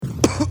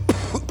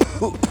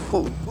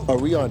Are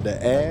we on the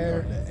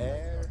air?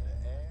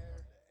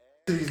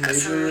 Got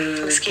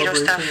some mosquito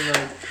stuff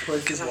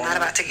because I'm not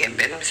about to get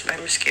bitten by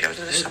mosquitoes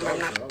in the summer. I'm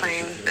not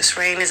playing. This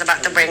rain is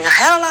about to bring a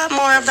hell of a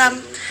lot more of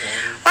them.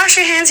 Wash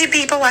your hands, you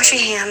people. Wash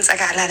your hands. I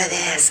got a lot of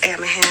this. I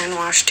got my hand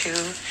washed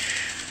too.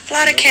 A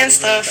lot of canned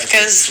stuff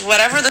because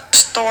whatever the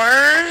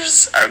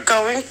stores are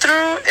going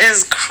through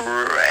is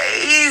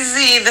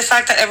crazy. The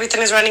fact that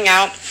everything is running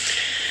out.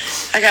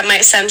 I got my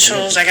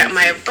essentials. I got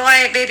my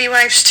baby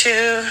wipes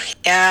too.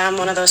 Yeah, I'm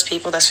one of those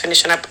people that's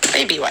finishing up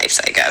baby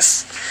wipes, I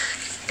guess.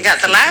 I got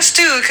the last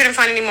two. Couldn't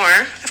find any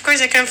more. Of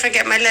course, I couldn't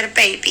forget my little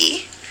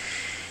baby.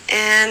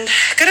 And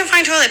couldn't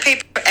find toilet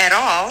paper at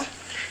all.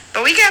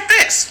 But we got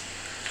this.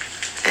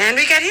 And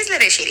we got his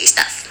little shitty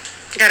stuff.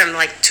 Got him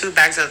like 2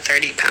 bags of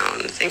 30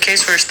 pounds. In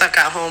case we're stuck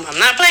at home, I'm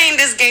not playing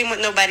this game with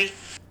nobody.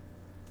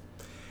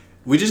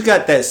 We just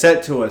got that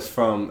sent to us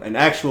from an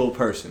actual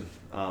person.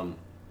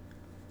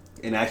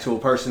 An actual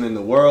person in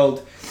the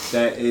world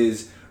that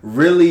is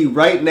really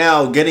right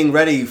now getting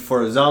ready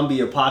for a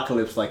zombie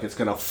apocalypse like it's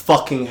gonna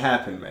fucking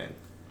happen, man.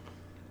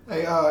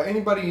 Hey,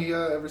 anybody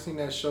ever seen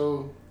that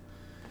show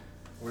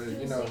where,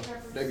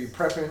 they be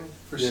prepping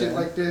for shit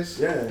like this?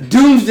 Yeah.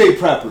 Doomsday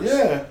Preppers.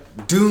 Yeah.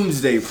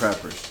 Doomsday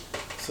Preppers.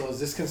 So is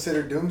this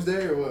considered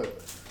doomsday or what?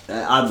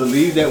 I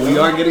believe that we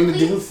are getting the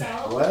doomsday.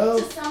 So. Well,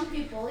 To some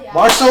people, yeah.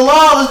 Martial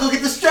law, let's go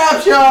get the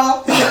straps,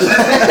 y'all!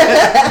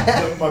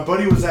 my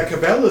buddy was at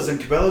Cabela's, and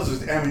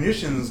Cabela's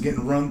ammunition was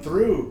getting run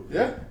through.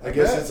 Yeah. I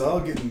guess it's all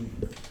getting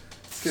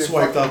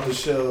swiped off the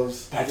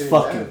shelves. That's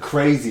fucking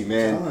crazy, I'm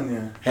man. telling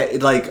you. Hey,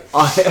 like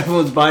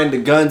everyone's buying the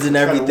guns and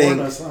Kinda everything.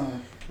 warned us, huh?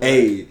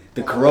 Hey,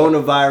 the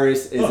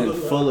coronavirus is in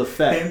full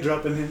effect. Name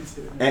dropping hints.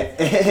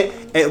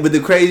 But the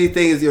crazy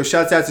thing is,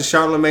 shouts out to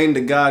Charlemagne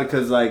the God,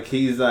 because like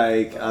he's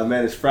like,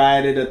 man, it's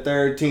Friday the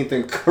 13th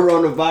and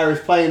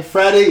coronavirus playing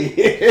Freddy.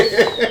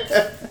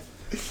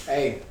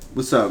 Hey,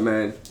 What's up,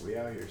 man? we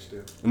out here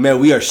still. Man,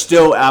 we are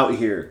still out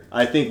here.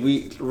 I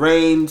think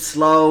rain,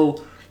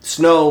 snow,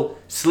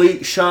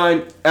 sleet,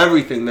 shine,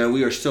 everything, man.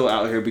 We are still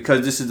out here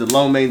because this is the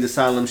Lone Mange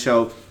Asylum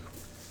show.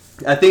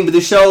 I think the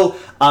show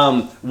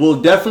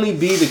will definitely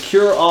be the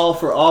cure-all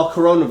for all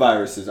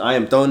coronaviruses. I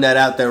am throwing that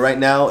out there right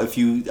now. If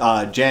you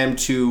jam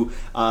to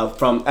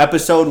from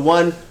episode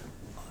 1,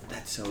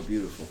 that's so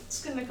beautiful.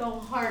 It's gonna go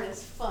hard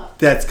as fuck.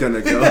 That's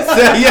gonna go.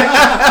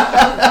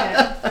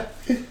 Yeah.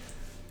 Okay.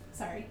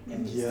 Sorry.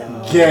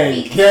 Yeah.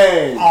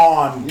 Gang.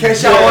 On. In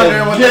case y'all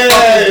wondering what the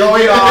fuck is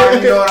going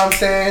on, you know what I'm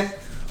saying?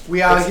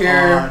 We out It's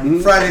here on.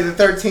 Friday the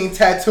 13th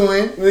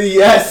tattooing.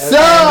 Yes, sir.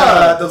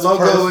 And, the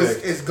logo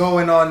perfect. is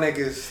going on,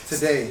 niggas,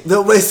 today.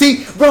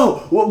 See,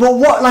 bro, but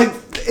what, like,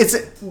 it's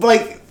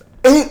like,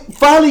 it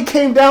finally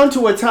came down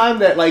to a time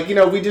that, like,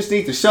 we just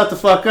need to shut the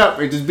fuck up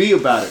and just be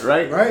about it,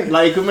 right? Right.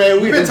 Like,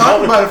 man, We've been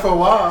talking about it for a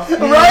while.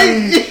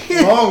 Right?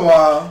 Long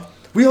while.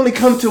 We only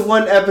come to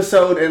one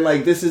episode, and,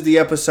 like, this is the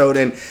episode,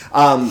 and,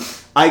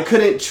 I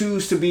couldn't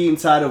choose to be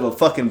inside of a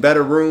fucking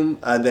better room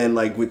than,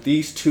 like, with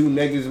these two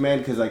niggas, man,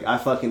 because, like, I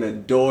fucking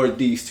adore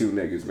these two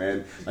niggas,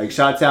 man. Like,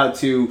 shouts out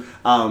to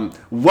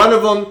one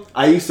of them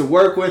I used to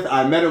work with.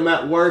 I met him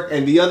at work,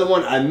 and the other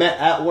one I met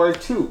at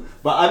work, too.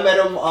 But I met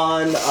him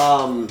on,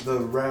 The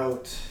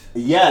route.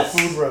 yes. The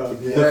food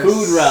route. Yeah. The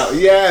food route.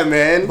 Yeah,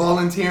 man.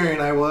 Volunteering,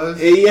 I was.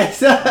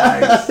 Yes.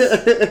 Nice.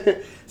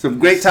 Some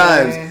great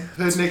times.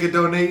 Hood nigga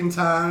donating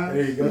time.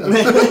 There you go.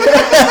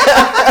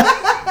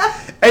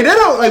 Hey, they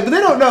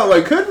don't know,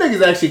 like, hood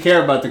niggas actually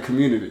care about the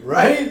community.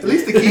 Right? At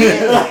least the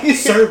kids.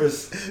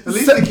 Service. At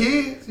least the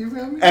kids. You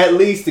feel me? At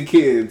least the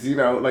kids,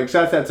 like,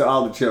 shouts out to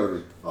all the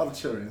children. All the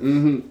children.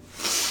 Mm-hmm.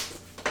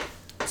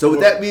 So with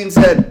that being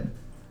said,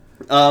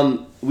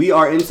 we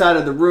are inside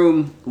of the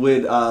room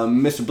with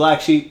Mr. Black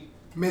Sheep.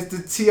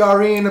 Mr.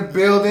 TRE in the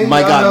building.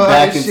 My Y'all God, know how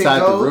back this shit inside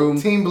the go. room.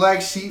 Team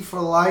Black Sheep for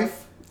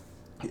life.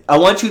 I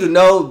want you to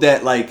know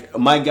that, like,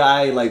 my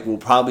guy, like, will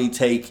probably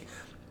take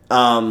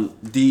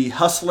the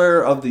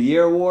Hustler of the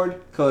Year award,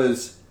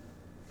 because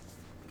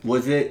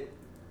was it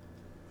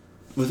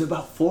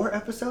about 4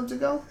 episodes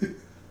ago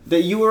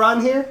that you were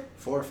on here?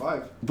 4 or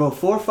 5. Bro,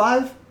 4 or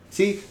 5?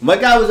 See, my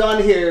guy was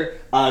on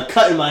here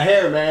cutting my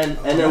hair, man,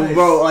 and then nice.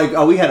 bro, like,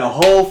 we had a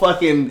whole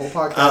fucking Whole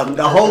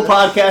podcast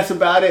podcast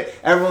about it.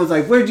 Everyone was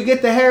like, "Where'd you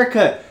get the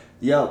haircut?"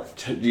 Yo,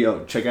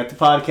 check out the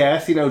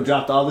podcast.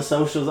 Dropped all the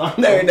socials on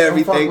there and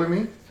everything. Don't fuck with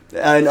me.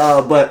 And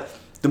but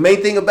the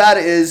main thing about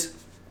it is,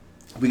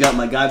 we got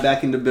my guy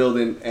back in the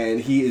building, and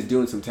he is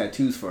doing some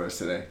tattoos for us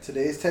today.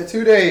 Today's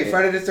tattoo day.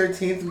 Friday the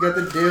 13th. We got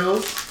the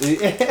deals.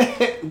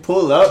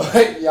 Pull up.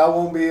 But y'all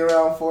won't be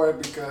around for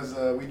it because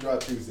we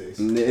drop Tuesdays.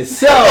 So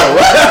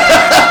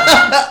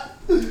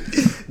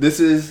this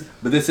is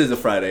a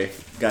Friday.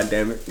 God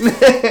damn it.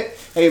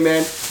 Hey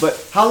man, but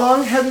how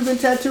long have you been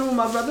tattooing,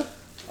 my brother?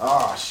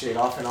 Oh shit,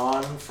 off and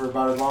on for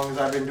about as long as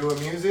I've been doing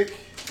music.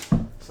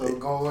 So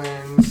going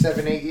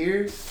 7-8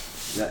 years.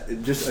 Yeah,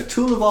 just a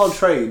tool of all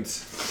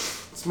trades.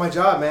 It's my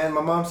job, man. My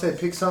mom said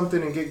pick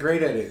something and get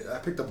great at it. I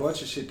picked a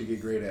bunch of shit to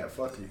get great at.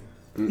 Fuck you.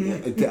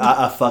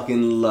 I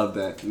fucking love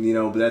that. You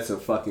know, but that's a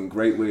fucking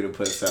great way to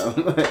put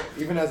something.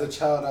 Even as a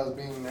child, I was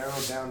being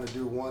narrowed down to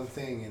do one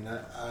thing, and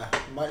I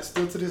might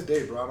still to this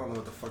day, bro. I don't know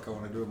what the fuck I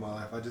want to do with my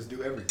life. I just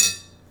do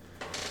everything.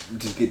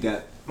 Just get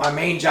that. My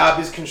main job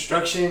is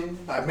construction.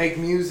 I make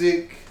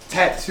music,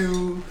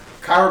 tattoo,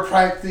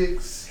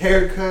 chiropractics,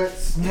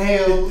 haircuts,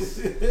 nails.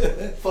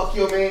 Fuck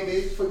your man,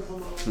 bitch. Fuck your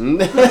mom.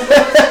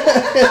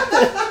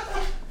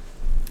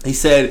 He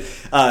said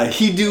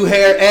he do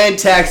hair and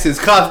taxes.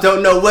 Cops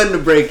don't know when to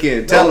break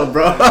in. Tell him,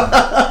 bro.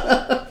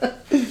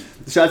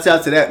 Shouts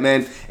out to that,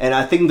 man. And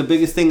I think the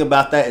biggest thing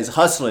about that is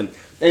hustling.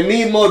 And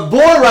me and my boy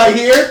right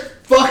here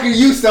fucking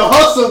used to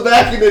hustle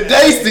back in the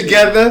days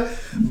together.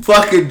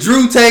 Fucking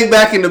Drew Tang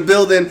back in the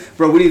building.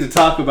 Bro, we need to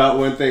talk about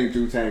one thing,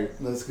 Drew Tang.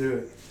 Let's do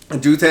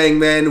it. Drew Tang,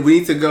 man, we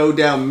need to go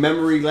down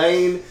memory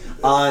lane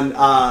on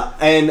our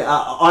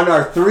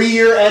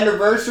 3-year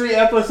anniversary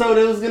episode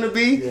it was going to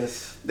be.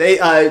 Yes. They,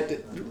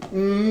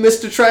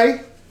 Mr.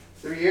 Trey.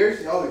 3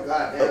 years? Oh,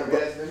 goddamn,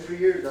 man. It's been 3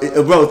 years,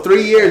 dog. Bro,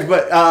 3 years.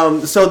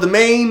 But, so the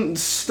main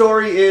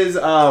story is,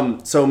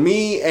 so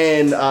me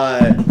and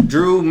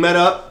Drew met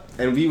up,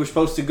 and we were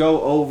supposed to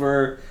go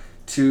over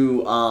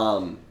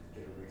to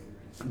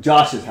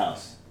Josh's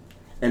house.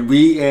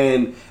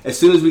 And as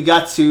soon as we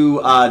got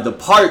to the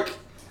park,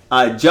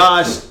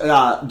 Josh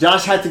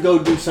had to go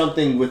do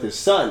something with his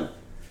son.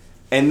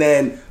 And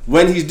then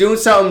when he's doing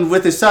something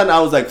with his son,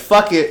 I was like,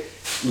 fuck it.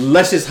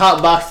 Let's just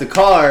hotbox the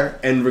car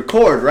and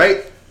record,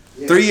 right?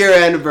 Yeah. 3-year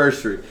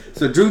anniversary.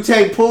 So Drew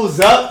Tang pulls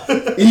up,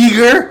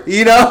 eager,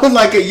 you know,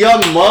 like a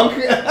young monk.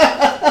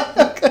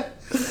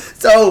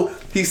 So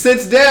he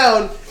sits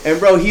down, and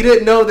bro, he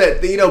didn't know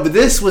that, you know, but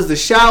this was the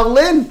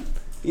Shaolin.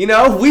 You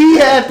know, we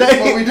had that.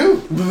 That's what we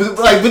do.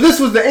 Like, but this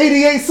was the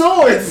 88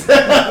 swords.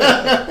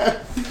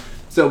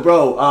 So,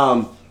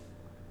 bro,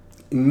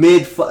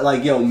 mid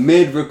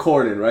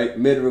recording, right?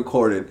 Mid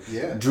recording.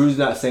 Yeah. Drew's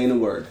not saying a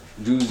word.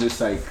 Drew's just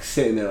like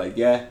sitting there, like,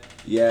 yeah.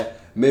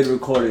 Mid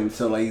recording,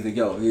 so like he's like,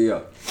 yo, here you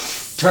go.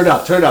 Turn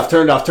off. He was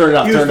doing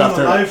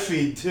a live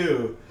feed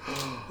too.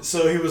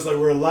 So he was like,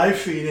 we're live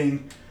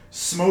feeding,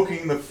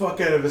 smoking the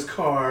fuck out of his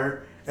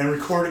car, and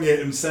recording it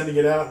and sending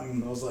it out.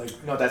 And I was like, you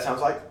know what that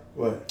sounds like?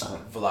 what?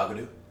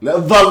 Vloggadoo.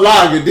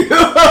 Vloggadoo.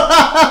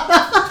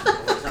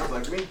 Sounds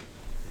like me.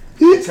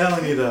 I'm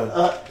telling you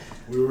though.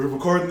 We were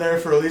recording there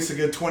for at least a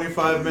good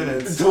 25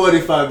 minutes.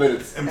 25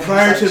 minutes. And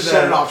prior to that...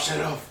 Shut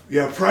it off.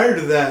 Yeah, prior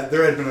to that,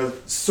 there had been a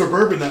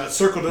Suburban that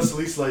circled us at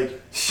least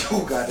like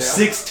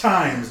 6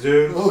 times,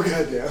 dude. Oh,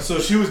 goddamn. So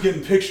she was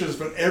getting pictures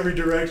from every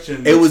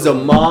direction. It was a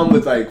mom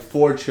with like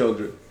 4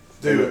 children.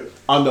 Dude.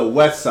 On the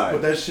west side.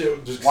 But that shit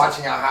was just...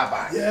 Watching out hot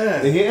box.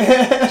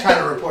 Yeah.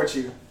 Trying to report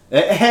you.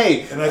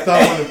 Hey. And I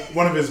thought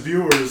one of his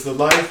viewers, the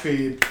live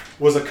feed,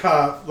 was a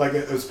cop, like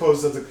as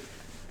opposed to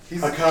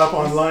a cop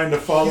online to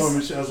follow him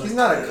and shit. I was like, he's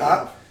not a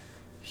cop.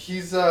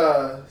 He's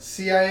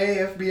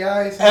CIA,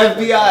 FBI.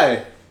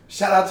 FBI.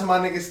 Shout out to my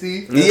nigga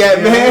Steve. Yeah,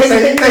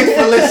 man. Thanks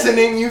for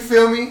listening. You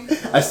feel me?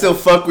 I still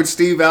fuck with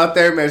Steve out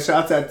there, man.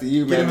 Shouts out to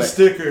you, man. Get him a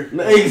sticker.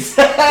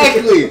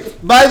 Exactly.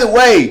 By the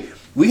way,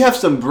 we have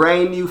some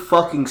brand new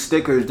fucking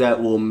stickers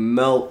that will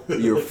melt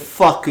your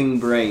fucking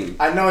brain.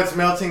 I know it's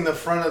melting the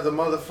front of the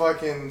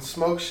motherfucking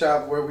smoke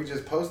shop where we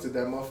just posted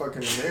that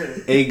motherfucking mirror.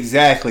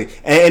 Exactly.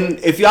 And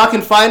if y'all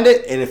can find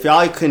it, and if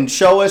y'all can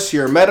show us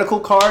your medical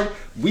card,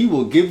 we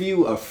will give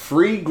you a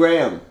free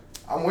gram.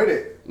 I'm with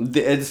it.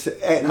 It's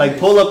like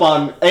pull up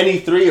on any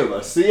 3 of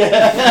us.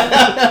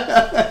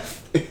 Yeah.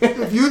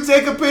 If you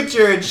take a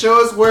picture and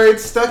show us where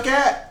it's stuck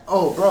at,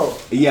 oh, bro.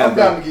 Yeah, I'm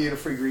down to give you the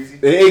free greasy.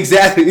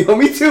 Exactly. Yo,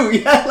 me too.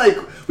 Yeah, like,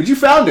 but you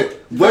found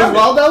it. Where's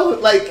Waldo?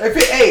 Like, if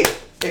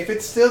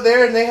it's still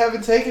there and they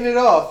haven't taken it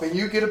off and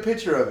you get a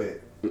picture of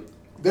it,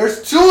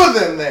 there's 2 of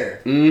them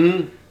there.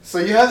 Mm-hmm. So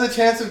you have the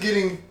chance of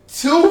getting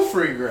 2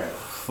 free grams.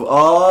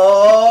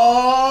 Oh!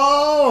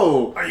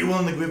 Are you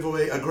willing to give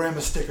away a gram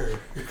of sticker?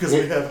 Because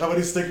we have how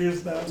many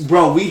stickers now?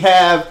 Bro, we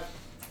have...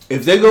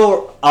 If they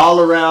go all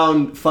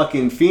around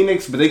fucking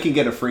Phoenix, but they can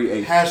get a free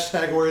 8.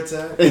 Hashtag where it's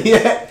at.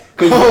 Yeah.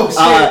 Oh, shit.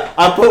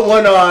 I put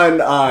one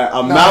on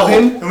a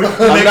mountain. I'm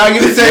not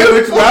going to say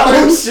which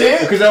mountain. Oh,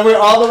 shit. Because I went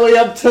all the way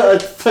up to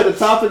the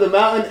top of the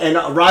mountain and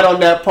right on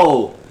that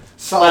pole.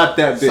 Slap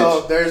that bitch.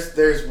 So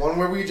there's one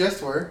where we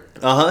just were.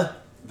 Uh-huh.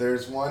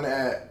 There's one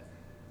at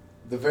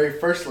the very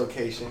first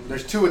location.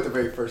 There's 2 at the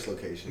very first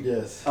location.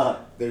 Yes.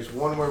 There's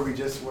one where we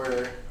just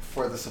were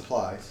for the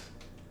supplies.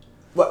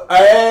 But,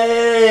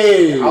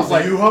 hey! I was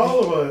like,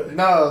 U-Haul or what?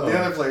 No, the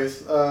other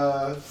place.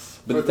 But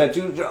the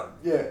tattoo job.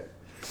 Yeah.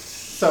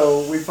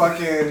 So we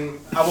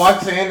I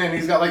walked in and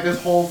he's got like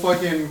this whole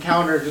fucking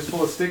counter just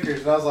full of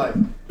stickers. And I was like,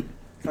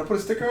 can I put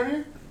a sticker on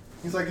here?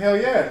 He's like, hell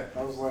yeah.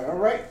 I was like, all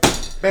right.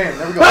 Bam,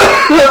 there we go.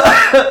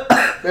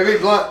 Baby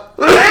blunt.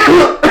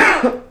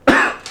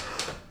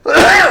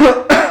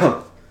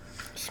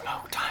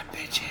 Smoke time,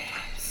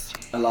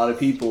 bitches. A lot of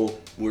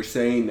people were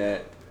saying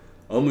that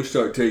I'm gonna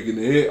start taking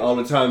the hit all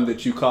the time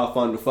that you cough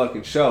on the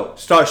fucking show.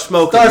 Start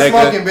smoking, Start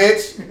nigga. smoking,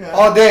 bitch,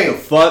 all day. The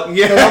fuck,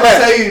 yeah. Cause I'm gonna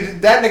tell you,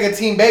 that nigga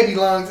Team Baby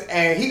Lungs,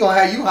 and he gonna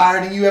have you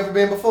higher than you ever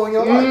been before in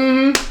your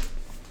life.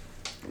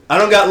 I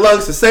don't got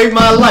lungs to save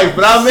my life,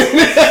 but I'm in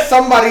it.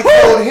 Somebody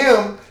told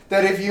him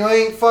that if you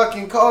ain't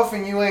fucking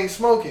coughing, you ain't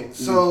smoking.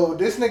 So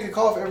this nigga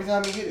cough every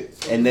time he hit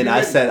it. So And then be I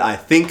ready. said, I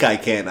think I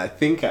can.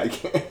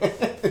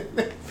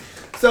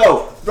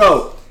 So,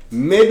 bro,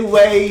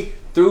 midway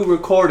through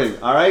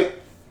recording, all right?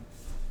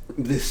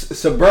 This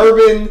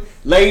suburban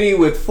lady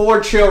with 4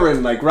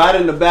 children, like, right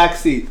in the back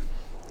seat,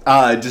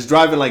 just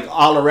driving, like,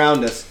 all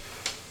around us.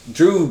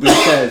 Drew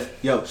says,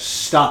 yo,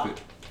 stop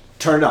it.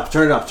 Turn it off,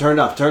 turn it off, turn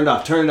it off, turn it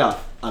off, turn it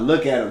off. I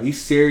look at him.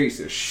 He's serious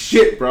as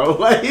shit, bro.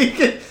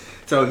 Like,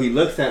 so he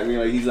looks at me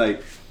like, he's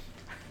like,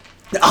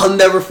 I'll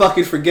never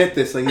fucking forget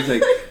this. Like, he's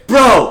like,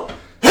 bro,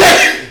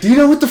 hey, do you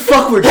know what the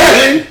fuck we're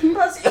doing?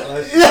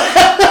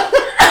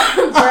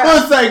 I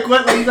was like,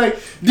 what? Like, he's like,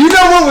 do you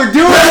know what we're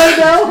doing right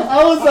now?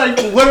 I was like,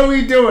 what are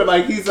we doing?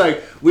 Like, he's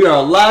like, we are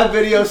on live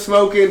video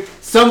smoking.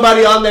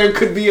 Somebody on there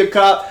could be a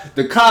cop.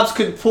 The cops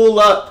could pull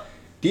up.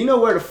 Do you know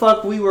where the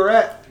fuck we were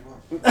at?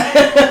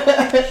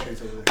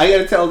 I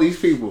gotta tell these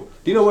people.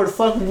 Do you know where the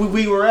fuck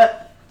we were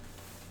at?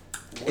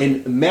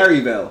 In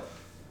Maryville.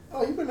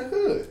 Oh, you been in the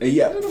hood.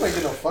 Yeah. Nobody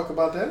give no fuck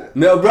about that.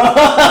 No, bro.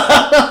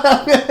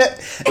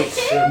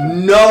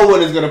 No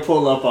one is gonna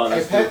pull up on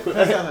us. Hey, pass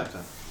that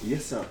laptop.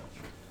 Yes, sir.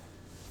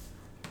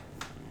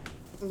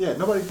 Yeah,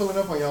 nobody pulling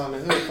up on y'all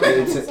in the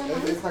hood. It's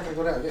not gonna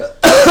go down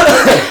yet.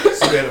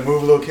 So we had to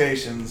move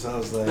locations. I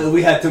was like,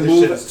 We had to this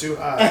move. shit is too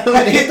high. I had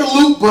to hit the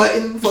loop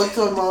button. Fuck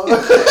talking about.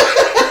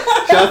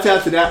 Shout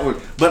out to that one.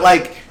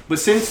 But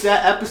since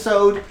that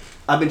episode,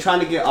 I've been trying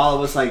to get all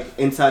of us like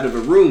inside of a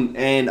room,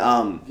 and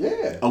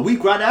Yeah. a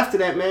week right after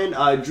that, man,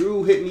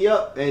 Drew hit me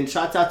up and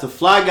shout out to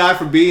Fly Guy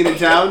for being in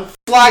town.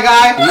 Fly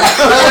guy.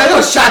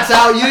 No shots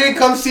out. You didn't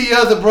come see your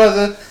other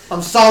brother.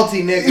 I'm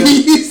salty, nigga.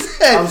 He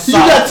said, I'm "You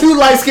got sorry. 2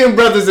 light-skinned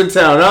brothers in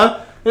town, huh?"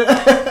 You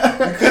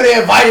could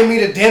have invited me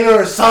to dinner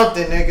or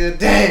something, nigga.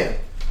 Damn.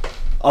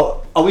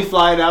 Oh, are we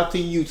flying out to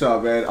Utah,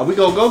 man? Are we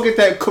gonna go get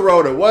that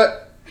Corona?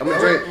 What? I'm gonna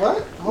drink.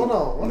 What? Hold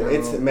on. What?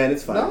 It's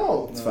fine.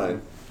 No. It's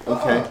fine.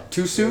 Okay.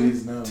 Too soon?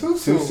 Please, no. Too Too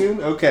soon.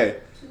 soon? Okay.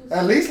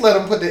 At least let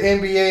them put the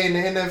NBA and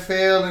the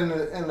NFL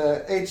and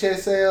the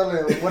HSL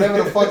and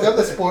whatever the fuck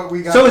other sport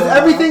we got. So is going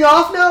everything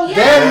off now? Yeah.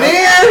 Damn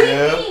near.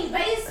 Everything.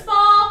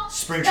 Baseball.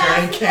 Spring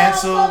training basketball,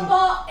 canceled.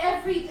 Football.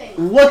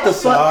 Everything. What the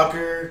fuck?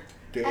 Soccer.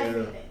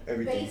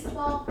 Everything.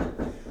 Baseball.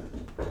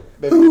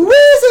 Who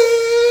is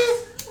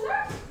it?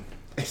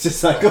 It's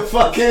just like a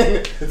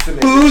fucking.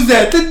 Who's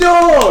at the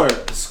door?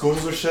 The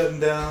schools are shutting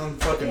down.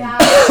 Fucking Yeah.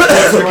 It's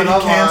cricket going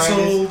online.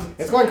 canceled.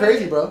 It's going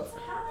crazy, bro.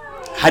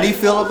 How do you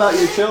feel about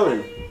your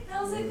children?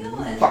 How's it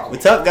going?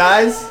 What's up,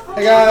 guys?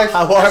 Hey guys.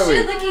 How are we?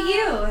 Shit, look at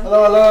you.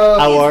 Hello, hello.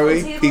 How are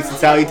we? Peace and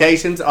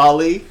salutations,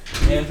 Ollie.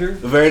 Andrew.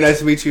 Very nice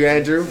to meet you,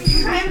 Andrew.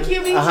 I'm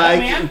QB. Hi,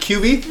 man.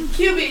 QB.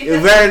 QB.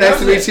 Very nice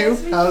to meet you.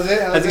 How's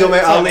it? How's it going,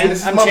 man? Ollie. This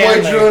is I'm my boy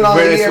Chandler. Drew and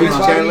Ollie, Very nice to meet you,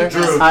 everybody. Chandler.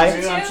 Drew. Hi.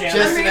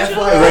 Just an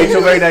Rachel. FYI.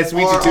 Rachel, very nice to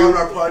meet you, We're too. on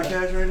our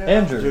podcast right now.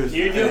 Andrew.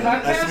 You do a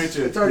podcast? Nice to meet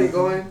you. It's already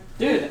going.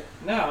 Dude,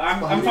 no,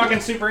 I'm fucking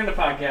super into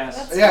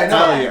podcasts. Yeah, I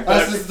know. Oh, yeah.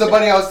 This is the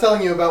buddy I was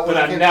telling you about. But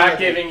when I I'm came not to-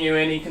 giving you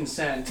any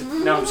consent.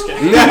 No, I'm just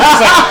kidding.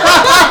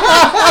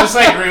 Just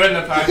like ruin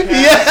the podcast.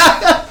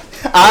 Yeah.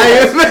 I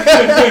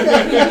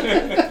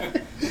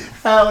am.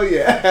 Hell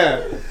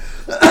yeah.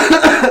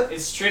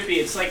 It's trippy.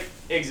 It's like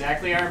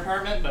exactly our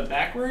apartment, but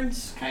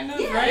backwards, kind of,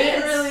 Yeah, right?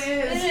 it really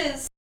is. is. It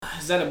is.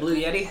 Is that a Blue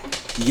Yeti?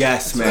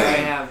 Yes, That's what I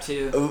man. have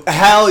too.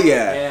 Hell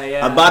yeah. Yeah,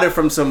 yeah. I bought it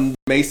from some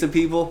Mesa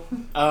people.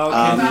 Oh, okay.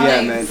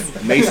 Yeah, man.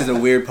 Mesa's a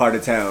weird part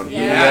of town.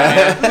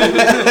 Yeah,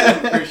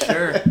 for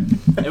sure.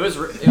 It was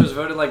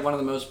voted like one of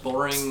the most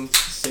boring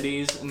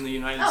cities in the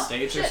United Oh,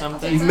 States or shit.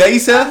 something.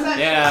 Mesa?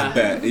 Yeah. I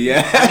bet. I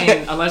Yeah.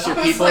 mean, unless you're I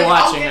was people like, I'll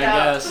watching, get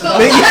I out. guess.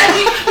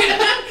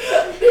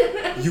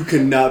 You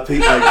cannot be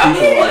like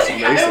people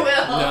watching I Mesa.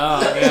 will.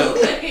 No,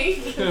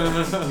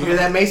 yeah. You hear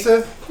that,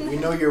 Mesa? We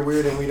know you're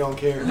weird and we don't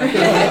care.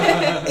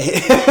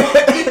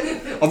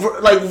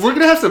 We're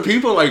gonna have some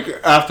people like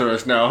after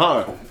us now,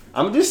 huh?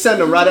 I'm just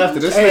sending them right after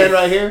this Hey. man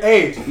right here.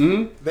 Hey,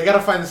 Hmm? they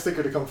gotta find the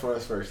sticker to come for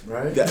us first.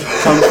 Right? Yeah,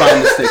 come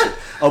find the sticker.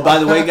 Oh, by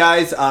the way,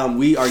 guys,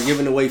 we are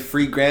giving away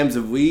free grams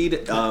of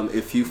weed.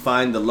 If you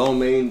find the Low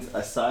Main's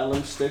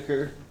Asylum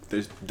sticker,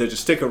 there's a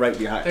sticker right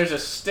behind. There's a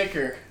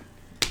sticker.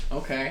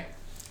 Okay.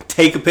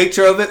 Take a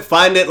picture of it.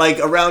 Find it like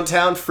around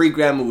town. Free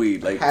gram of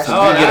weed. Like Hashtag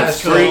so you get a that's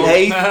free cool.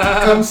 eighth.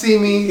 Come see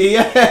me.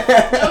 Yeah.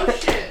 Oh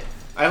shit.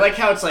 I like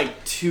how it's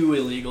like 2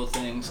 illegal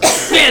things.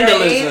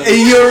 Vandalism.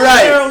 You're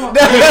right.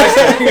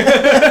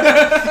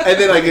 And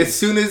then like as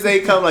soon as they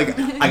come, like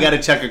I gotta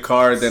check a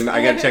card. Then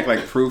I gotta check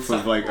like proof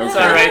of like. Okay. It's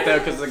alright though,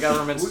 because the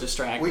government's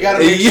distracted. We gotta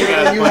make sure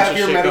Yeah. that you Bunch have of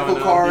your shit medical going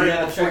on. card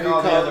Yeah, before check you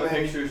all the come other and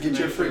pictures get to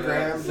your make free sure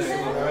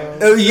that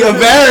grams. You're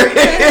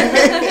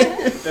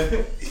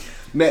very.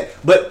 Man,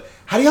 but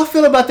How do y'all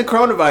feel about the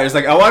coronavirus?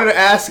 Like, I wanted to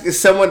ask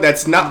someone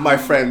that's not my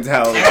friends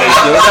how. I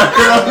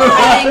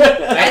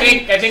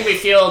think we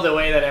feel the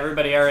way that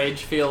everybody our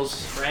age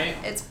feels, right?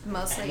 It's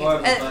mostly,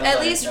 at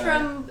least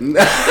from There's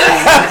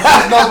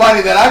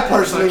nobody that I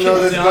personally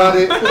know that's got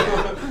it.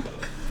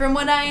 From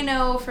what I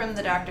know from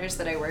the doctors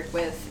that I work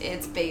with,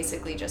 it's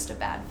basically just a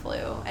bad flu.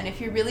 And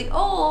if you're really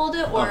old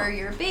or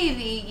you're a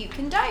baby, you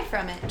can die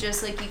from it,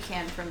 just like you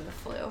can from the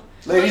flu.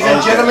 Ladies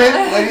and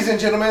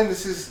gentlemen,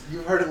 this is,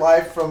 you've heard it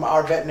live from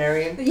our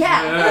veterinarian.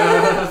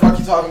 Yeah. What the fuck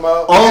you talking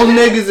about? Old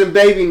niggas and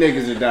baby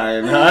niggas are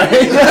dying, huh?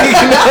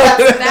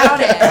 That's about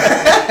it.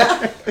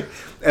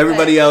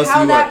 Everybody else,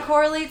 how you that are.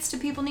 correlates to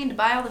people needing to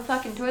buy all the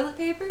fucking toilet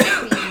paper?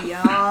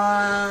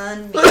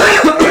 Beyond me.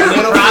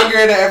 Middle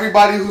finger to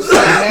everybody who's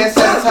selling hand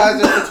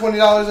sanitizer for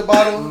 $20 a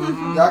bottle.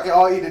 Y'all can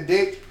all eat a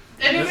dick.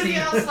 Anybody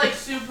else like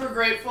super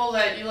grateful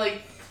that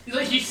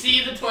you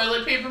see the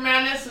toilet paper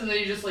madness and then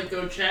you just like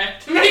go check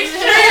to make sure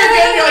you're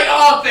good? You're like,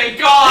 oh, thank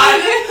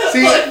God.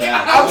 See,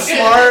 I'm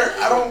smart.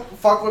 I don't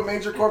fuck with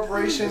major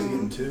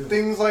corporation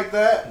things like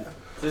that.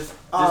 He's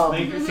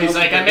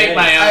like, I make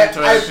my own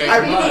toilet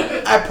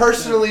paper. I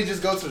personally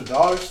just go to the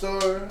dollar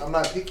store. I'm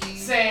not picky.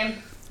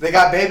 Same. They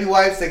got baby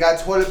wipes. They got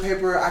toilet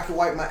paper. I can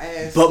wipe my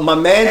ass. But my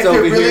man's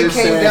over here If it really came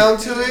saying, down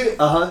to it,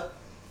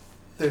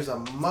 there's a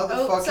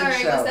motherfucking sorry,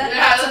 shower. was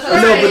that that's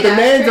Oh, no, but the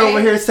man's over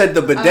here said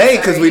the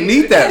bidet because we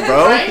need that,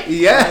 bro. Right?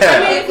 Yeah.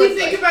 I mean, if you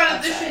think about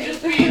it, this should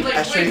just be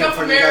like wake up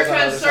America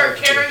and start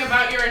caring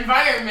about your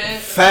environment.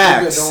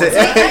 Facts.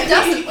 That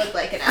doesn't look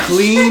like an ass.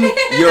 Clean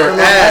your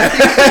ass.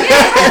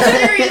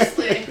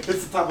 Seriously.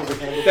 It's the top of the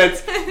candle.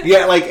 That's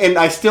and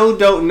I still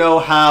don't know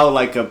how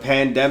like a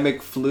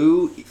pandemic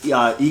flu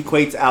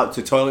equates out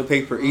to toilet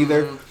paper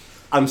either.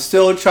 I'm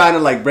still trying to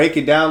like break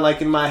it down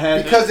like in my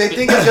head Because they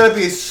think it's gonna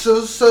be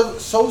so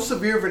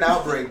severe of an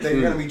outbreak that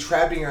you're gonna be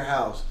trapped in your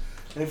house.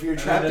 And if you're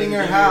trapped in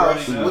your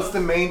house, what's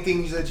the main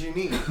things that you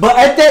need? But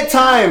at that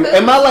time,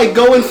 am I like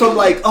going from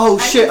like, oh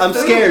shit, I'm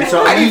scared,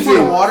 so I I'm need food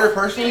using and water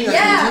personally. That's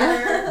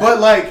Yeah. easier. But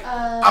like,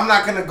 I'm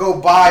not gonna go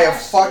buy a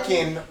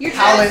fucking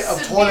pallet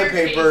of toilet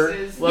paper.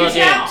 Well, If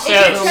yeah,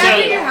 you're trapped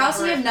so in your house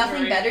and you have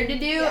nothing better to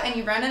do, and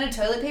you run out of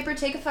toilet paper,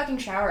 take a fucking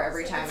shower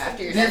every time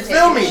after you're You done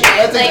feel taking me? a shit.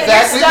 That's Like,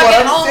 exactly you're stuck what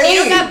at I'm home, You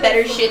saying. don't got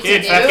better shit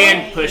dude, to do.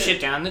 fucking push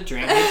it down the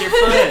drain with your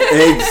foot.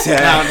 Exactly.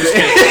 No, I'm just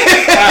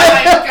kidding. Oh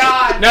my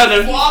God.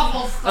 No, the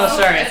waffles. Oh,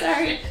 sorry.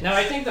 Sorry. No,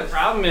 I think the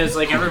problem is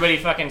like everybody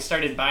fucking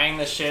started buying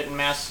this shit in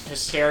mass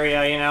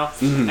hysteria, you know.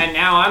 And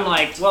now I'm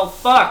like, well,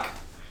 fuck.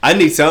 I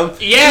need some.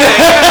 Yeah.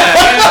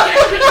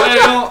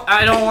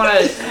 I don't want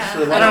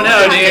to. I don't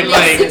know, dude.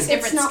 Like, 6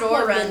 different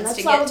store runs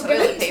to get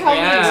toilet paper.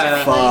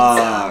 Yeah.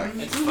 Fuck.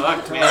 it's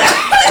fucked, man.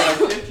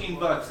 For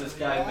 $15, this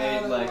guy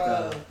made like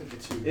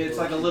it's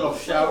like a little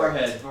shower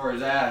head for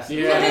his ass.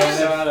 Yeah, I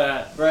saw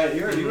that. Right,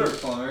 you were a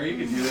plumber. You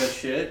could do that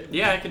shit.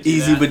 Yeah, I could do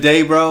Easy that.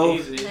 bidet, bro.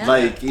 Easy.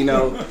 Like, you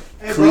know,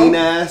 Hey, clean bro,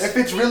 ass. If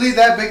it's really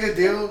that big a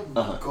deal,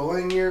 Uh-huh. go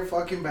in your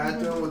fucking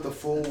bathroom with a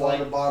full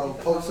water bottle,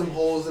 poke some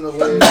holes in the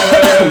lid,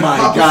 Oh my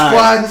pop a God.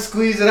 squat and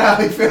squeeze it out.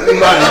 You feel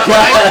me?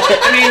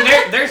 I mean,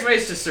 there's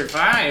ways to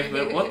survive,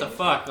 but what the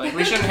fuck? Like,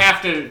 we shouldn't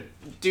have to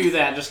do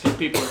that just because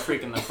people are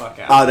freaking the fuck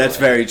out. Oh, that's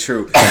very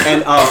true.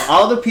 And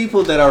all the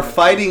people that are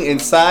fighting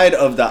inside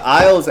of the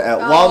aisles at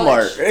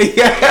Walmart. I was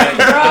like,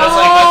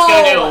 let's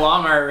go do a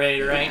Walmart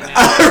raid right now.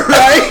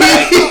 Right?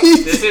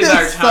 This is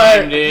our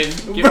time, dude.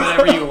 Get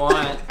whatever you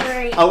want.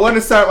 I want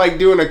to start like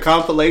doing a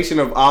compilation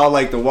of all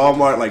like the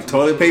Walmart like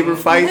toilet paper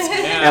fights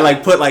Yeah. and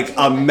like put like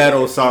a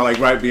metal song like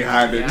right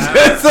behind it. Yeah.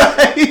 Just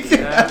like,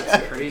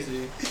 That's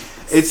crazy.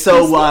 it's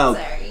so wild.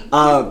 Sorry.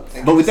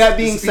 But with that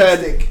being The speed said,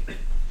 stick.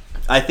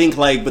 I think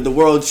like, but the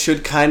world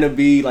should kind of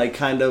be like,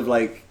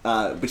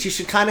 but you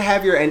should kind of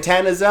have your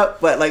antennas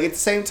up. But like at the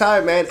same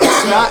time, man,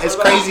 it's not as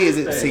crazy as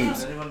it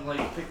seems. Anyone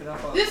like pick it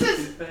up on This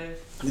is- toothpaste?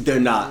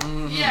 They're not.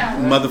 Yeah.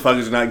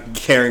 Motherfuckers are not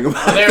caring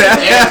about There that.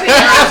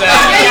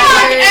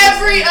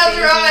 Every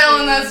other aisle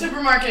in that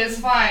supermarket is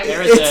fine.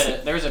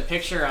 There was a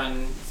picture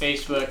on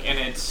Facebook, and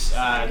it's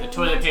the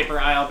toilet paper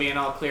aisle being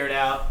all cleared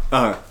out,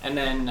 and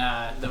then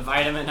the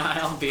vitamin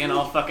aisle being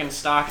all fucking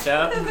stocked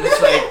up.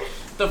 It's like, what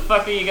the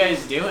fuck are you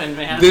guys doing,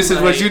 man? This is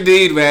what you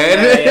need, man.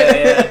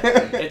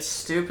 Yeah. It's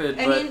stupid,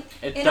 I but mean,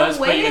 it in does a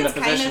put way, you in a it's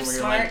kind position of where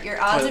you're smart. like,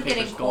 Your odds toilet of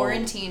getting paper's gold.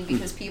 quarantined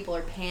because people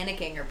are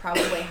panicking are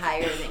probably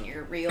higher than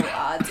your real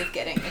odds of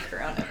getting the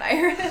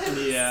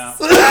coronavirus. Yeah.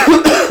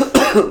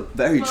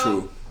 Very Well,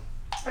 true.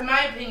 In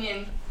my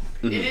opinion,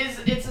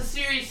 it's a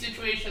serious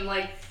situation.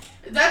 Like,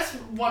 that's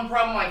one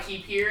problem I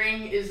keep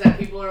hearing is that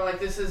people are like,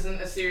 this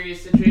isn't a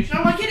serious situation.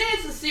 I'm like, it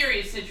is a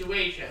serious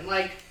situation.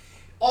 Like,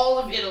 all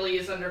of Italy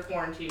is under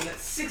quarantine.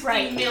 That's 60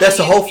 million That's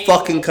the whole people.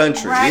 fucking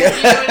country. Right? Yeah.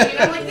 You know what I mean?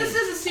 I'm like, this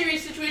is a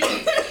serious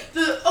situation.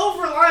 The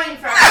overlying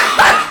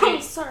factor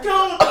is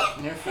don't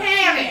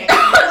panic.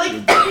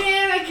 Like,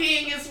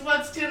 panicking is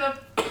what's gonna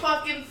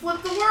fucking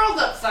flip the world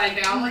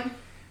upside down. Like,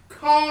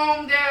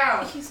 calm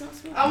down.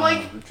 I'm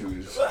like,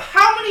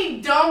 how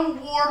many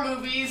dumb war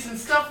movies and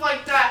stuff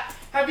like that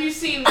have you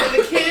seen with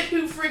a kid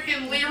who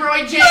freaking Leroy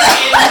Jenkins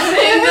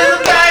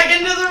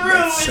into the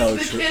room it's So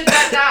the true. kid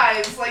that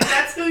dies. Like,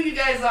 that's who you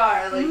guys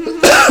are.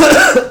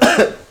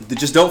 Like,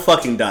 Just don't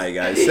fucking die,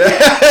 guys.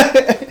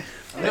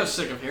 I'm just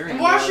sick of hearing.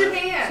 wash about your it.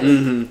 hands.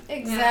 Mm-hmm.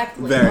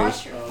 Exactly. Very.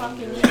 Wash your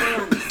fucking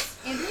hands.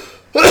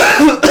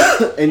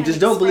 And just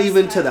don't believe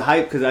into the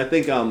hype, because I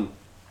think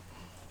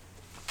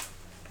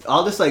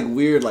all this like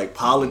weird like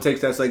politics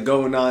that's like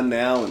going on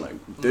now, and like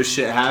this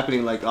shit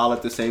happening like all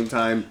at the same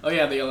time. Oh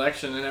yeah, the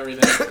election and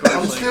everything. Of course, I'm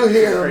like, still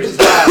here. I'm crazy.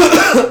 just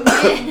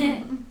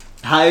high.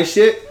 High as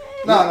shit.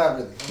 No, not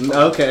really.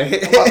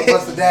 Okay. I'm about to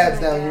bust the dabs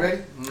down. You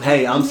ready?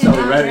 Hey, I'm so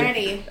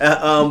ready.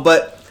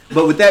 But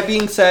with that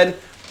being said,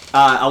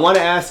 I want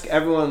to ask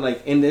everyone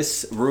like in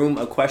this room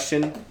a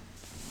question.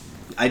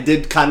 I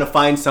did kind of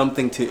find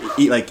something to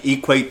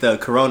equate the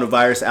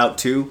coronavirus out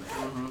to,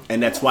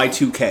 and that's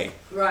Y2K.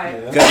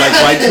 Right. Because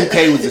like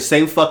Y2K was the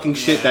same fucking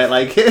shit that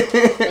like.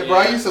 Hey, bro,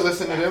 I used to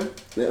listen to them.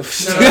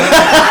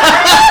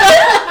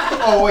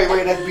 Oh, wait,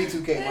 that's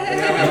B2K.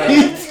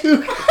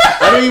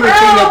 I don't even think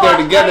that they're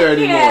together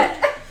anymore.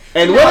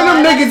 And one of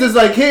them niggas is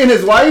like hitting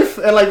his wife,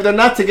 and like they're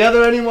not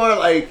together anymore.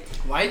 Like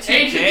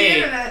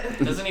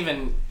Y2K doesn't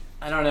even.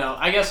 I don't know.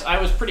 I guess I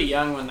was pretty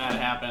young when that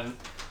happened.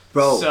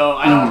 Bro. So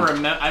I don't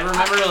remember. I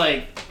remember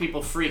like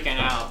people freaking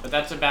out, but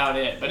that's about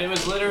it. But it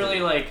was literally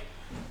like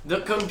the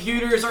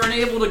computers aren't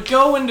able to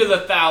go into the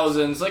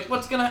thousands. Like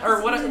what's gonna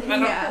or what? I don't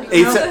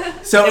know.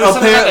 So it was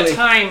something about apparently the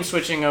time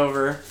switching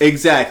over.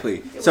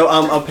 Exactly. So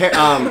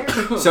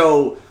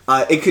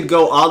it could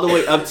go all the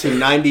way up to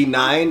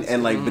 99,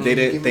 and like, but they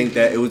didn't think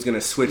that it was gonna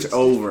switch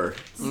over,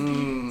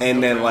 and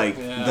then like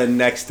the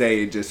next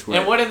day it just went.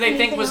 And what did they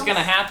think was gonna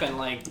happen?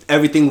 Like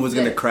everything was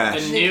gonna the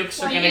crash. nukes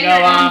are gonna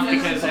go off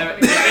because you know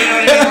what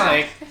I mean?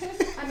 Like.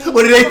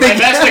 What do they think? My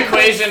best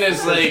equation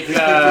is like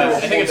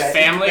I think it's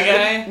Family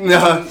Guy.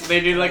 No.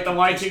 They do like the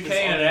Y2K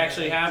and it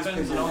actually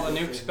happens and all the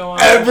nukes go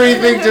off.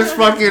 Everything just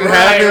fucking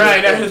happens.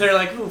 Right. After they're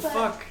like, oh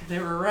fuck, they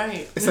were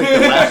right. It's like the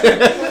last.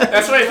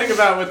 That's what I think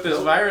about with this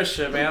virus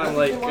shit, man. I'm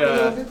like,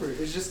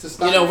 it's just to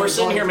stop you know, we're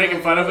sitting here making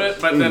fun of it,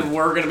 but then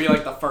we're gonna be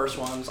like the first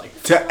ones, like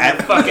To-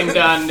 fucking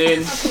done,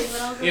 dude.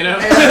 You know?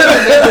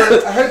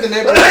 I heard the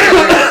neighbor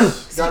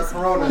got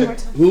corona.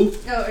 Who?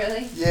 Oh,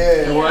 really?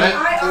 Yeah.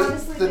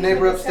 What? The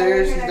neighbor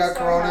upstairs, he got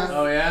corona.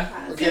 Oh yeah?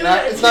 Okay,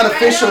 it's not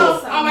official,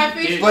 On my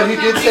Facebook but he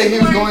did say he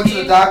was going to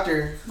the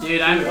doctor. Dude, He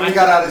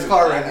got out of his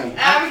car right now.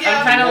 I'm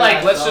kind of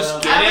like, let's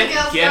just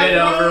get it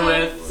over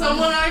with.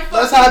 Someone I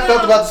That's how I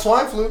felt about the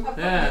swine flu.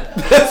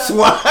 Yeah.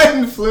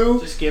 Swine flu.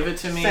 Just give it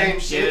to me. Same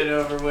Get shit. it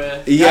over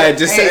with. Yeah,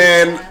 just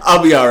and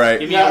I'll be all right.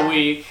 Give me a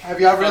week. Have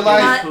y'all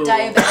realized? Not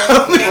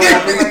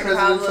diabetic.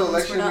 Presidential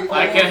election week.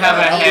 I could have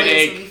a Always will be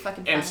headache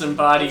fucking and fine. some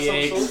body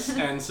aches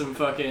and some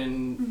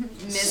fucking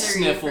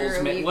Misery sniffles,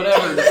 for a week or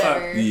whatever the fuck.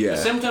 whatever. Yeah. The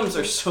symptoms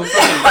are so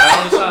fucking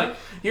wild. It's not like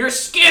your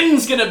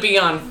skin's gonna be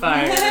on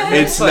fire.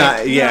 It's like,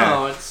 not. Yeah.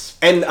 No, it's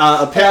And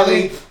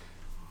apparently.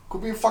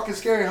 Could be fucking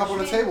scary. Hop on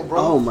the table, bro.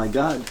 Oh my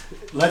god.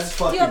 Let's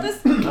fucking.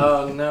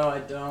 oh no, I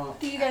don't.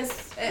 Do you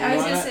guys? I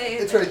was gonna say.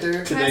 It's right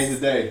there. Today's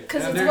the day.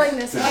 Because Yeah, it's there's- going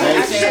this way.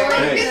 Today's the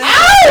Actually, day.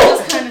 I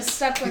was kind of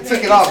stuck with He it.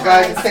 took it off,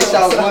 guys, in case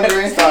y'all was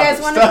wondering. So you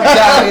guys want to Stop. put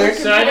Down it here. out?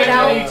 So I didn't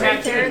know you Right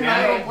tattooed there in me.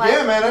 my little black.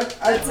 Yeah, man. I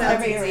That's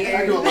amazing.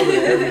 I do a little bit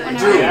of everything.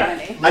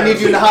 Drew. I need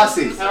you in the hot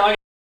seat.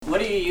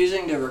 What are you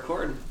using to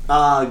record?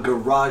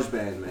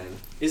 GarageBand, man.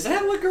 Is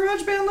that what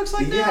GarageBand looks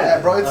like now? Yeah,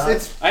 bro.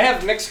 It's I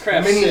have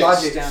Mixcraft Mini 6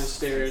 Logic.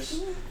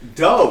 downstairs.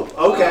 Dope.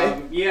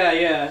 Okay.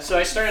 Yeah. So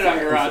I started on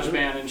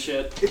GarageBand and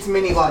shit. it's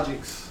mini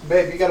Logics,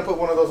 babe. You gotta put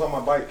one of those on my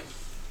bike.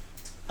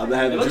 I'm It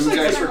having looks two like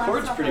guys. this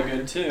records pretty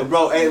good too.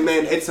 Bro, and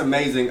man, it's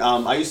amazing.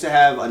 I used to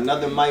have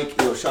another mic.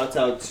 Shouts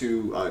out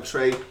to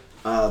Trey.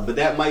 But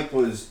that mic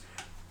was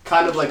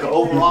kind of like an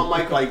overall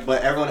mic, like,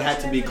 but everyone had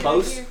to be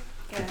close.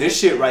 This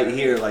shit right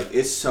here, like,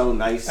 it's so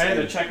nice. I had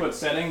to check what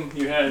setting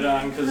you had it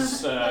on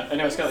because I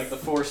know it's got like the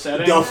 4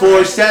 settings. The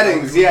 4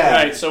 settings, yeah.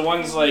 Right, so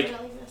one's like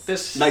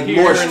this, Like here,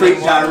 more and then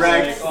straight one's,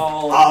 direct, like,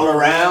 all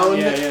around.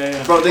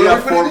 Yeah. Bro, they Where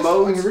got are you 4 putting this?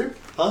 On modes. your rib?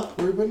 Huh?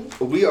 Where are you putting it?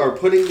 We are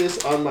putting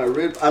this on my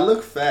rib. I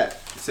look fat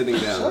sitting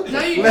down. No,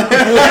 you don't.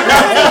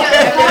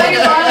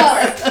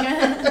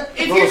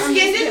 If your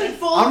skin didn't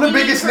fold, I'm the when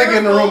you biggest nigga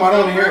in the room, I don't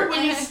wanna hear it.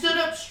 When you stood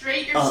up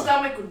straight, your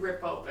stomach would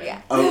rip open.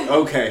 Yeah.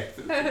 Oh, okay.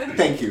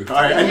 Thank you. All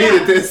right, I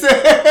needed this.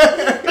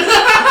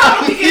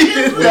 Let me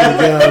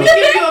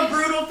give you a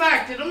brutal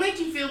fact. It'll make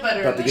you feel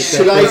better. About to in the get end.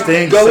 Should I First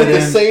thing, go sit with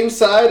the in. same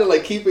side and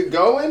like keep it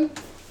going?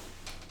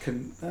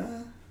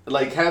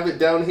 Like have it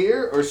down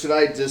here, or should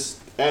I just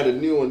add a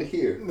new one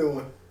here? New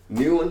one.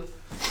 New one?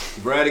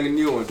 We're adding a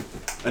new one.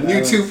 A new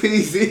Balance.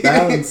 2-piece.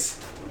 Balance.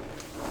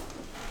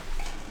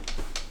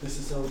 This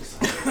is so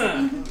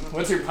exciting.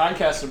 What's your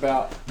podcast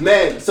about?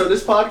 Man, so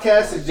this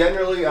podcast is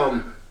generally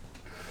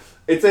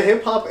it's a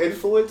hip hop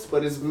influence,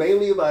 but it's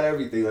mainly about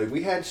everything. Like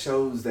we had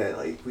shows that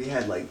we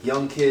had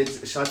young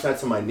kids. Shout out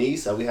to my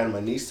niece. We had my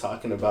niece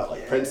talking about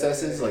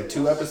princesses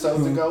 2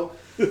 episodes ago.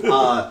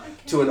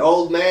 To an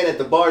old man at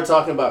the bar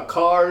talking about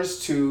cars.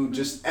 To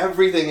just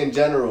everything in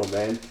general,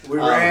 man. We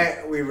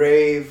rant, we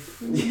rave.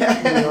 Yeah.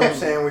 You know what I'm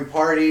saying? We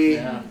party.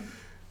 Yeah.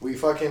 We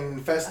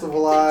fucking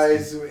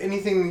festivalize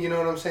anything, you know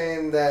what I'm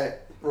saying,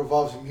 that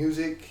revolves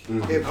music,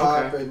 hip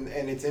hop, and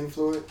its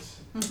influence.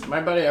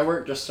 My buddy at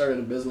work just started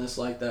a business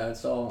like that.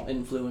 It's all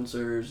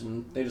influencers,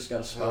 and they just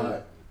got a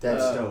spot.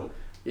 That's dope.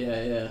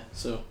 Yeah.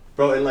 So,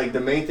 bro, and like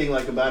the main thing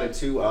like about it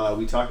too,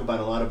 we talk about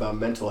a lot about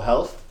mental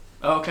health.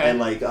 Okay. And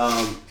like,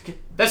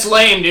 that's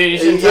lame, dude. You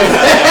shouldn't talk about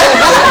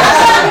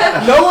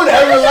that. No one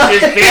ever likes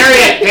it. Just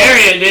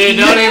bury it, dude.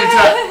 Don't even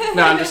talk.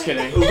 No, I'm just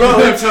kidding.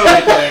 Bro,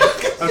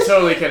 I'm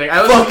totally kidding.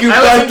 I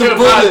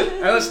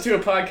listened to a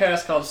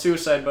podcast called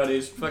Suicide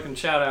Buddies. Fucking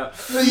shout out.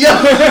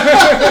 Yeah.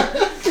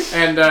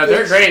 And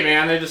they're great,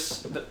 man.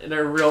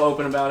 They're real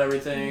open about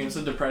everything. It's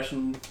a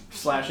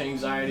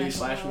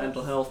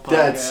depression/anxiety/mental health podcast.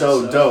 That's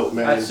so dope,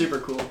 man. That's super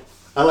cool.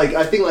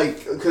 I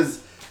think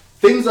because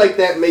things like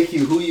that make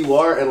you who you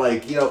are, and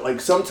like, you know, like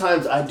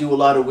sometimes I do a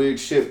lot of weird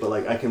shit, but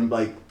like I can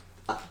like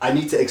I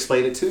need to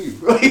explain it to you.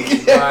 Right.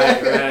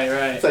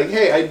 It's like,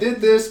 hey, I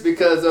did this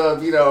because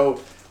of, you know,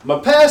 my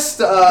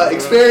past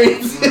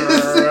experiences.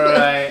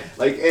 Right.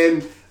 Like,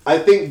 and I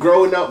think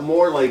growing up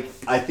more, like,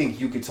 I think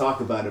you could talk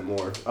about it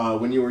more.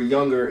 When you were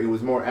younger, it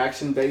was more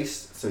action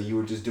based, so you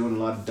were just doing a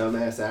lot of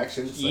dumbass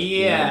actions. Like,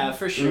 yeah, you know?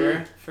 for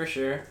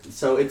sure.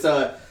 So it's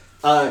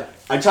I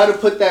try to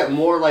put that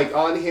more like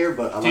on here,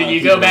 but dude,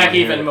 you go back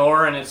even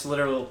more, and it's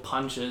literal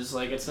punches.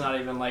 Like, it's not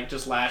even like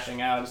just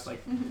lashing out. It's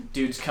like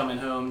dudes coming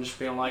home, just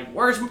being like,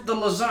 "Where's the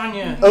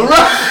lasagna?"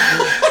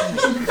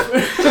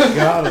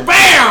 Got him.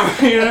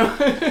 Bam! You know.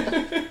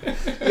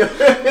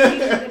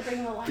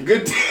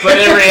 Good. But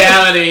in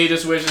reality, he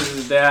just wishes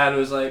his dad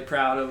was like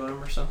proud of him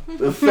or something.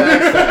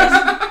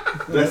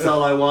 Facts. That's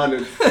all I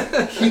wanted.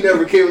 He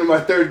never came to my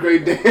 3rd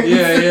grade dance.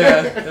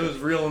 Yeah. That was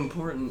real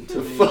important to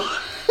me.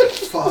 Fuck.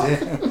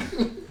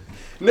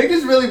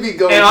 Niggas really be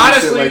going. And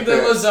honestly, like the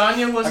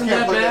lasagna wasn't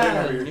that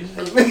bad.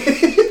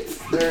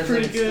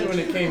 Pretty good when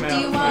it came out. Do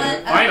you want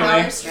a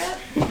power strip?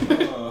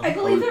 I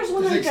believe there's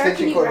one in the dark.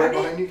 Can you cord grab right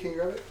it? behind you. Can you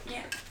grab it?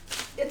 Yeah.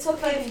 It's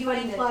okay if you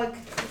unplug.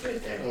 It's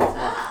right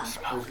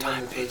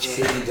there.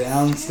 Sitting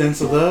down,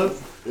 stenciled up.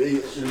 Are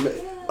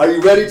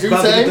you ready, Drew?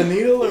 About to get the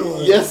needle or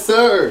what? Yes,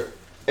 sir.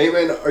 Hey,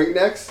 man, are you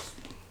next?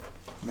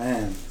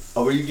 Man.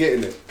 Oh, where you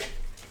getting it?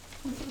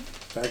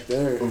 Back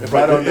there. If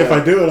Right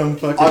I do it, I'm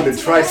fucking on the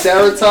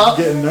Triceratops.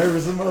 Getting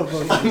nervous and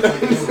motherfucker. I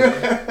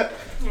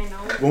know.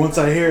 But once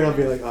I hear it, I'll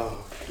be like, oh,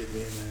 get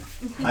me in there.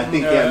 I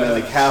think man,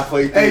 like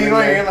halfway through. Hey, you know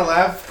what? You're gonna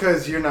laugh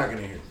because you're not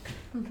gonna hear it.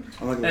 I'm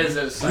not gonna.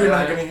 You're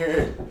not gonna hear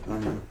it. I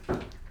know.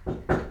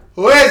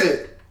 Who is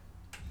it?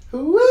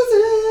 Who is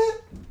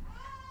it?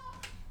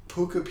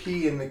 Puka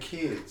P and the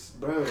kids,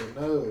 bro.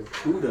 No.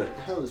 Who the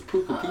hell is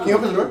Puka P? Can you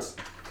open the door?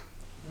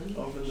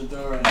 Open the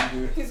door and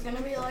do it. He's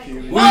gonna be like,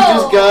 We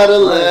just got a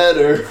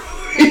letter.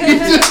 We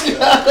just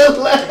got a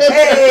letter.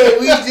 Hey,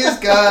 we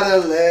just got a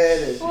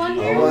letter. To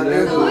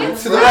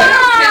the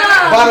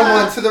right. Bottom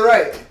one to the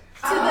right. To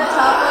the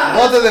top one.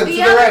 Both of them to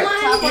the right.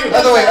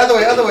 Other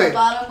way. The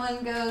bottom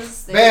one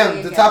goes there.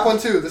 Bam. The top one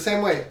too. The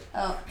same way.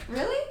 Oh,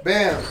 really?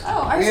 Bam.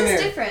 Oh, ours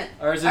is different.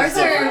 Ours are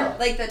different.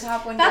 like the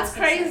top one. That's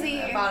goes this way,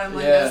 crazy. The bottom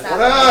one Yeah. goes that What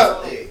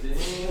way.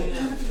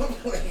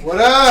 up? What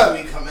up?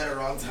 We come at the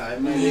wrong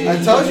time. I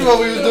told you what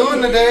we was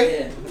doing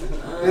today.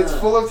 It's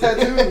full of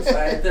tattoos.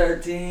 Friday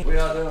 13. What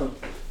y'all doing?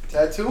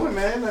 Tattooing,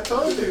 man. I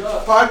told you.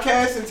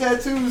 Podcast and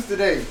tattoos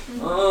today.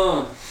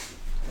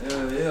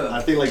 Yeah.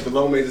 I think like the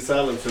Low Major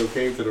Asylum show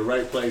came to the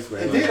right place,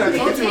 man. It did. I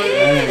told you.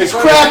 It's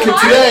cracking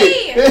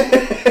today.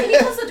 Can you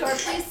close the door,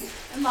 please,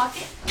 and lock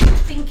it?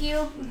 Thank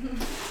you.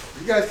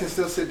 You guys can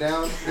still sit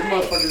down. Them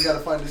motherfuckers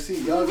gotta find a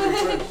seat. Y'all go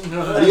first. Do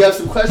you have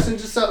some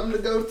questions or something to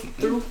go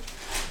through?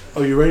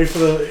 Oh, you ready for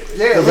the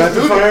let's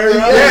rapid do fire? this.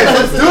 Yeah,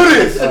 let's do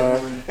this.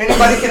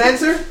 Anybody can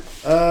answer?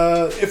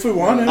 If we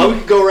want to. Oh, we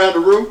can go around the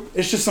room.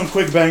 It's just some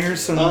quick bangers,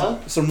 some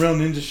real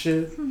ninja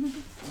shit.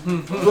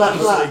 Blah,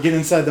 blah. Get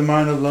inside the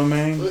mind of Lo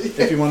Mein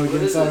if you want to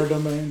get inside our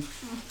domain.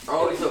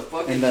 Oh, it's a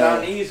fucking And,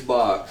 Chinese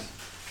box.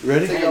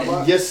 Ready?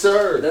 Yes,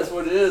 sir. That's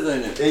what it is,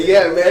 ain't it?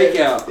 Yeah, man.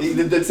 Takeout.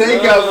 The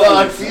takeout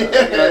box.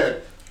 Yeah.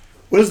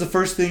 What is the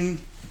first thing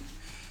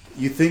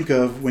you think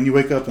of when you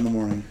wake up in the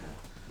morning?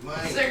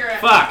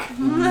 Cigarette. Fuck.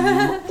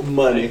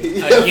 Money.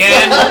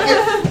 Again.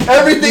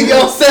 Everything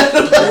else said.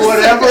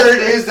 Whatever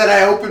it is that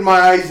I open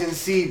my eyes and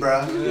see,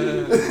 bro.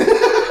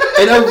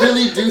 And I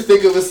really do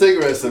think of a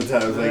cigarette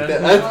sometimes like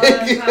that. I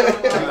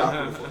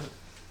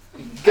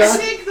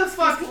think the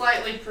fuck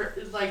lightly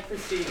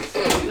precedes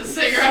the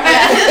cigarette.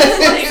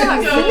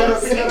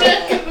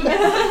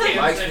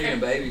 Mike's being a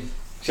baby.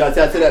 Shouts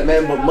out to that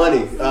man, but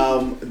money.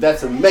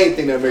 That's the main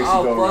thing that makes you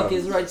go fuck around.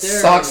 is right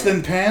there. Socks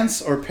then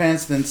pants or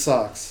pants then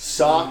socks?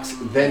 Socks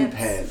then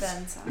pants.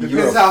 You're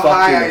Depends a how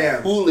high I fucking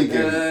am.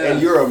 hooligan, Yeah.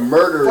 and you're a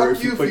murderer Fuck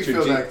if you you put if you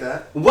your feel jeans. like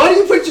that. Why do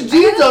you put your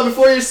jeans on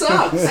before your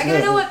socks? I gotta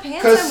know what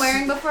pants I'm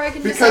wearing before I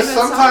can decide Because what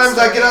sometimes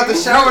socks I get out the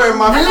shower and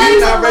my I thought feet you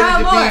not said ready to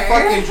be more.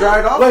 fucking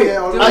dried off Wait,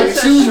 yet. I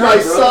choose my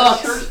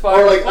socks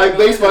fire. Or like I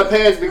base my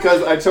pants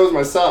because I chose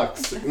my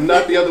socks,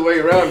 not the other way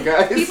around,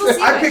 guys.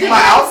 I pick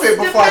my outfit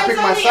before I pick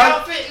my Depends on the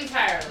socks. outfit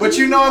entirely. But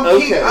you know I'm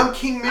Okay. king. I'm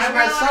king I wear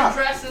mismatch a lot of socks.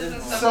 dresses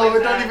and stuff So like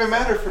it that. don't even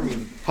matter for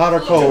me. Hot or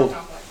cold?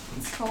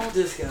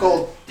 This guy.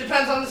 Cold.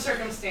 Depends on the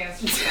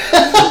circumstance.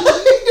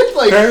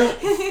 Like,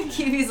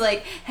 Kiwi's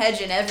like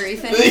hedging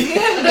everything.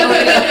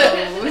 Nobody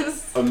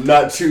knows. I'm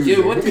not choosing.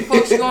 Dude, what the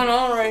fuck's going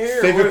on right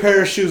here? Favorite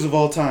pair of shoes of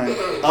all time?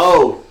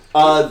 Oh,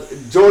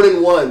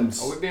 Jordan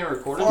 1s. Are we being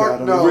recorded?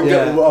 Fuck no. We're,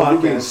 Yeah, we're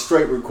being podcast.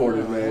 straight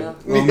recorded, man.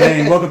 Oh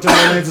man, welcome to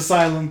Man's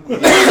Asylum.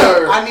 Yes,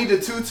 sir. I need a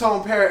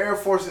two-tone pair of Air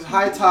Forces,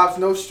 high tops,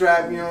 no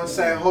strap. You know what I'm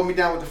saying? Hold me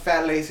down with the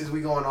fat laces.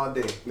 We going all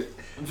day.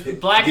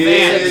 Black Give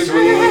Vans.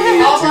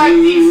 me All black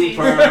DC.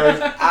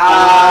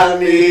 I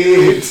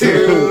need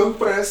to.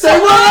 Say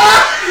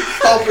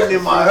what? Open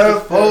in my Air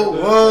Force One.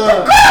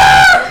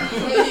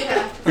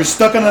 Yeah. You're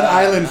stuck on an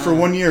island for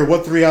 1 year.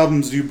 What 3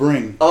 albums do you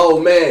bring? Oh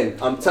man,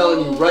 I'm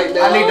telling you right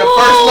now. I need the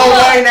first Lil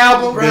Wayne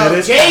album. That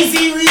is-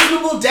 Jay-Z,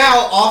 Reasonable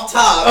Doubt off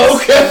top.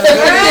 Okay.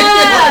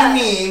 I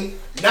mean,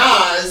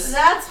 Nas.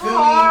 That's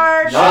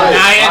hard.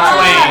 Shania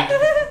Twain.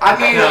 I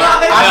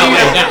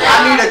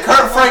need a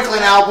Kurt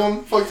Franklin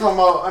album. Fuck talking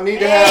about. I need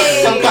to have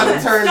some kind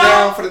of turn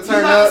down for the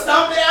turn up.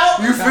 Stomp it out.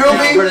 You feel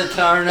me? For the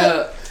turn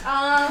up.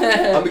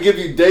 I'm gonna give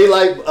you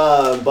Daylight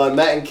by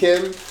Matt and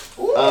Kim.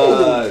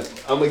 I'm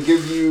gonna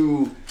give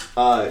you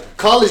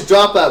College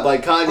Dropout by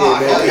Kanye. Oh,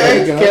 man. okay.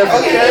 You can't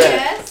forget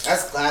that. Yes.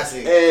 That's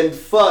classic. And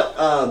fuck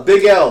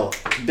Big L,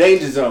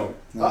 Danger Zone.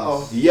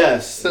 Uh-oh.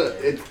 Yes.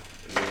 Yeah.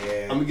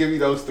 I'm gonna give you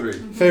those 3.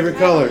 Favorite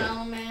color?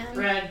 Oh man.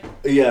 Red.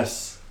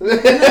 Yes.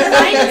 That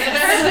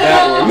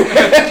That one.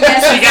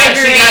 She got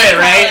it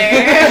right.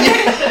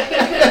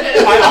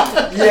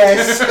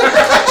 Yes. I'm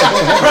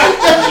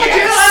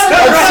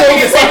so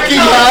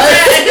fucking high.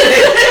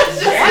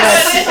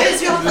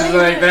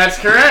 Like, that's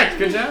correct.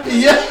 Good job.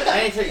 Yeah.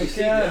 I ain't take your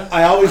seat, though.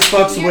 I always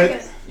fucks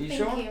with. You Thank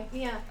sure? you.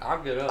 Yeah.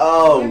 I'll get up.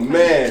 Oh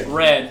man.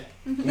 Red.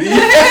 I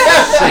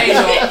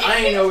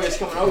ain't know it's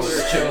coming over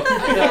there, chill.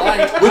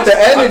 With the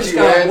energy,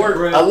 man.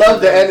 I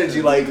love the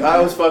energy. Like I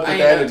always fuck with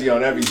the energy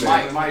on everything.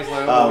 Mike's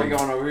like, oh, we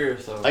going over here,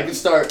 so. I can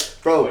start,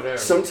 bro. Whatever.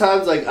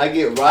 Sometimes like I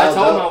get I riled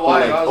told my up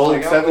wife, on I like was old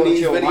like, I'll go 70s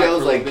chill Mike for a videos.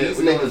 little Like bit. these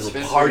We going niggas to was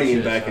Spencer's partying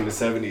shit, back so. in the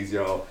 70s,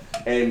 y'all.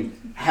 And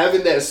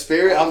having that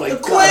spirit, I'm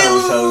like, God, I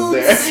wish I was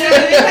there. Yeah,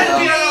 they had to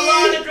be on a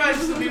long drive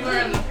to be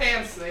wearing the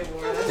pants they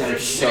wore. That's They're for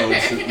so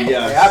sure.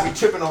 Yeah, I be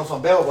tripping on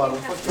some bell bottom.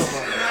 Fuck you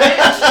about.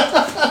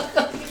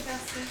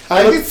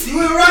 I look,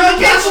 We're gonna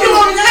get you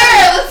over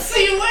there. Let's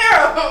see you wear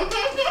them.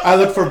 I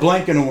look for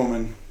blank in a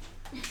woman.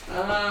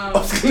 I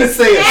was gonna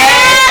say it.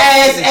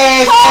 Ass.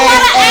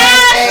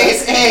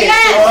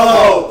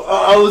 Oh,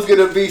 I was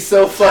gonna be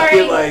so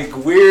fucking like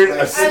weird.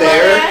 A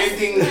stare.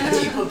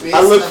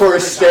 I look for a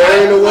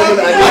stare in a woman.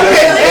 I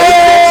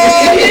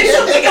Need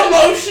something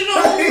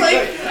emotional,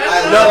 like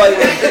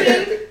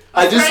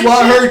I just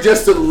want her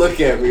just to look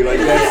at me. Like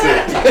that's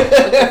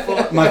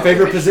it. My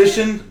favorite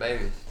position?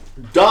 Baby.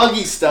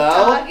 Doggy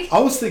style. I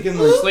was thinking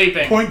like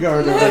Sleeping. point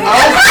guard or like.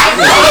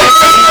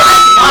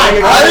 I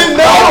didn't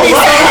know.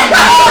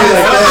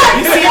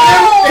 You see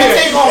him?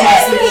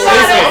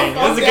 Sleeping.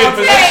 That's a good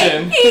position.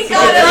 He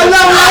got I'm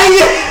not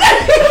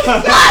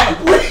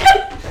lying.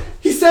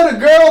 He said a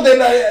girl,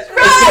 then I.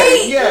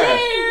 Right. Yeah.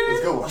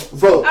 Let's go.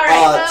 Bro, All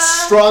right,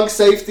 strong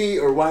safety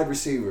or wide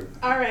receiver?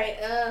 All right.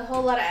 A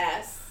whole lot of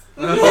ass.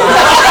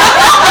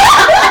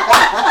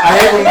 I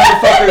hate when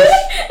motherfuckers.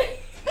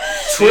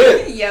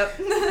 Trip. Yep.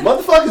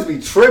 Motherfuckers be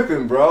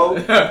tripping, bro.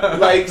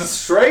 Like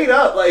straight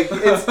up, like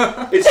it's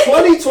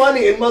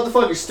 2020 and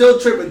motherfuckers still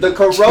tripping. The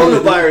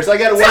coronavirus. I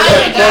gotta worry about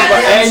the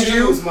coronavirus. And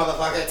you,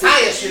 Motherfucker.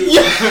 Tie your shoes.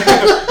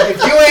 If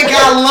you ain't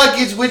got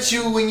luggage with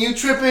you when you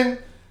tripping,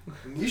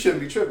 you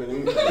shouldn't be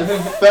tripping.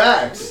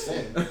 facts.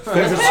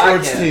 Favorite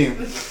sports team?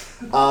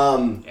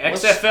 XFL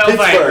Pittsburgh. It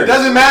Vipers.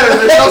 doesn't matter.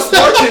 There's no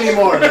sports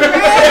anymore.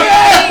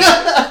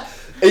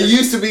 It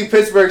used to be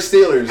Pittsburgh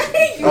Steelers.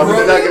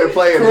 We're not gonna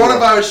play it.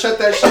 Coronavirus shut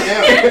that shit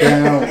down.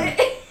 Damn.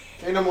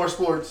 Ain't no more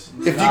sports.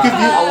 If you could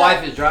My view,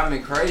 wife is driving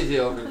me crazy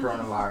over the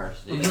coronavirus.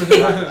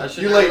 Dude. I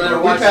should You not late, let her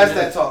bro. We watch passed it.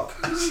 that talk.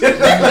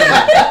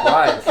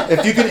 Right.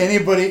 if you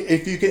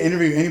could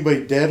interview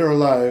anybody dead or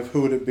alive,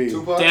 who would it be?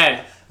 Tupac?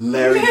 Dead.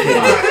 Larry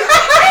King.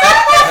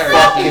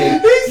 Fucking.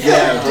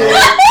 Yeah,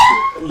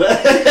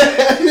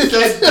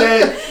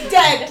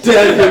 Dead.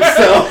 dead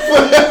himself.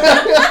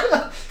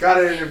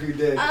 Gotta interview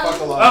dead. Fuck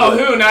a lot. Oh,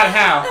 who, not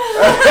how.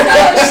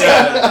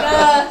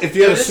 If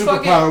you had a Just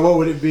superpower, what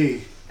would it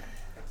be?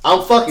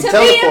 I'm fucking To be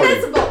teleporting.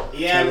 invisible.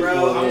 Yeah,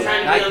 bro. I'm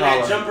trying to be on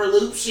that jumper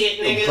loop shit,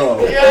 nigga.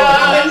 Bro.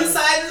 I'm in the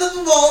side of the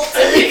vault.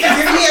 You can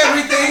give me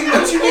everything.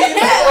 What you need?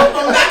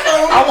 I'm back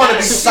home. I want to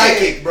be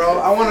psychic, bro.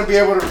 I want to be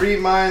able to read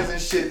minds and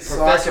shit, so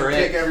I Professor can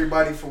pick X.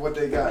 everybody for what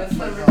they got. That's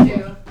number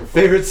 2.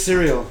 Favorite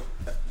cereal?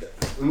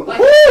 Like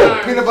Woo!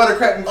 Peanut butter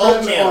cracking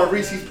crunch Oatmeal. or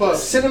Reese's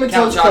Puffs. Cinnamon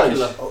Count Toast Crunch.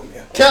 Chocula.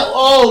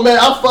 Oh man,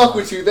 I'll fuck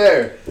with you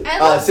there.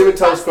 Cinnamon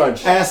Toast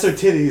Crunch. Ass or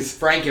titties?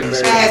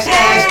 Frankenberry. Ass.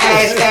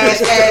 Hey,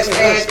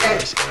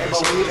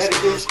 but when you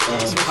edit this,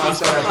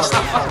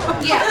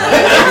 Yeah.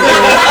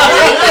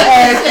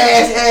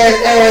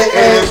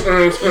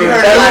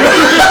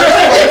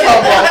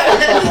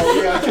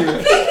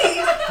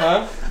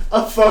 Huh? I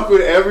fuck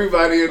with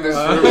everybody in this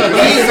room. We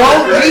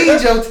don't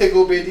need your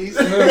tickle bitties.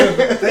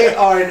 They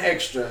are an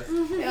extra.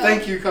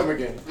 Thank you. Come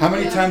again. How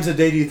many times a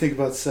day do you think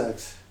about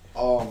sex?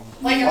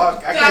 Like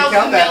fuck, I can't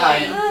count that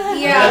high.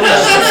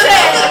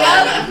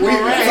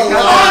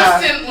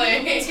 Constantly.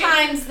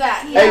 Times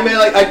that. Hey man,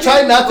 like I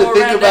try not to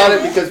think about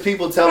it because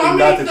people tell me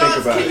not to think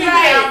about it.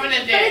 Have in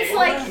a day? It's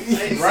like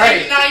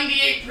right.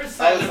 98%.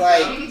 I was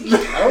like,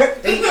 I don't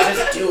think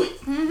just do it.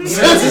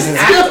 Just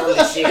act on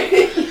the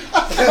shit.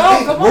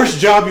 Worst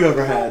job you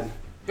ever had?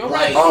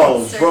 Right.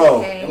 Oh,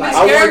 bro.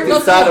 I worked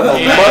inside of a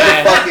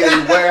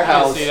motherfucking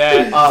warehouse.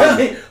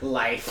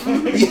 Life.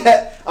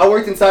 Yeah, I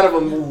worked inside of a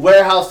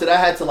warehouse that I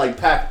had to like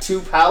pack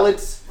 2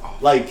 pallets,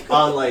 like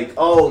on like,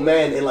 oh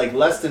man, in like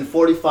less than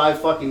 45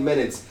 fucking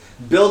minutes.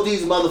 Build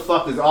these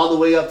motherfuckers all the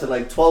way up to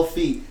like 12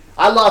 feet.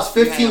 I lost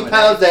 15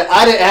 pounds that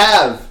I didn't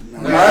have.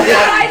 Are we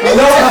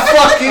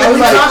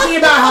talking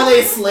about how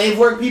they slave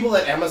work people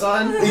at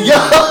Amazon? Yo,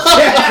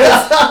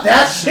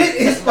 that shit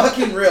is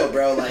fucking real,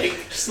 bro. Like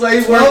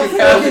slave work is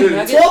happening.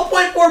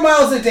 12.4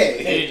 miles a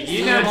day. Dude,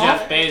 you know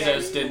Jeff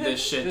Bezos did this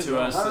shit to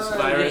us, this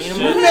virus shit.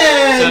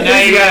 Man, so now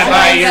you gotta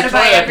buy your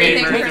toilet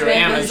everything paper from through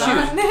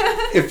Amazon.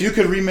 If you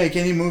could remake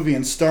any movie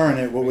and star in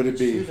it, what would it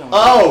be?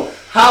 Oh,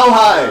 how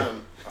high?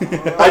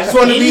 I just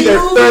want to be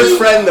their third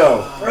friend,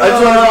 though. I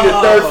just want to be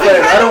the third friend.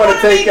 I don't want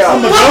to take out.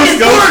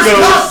 Ghost,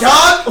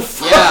 dog.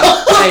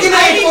 Yeah. Fucking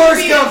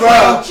Forrest Gump,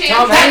 bro.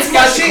 Tom Hanks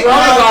got the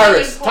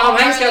coronavirus.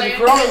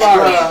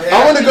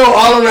 I want to go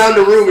all around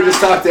the room and just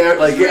talk to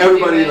like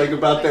everybody like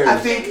about theirs. I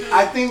think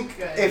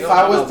if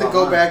I was to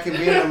go back and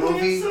be in a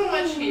movie,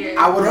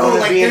 I would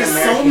want to be in American.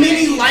 There's so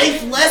many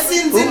life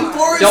lessons in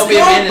Forrest Don't be a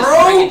Gump, menace,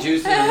 bro. bring it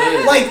juicy and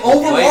live. Like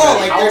overall,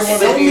 like there's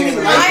so many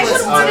life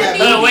lessons.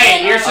 Oh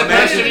wait, you're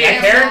supposed to be a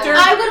character?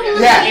 I would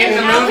want Yeah, in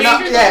the movie?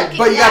 Yeah,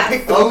 but you gotta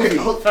pick the movie.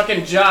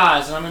 Fucking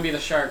Jaws, and I'm gonna be the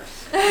shark.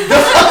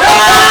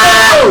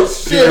 Oh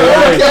shit!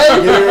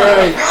 Okay, You're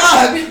right.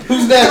 God,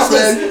 who's next,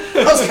 man?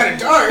 that was kind of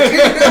dark.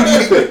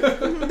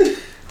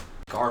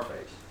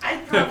 Scarface.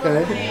 I'd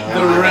probably.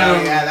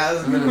 Yeah, that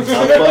was good. I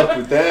fuck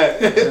with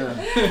that.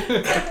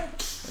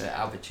 Yeah,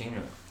 Al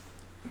Pacino.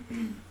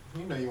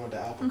 You know you want the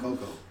Alpha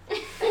Coco.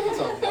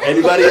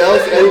 Anybody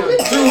else?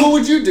 Who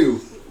would you do?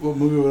 What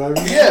movie would I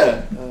remake?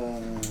 Yeah.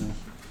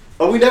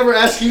 Oh, we never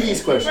asked you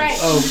these questions. Right.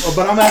 Oh,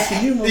 but I'm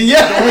asking you.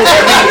 Yeah.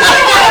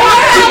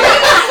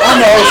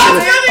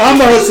 I'm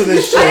the host of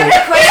this show.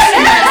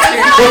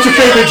 What's your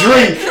favorite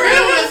drink?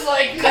 Drew was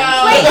like,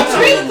 no. Wait,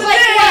 drink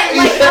like what?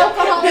 Like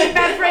alcoholic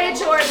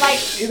beverage or like?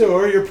 Either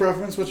or, your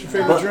preference. What's your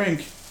favorite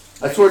drink?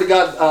 I swear to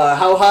God,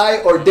 how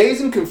high or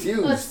Dazed and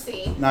Confused? Let's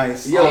see.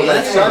 Nice. Yo,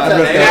 let's shot that.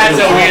 That's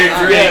a weird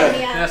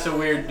drink. Yeah. That's a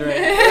weird drink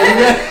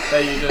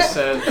that you just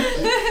said.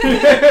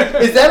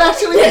 Is that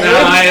actually?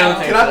 No, I don't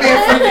think Can I be a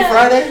Freaky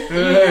Friday?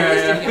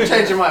 I'm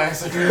changing my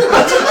answer.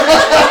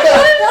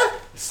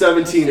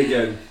 17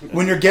 again.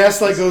 When your gas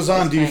light goes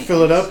on, do you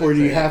fill it up or do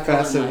you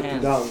half-ass it with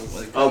 $2?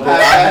 Oh, bro.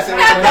 I swear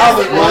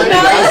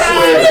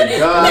to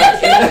God. I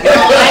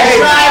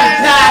drive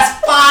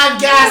past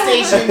 5 gas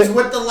stations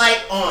with the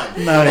light on.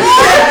 Nice.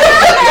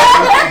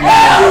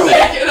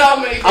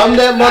 I'm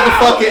that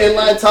motherfucker in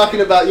line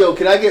talking about, yo,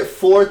 can I get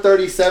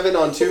 437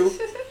 on 2?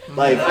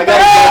 Like, I got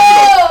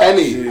a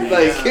penny.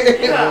 Like,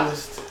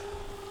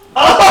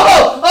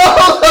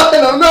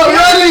 I'm not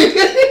ready.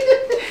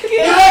 You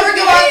ever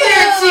go out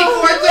there and see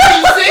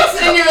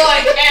 436 and you're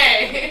like,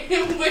 hey,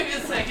 wait a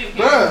second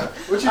here. Bruh,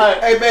 what you?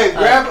 Hey, babe,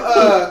 grab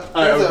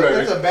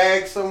there's a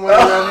bag somewhere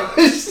around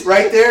here.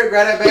 Right there,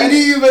 grab that bag. Did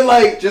he even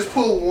like just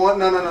pull one?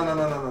 No.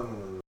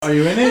 Are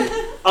you in it?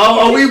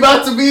 Are we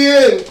about to be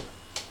in?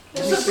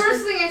 The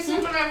first thing I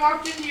said when I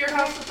walked into your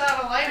house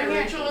without a lighter,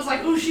 Rachel was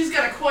like, ooh, she's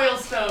got a coil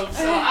stove,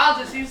 so I'll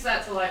just use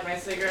that to light my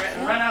cigarette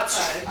and run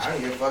outside. I don't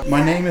give a fuck.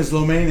 My name is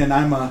Lomaine and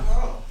I'm a...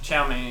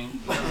 Chow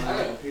mein.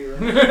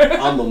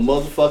 I'm a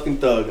motherfucking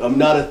thug. I'm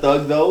not a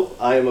thug though.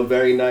 I am a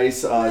very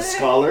nice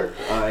scholar.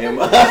 I am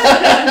a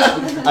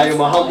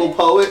humble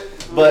poet,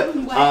 but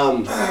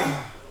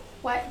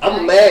What? I'm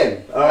a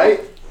man. All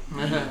right,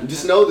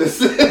 just know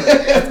this.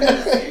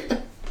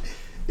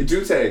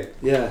 Jute,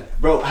 Yeah.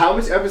 bro, how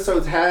much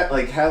episodes have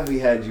we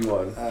had you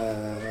on?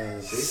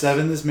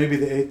 7, this may be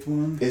the 8th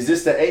one. Is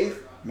this the 8th?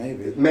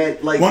 Maybe. Man,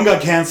 like One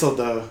got canceled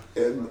though.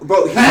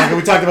 bro. We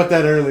talked about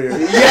that earlier.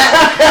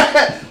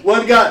 Yeah,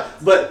 one guy,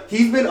 but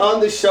he's been on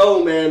the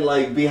show, man.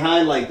 Like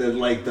behind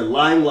the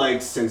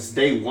limelight since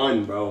day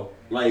 1, bro.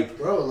 Like,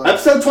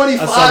 episode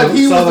 25,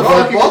 he was the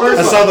fucking first.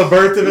 I saw the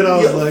birth of it. I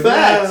was like,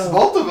 facts.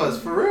 Both of us,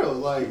 for real.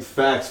 Like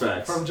facts.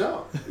 From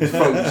jump.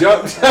 From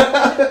jump.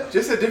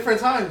 Just at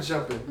different times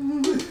jumping.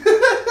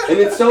 And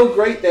it's so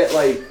great that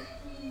like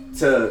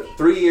to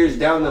 3 years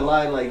down the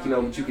line, like, you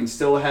know, you can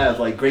still have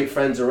like great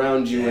friends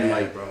around you and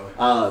like a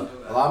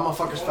lot of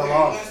motherfuckers fell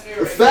off.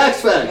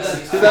 Facts. A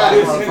lot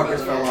of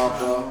motherfuckers fell off,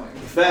 bro.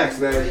 Facts,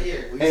 man. We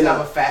used to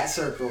have a fat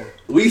circle.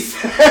 Do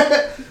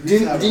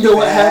you know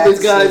what happens,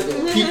 guys?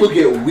 People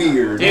get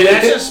weird. Dude,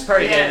 that's just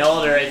part of getting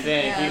older, I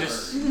think. You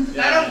just,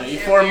 you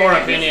form more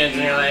opinions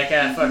and you're like,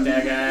 fuck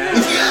that guy.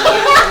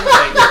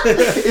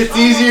 It's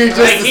easier just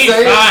like, to he's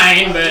say.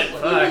 fine, but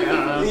fuck, I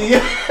don't know.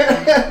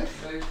 Yeah.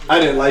 I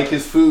didn't like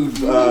his food at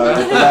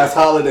the last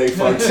holiday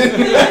function.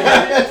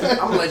 I'm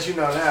gonna let you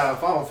know now.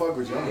 If I don't fuck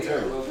with you, I'm gonna tell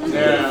you.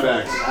 Yeah,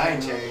 facts. I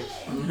ain't changed.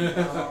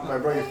 My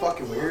bro, you're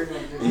fucking weird.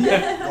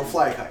 Don't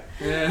fly a kite.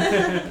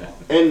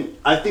 And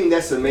I think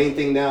that's the main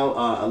thing now.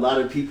 A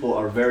lot of people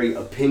are very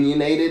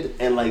opinionated,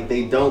 and like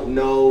they don't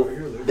know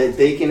that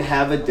they can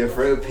have a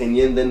different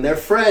opinion than their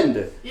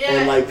friend. Yeah.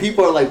 And like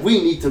people are like,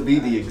 we need to be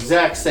the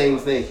exact same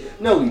thing.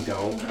 No, we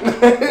don't.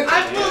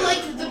 I feel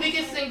like the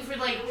biggest thing for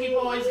like people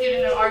always get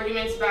into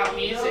arguments about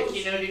music,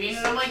 you know what I mean?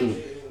 And I'm like,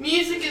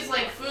 music is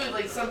like food.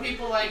 Like some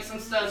people like some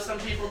stuff, some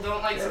people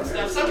don't like some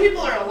stuff. Some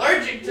people are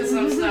allergic to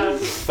some stuff.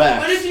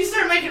 Facts. But if you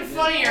start making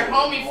fun of your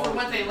homie for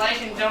what they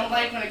like and don't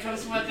like when it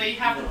comes to what they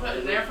have to put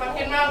in their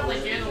fucking mouth,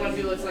 like you're the one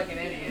who looks like an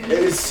idiot. It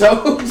is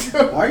so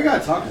true. Why you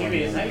gotta talk about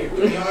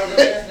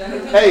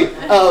Hey,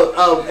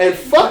 and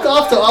fuck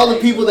off to all the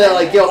people that are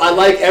like, yo, I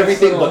like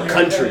everything but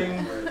country.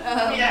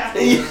 Yeah.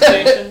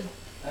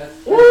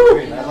 Woo.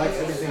 I like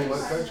everything but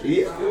country.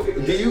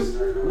 Yeah. Do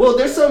you? Well,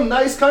 there's some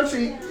nice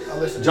country.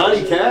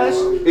 Johnny Cash,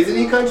 isn't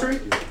he country?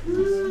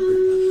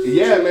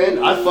 Yeah, man,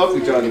 I fuck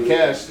with Johnny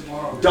Cash.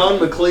 Don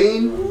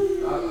McLean.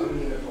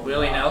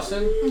 Willie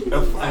Nelson?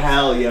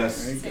 Hell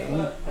yes.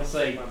 That's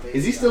like.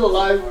 Is he still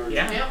alive?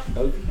 Yeah.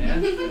 Okay. Yeah.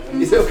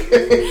 He's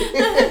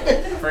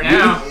okay. For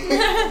now.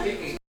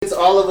 Since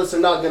all of us are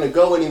not gonna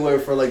go anywhere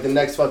for like the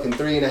next fucking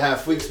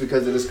 3.5 weeks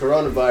because of this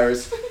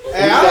coronavirus.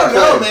 Hey, I don't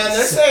know, man.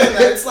 They're saying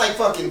that it's like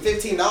fucking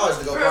 $15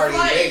 to go party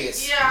in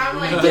Vegas. Yeah, I'm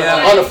like,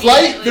 On a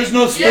flight? There's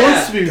no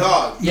sports to be.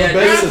 Dog. Yeah,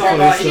 Vegas they're talking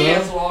about place, he huh?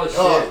 cancel all his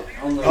shit.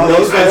 Oh,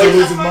 those guys are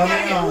losing money?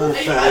 Oh,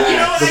 You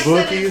know what the I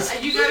bookies?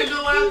 said? You gotta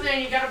go out there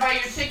and you gotta buy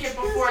your ticket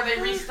before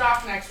they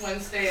restock next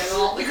Wednesday at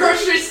all the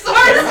grocery stores.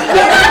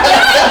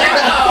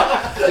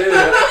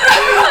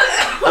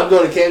 I'm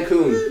going to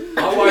Cancun.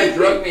 My wife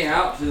drugged me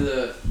out to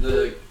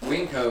the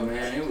Winco,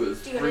 man. It was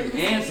freaking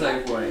and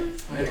Safeway.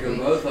 I had to go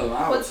to both of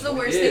them. What's the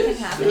worst that can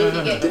happen if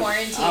you get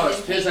quarantined? I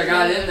was pissed. I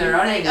got in there.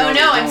 I didn't Oh know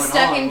no, what I'm was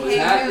stuck going in on, what was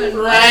happening.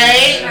 Cancun.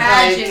 Right?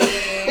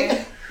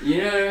 Tragedy. You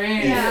know what I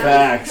mean? Yeah.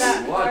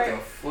 Facts. What the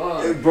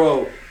fuck?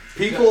 Bro,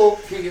 people.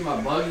 Couldn't get my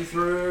buggy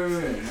through,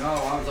 and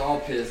I was all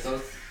pissed. I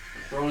was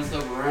throwing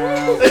stuff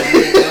around.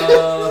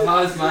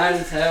 I was mad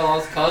as hell. I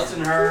was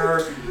cussing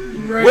her.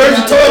 Where's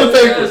the toilet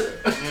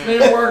paper?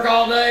 Didn't work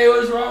all day.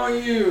 What's wrong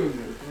with you?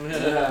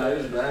 Yeah, it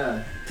was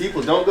bad.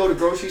 People don't go to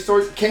grocery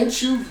stores. Can't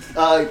you?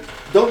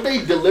 Don't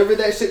they deliver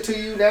that shit to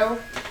you now?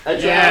 At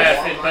your house?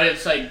 Yeah, but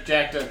it's like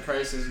jacked up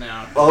prices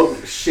now. Oh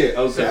shit.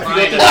 Okay. So find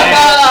a day.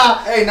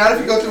 Hey, not if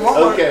you go through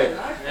Walmart. Okay.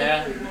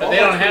 Yeah, but they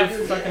don't have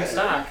fucking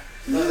stock.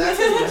 No, that's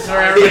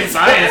where everybody's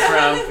buying it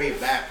from.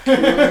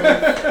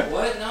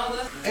 What? No,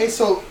 that's... Hey,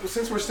 so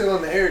since we're still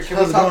in the air, can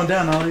How's we it talk? going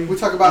down, Ollie? We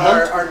talk about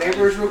our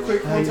neighbors real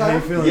quick one How you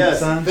time. feeling, Yes.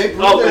 son? They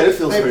brewed, Oh, man, their, it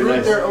feels they pretty brewed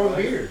nice. their own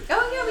beer.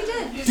 Oh yeah, we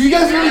did. Do you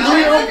guys really do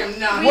your own?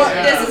 No, What?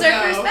 This is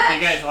our first You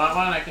batch. guys want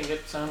one? I can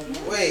get some.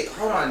 Wait,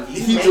 hold on.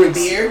 You He make drinks-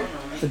 beer?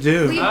 I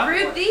do. We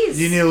brewed these.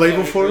 Do you need a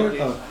label for it?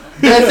 Oh.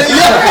 That's it.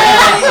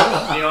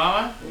 Yeah. Do you want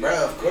one?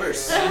 Bro, of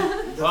course.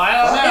 Well, I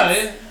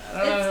don't know.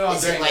 I don't know who I'll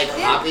Is it drink. like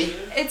hoppy?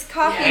 It's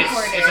coffee It's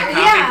porter. a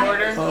coffee Yeah.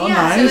 porter. Oh, Yeah,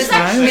 nice, so it's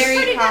actually nice.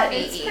 very coffee.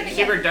 It's pretty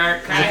Keep her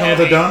dark, kind Does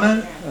it of come with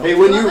a donut? Hey,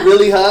 when you're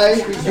really high,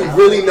 you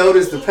really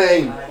notice the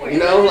pain. You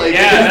know, like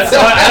Yeah, that's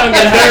why I don't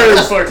get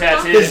nerves for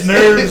tattoos. His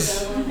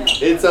nerves.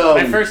 It's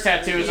My first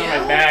tattoo was on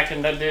my back,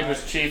 and that dude was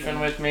chiefing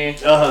with me.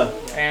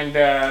 And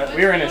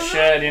we were in a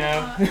shed, you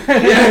know,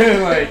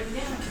 like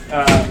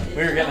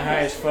we were getting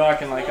high as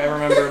fuck, and like I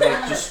remember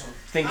like just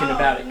thinking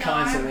about it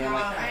constantly. I'm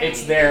like,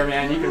 it's there,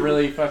 man. You can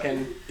really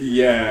fucking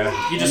you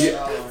just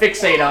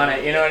fixate on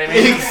it. You know what I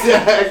mean?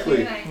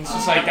 Exactly. It's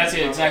just like that's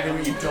exactly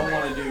what you don't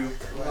want to do.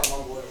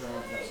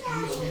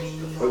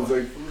 I was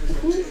like,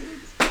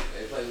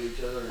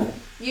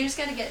 You just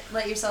gotta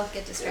let yourself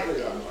get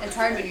distracted. It's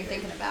hard when you're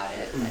thinking about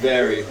it.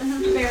 very.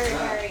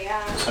 Very,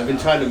 yeah. I've been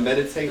trying to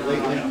meditate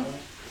lately.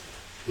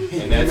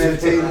 And that's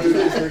Meditating through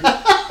this.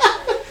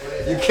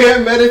 You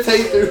can't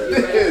meditate through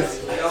this.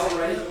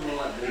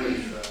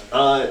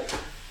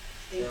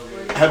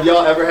 Have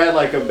y'all ever had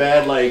like a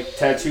bad like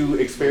tattoo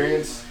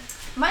experience?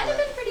 Mine have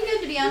been pretty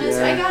good, to be honest.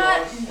 Yeah. I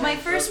got my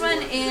first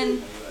one in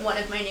one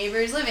of my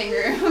neighbor's living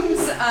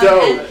rooms.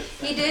 Dope. And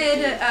he did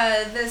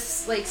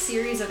this like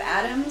series of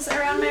atoms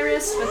around my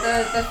wrist, but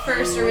the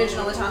first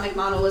original atomic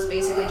model was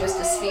basically just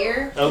a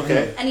sphere.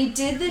 Okay. And he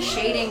did the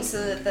shading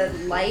so that the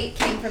light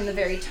came from the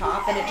very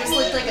top, and it just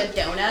looked like a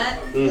donut,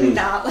 Mhm.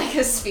 not like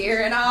a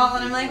sphere at all.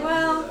 And I'm like,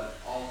 well,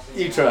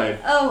 You tried.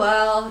 oh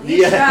well, you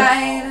Yeah.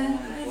 tried.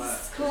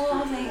 It's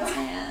cool, thanks,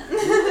 man.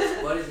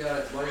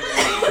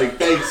 Like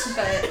thanks.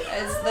 But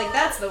it's like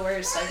that's the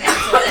worst I've had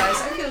so far.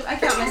 So I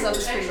count myself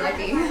as pretty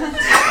lucky.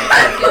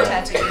 Good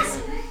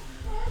tattoos.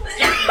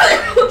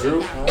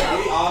 Drew?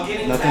 All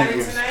getting No, thank tired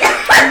you. tonight?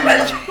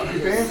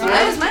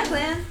 That was my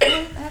plan.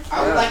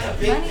 I would like a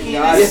big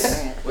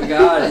penis. We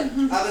got it.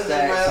 Other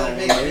than my other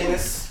big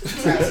penis.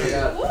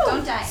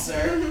 Don't die.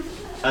 Sir.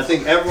 I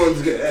think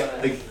everyone's good.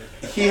 Like,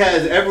 he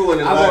has everyone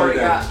in I've line already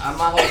there. got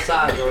my whole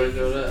side's already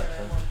filled up.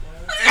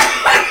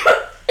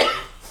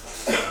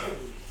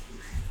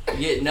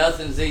 Get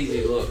nothing's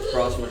easy. Look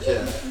across my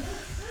chest.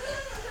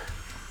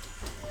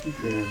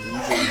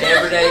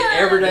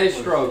 Everyday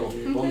struggle.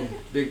 Boom,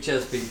 big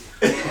chest piece.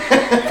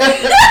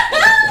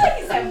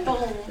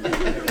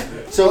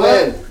 So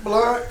man,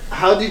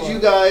 how did you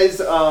guys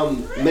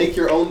make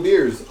your own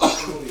beers?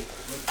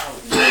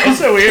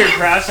 It's a weird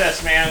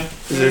process, man.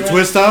 Is it a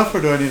twist off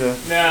or do I need a?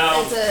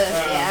 No.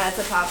 It's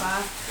a pop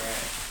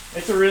off.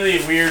 It's a really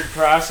weird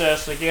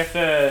process. Like you have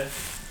to.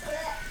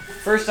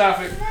 First off,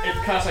 it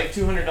costs like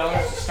 $200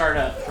 to start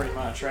up, pretty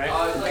much, right?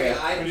 Oh, it's like an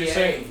IPA. Would you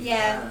say?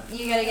 Yeah,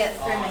 you gotta get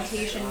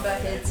fermentation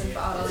buckets and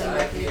bottling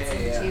buckets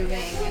and tubing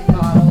and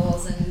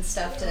bottles and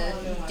stuff to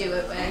do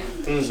it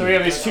with. So we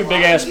have these two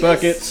big ass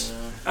buckets.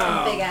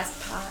 Big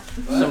ass pot.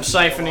 Some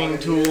siphoning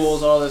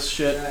tools, all this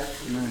shit.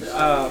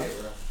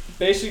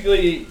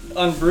 Basically,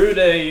 on brew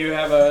day, you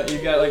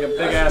got like a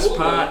big ass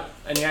pot,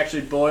 and you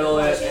actually boil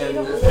it and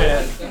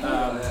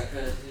kind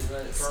of.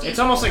 It's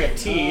almost like a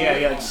tea, yeah.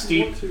 You like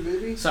steep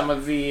some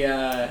of the.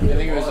 I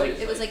think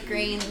it was like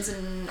grains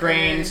and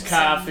grains, herbs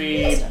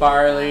coffee, and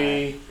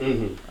barley,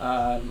 and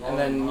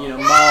then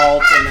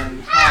malt, and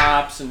then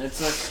hops, and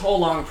it's a whole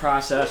long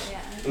process.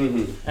 Yeah.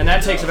 And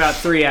that takes about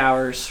 3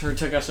 hours, or it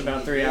took us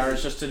about 3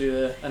 hours just to do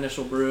the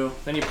initial brew.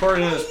 Then you pour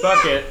it in this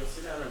bucket,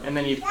 and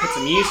then you put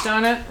some yeast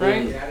on it,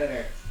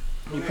 right?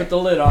 You put the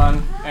lid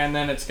on, and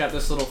then it's got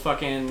this little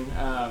fucking,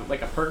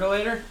 like a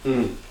percolator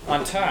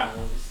on top.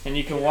 And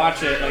you can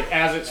watch it, like,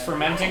 as it's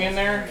fermenting in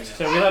there.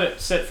 So we let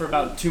it sit for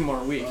about 2 more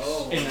weeks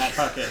in that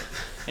bucket.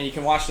 And you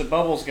can watch the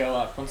bubbles go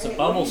up. Once the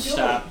bubbles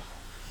stop,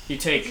 you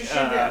take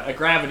a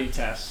gravity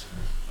test.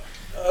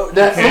 Oh,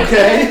 that's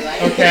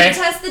okay. Okay. You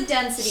test the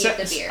density of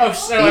the beer.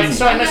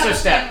 So I missed a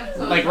step.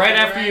 Like right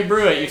after you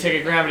brew it, you take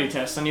a gravity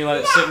test, and you let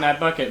it sit in that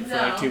bucket for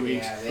like 2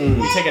 weeks.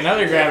 You take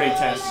another gravity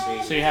test.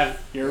 So you have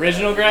your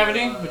original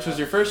gravity, which was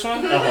your first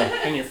one,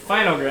 and your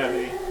final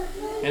gravity.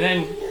 And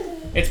then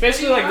it's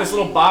basically like this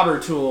little bobber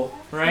tool,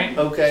 right?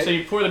 Okay. So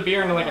you pour the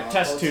beer into like a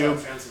test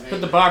tube, put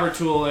the bobber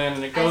tool in,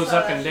 and it goes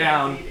up and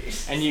down,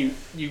 and you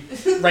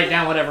write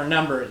down whatever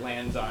number it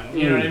lands on.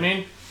 You know what I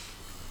mean?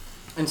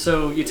 And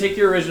so you take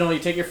your original, you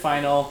take your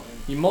final,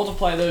 you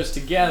multiply those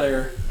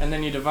together, and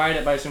then you divide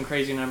it by some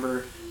crazy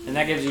number, and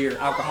that gives you your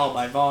alcohol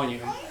by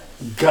volume.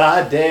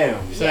 God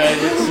damn. So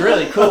it's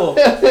really cool.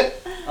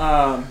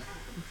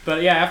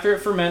 But yeah, after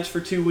it ferments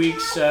for 2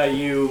 weeks,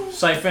 you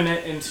siphon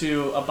it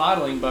into a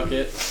bottling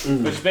bucket,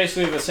 which is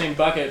basically the same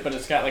bucket, but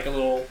it's got like a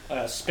little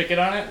spigot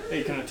on it that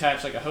you can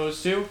attach like a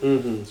hose to.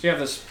 So you have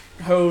this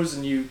hose,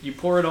 and you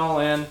pour it all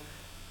in.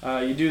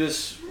 You do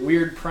this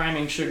weird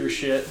priming sugar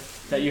shit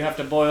that you have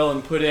to boil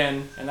and put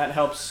in, and that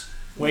helps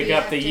wake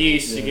up the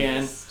yeast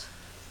again.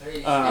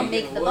 And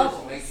make the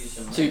bubbles.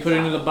 So you put it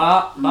into the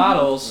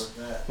bottles.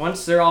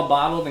 Once they're all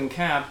bottled and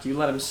capped, you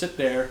let them sit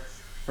there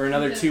for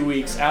another 2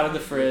 weeks out of the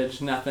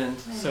fridge, nothing.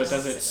 So it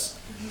does its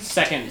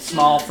second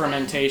small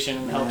fermentation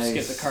and helps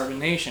get the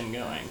carbonation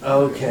going.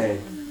 Okay.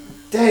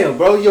 Damn,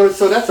 bro,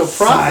 so that's a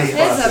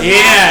process.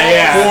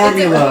 Yeah.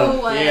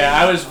 Formula. Yeah,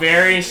 I was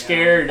very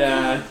scared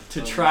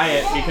to try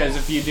it because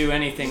if you do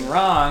anything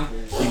wrong,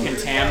 you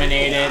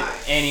contaminate it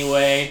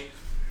anyway.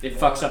 It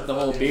fucks up the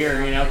whole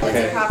beer, you know? It's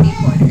a coffee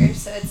porter,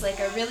 so it's like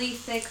a really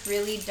thick,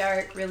 really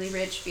dark, really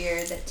rich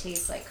beer that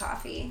tastes like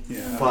coffee.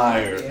 Yeah.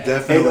 Fire. Yeah.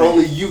 Definitely. And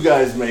only you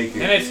guys make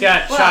it. And it's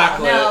got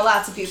chocolate. No,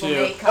 lots of people too.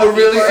 make coffee. Oh,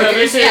 really?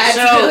 porters.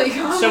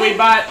 So we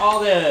bought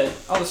all the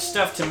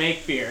stuff to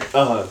make beer,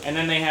 and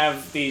then they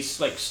have these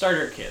like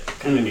starter kit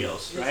kind of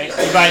deals, right?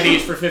 You buy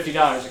these for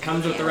 $50. It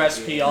comes with the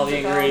restecipe, all the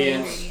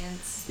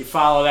ingredients. You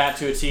follow that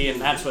to a T,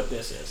 and that's what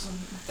this is.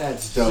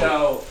 That's dope.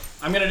 So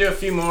I'm gonna do a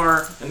few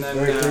more, and then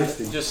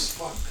just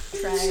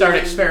start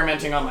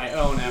experimenting on my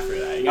own after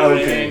that. You know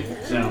what I mean?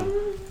 So.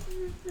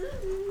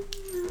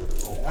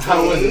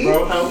 How was it,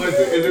 bro? How was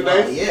it? Is it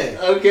nice? Yeah.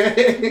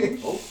 Okay.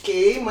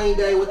 Okay, my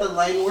guy with the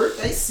line work.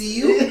 I see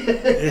you.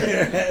 What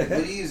are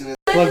you using?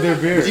 Plug their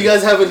beer. Do you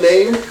guys have a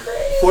name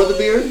for the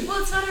beer?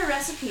 Well, it's not a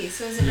recipe,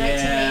 so is it right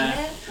to name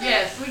it?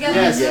 Yes. We got to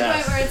the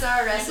point where it's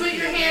our recipe. Put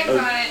your hands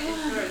on it. It's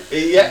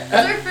yours. Yeah. It's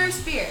our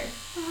first beer.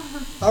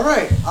 All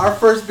right, our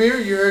first beer.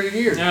 You heard it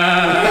here.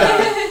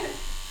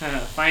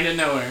 Find it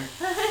nowhere.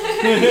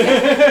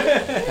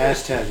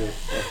 Hashtag it.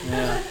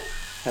 Yeah.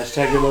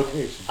 Hashtag your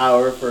location.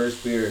 Our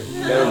first beer.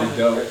 That would be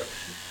dope.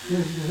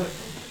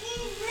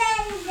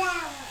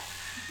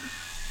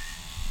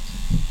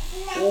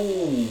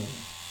 Ooh.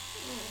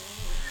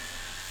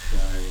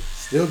 Sorry.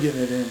 Still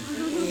getting it in.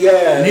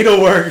 Yeah.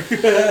 Needlework.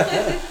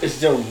 It's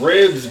the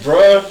ribs,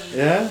 bruh.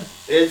 Yeah?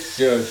 It's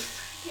just...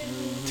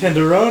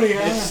 Tenderoni,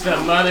 huh? It's the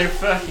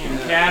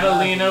motherfucking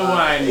Catalina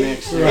wine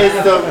mixer.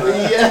 It's the...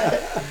 Yeah.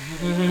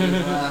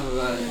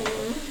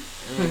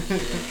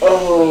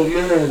 Oh,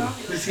 man.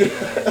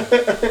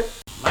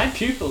 My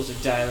pupils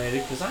are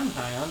dilated because I'm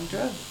high on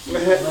drugs.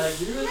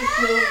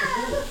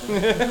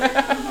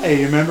 Hey,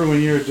 you remember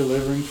when you were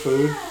delivering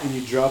food and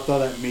you dropped all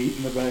that meat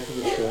in the back of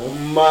the truck?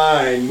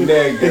 My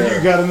nigga. And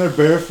you got in there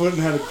barefoot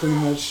and had to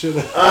clean that shit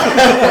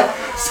up.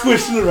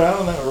 Squishing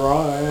around on that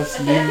raw ass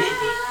meat.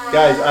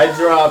 Guys, I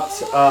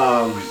dropped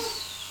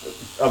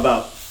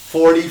about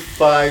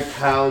 45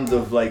 pounds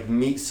of like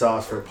meat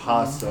sauce for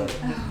pasta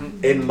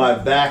in my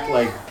back,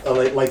 like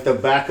the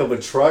back of a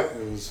truck,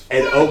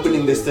 and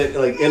opening this thing,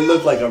 like it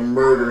looked like a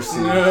murder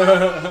scene.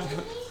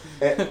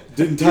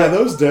 Didn't tie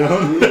those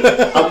down.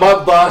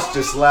 My boss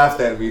just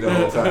laughed at me the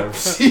whole time.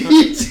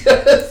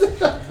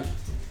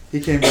 He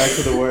came back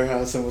to the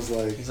warehouse and was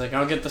like, he's like,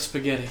 I'll get the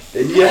spaghetti.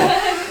 Yeah.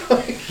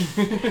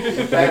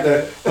 Back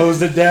there,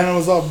 hosed it down and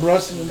was all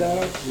brushing it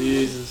down.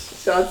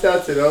 Jesus. Shouts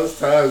out to those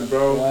times,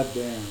 bro. God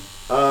damn.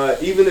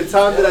 Even the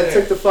time that I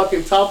took the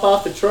fucking top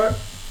off the truck.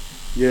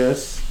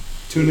 Yes.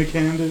 Tuna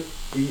canned it.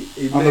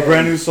 On the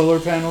brand new solar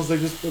panels they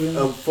just put in.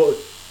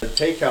 The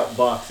takeout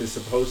box is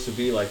supposed to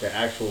be like an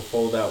actual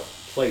fold out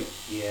plate.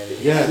 Yeah, it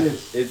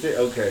is. Is it?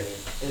 Okay.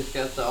 It's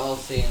got the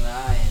all-seeing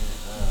eye in it.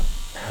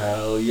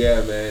 Hell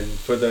yeah, man.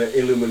 For the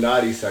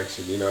Illuminati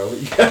section, you know.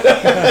 You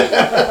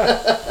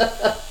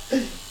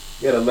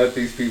gotta let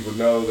these people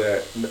know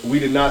that we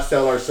did not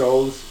sell our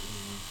souls.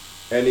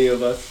 Any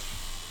of us.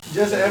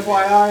 Just an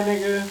FYI,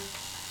 nigga.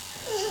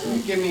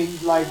 You give me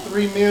like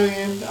 $3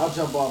 million, I'll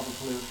jump off a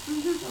cliff.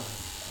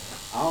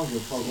 I don't give a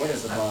fuck what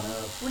it's about.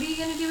 What are you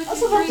gonna do with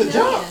That's your about $3 to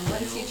jump. million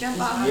once you jump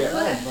off the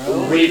cliff?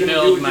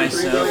 Rebuild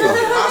myself.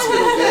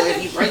 Hospital bill.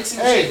 If you break some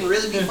shit and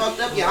really be fucked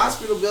up, your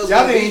hospital bill's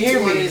Y'all gonna didn't be hear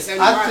me. $275,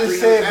 I just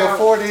said $300.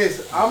 before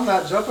this, I'm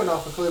not jumping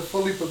off a cliff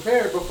fully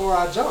prepared before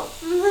I jump.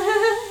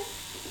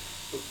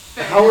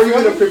 How are you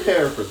gonna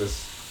prepare for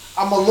this?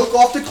 I'm gonna look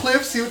off the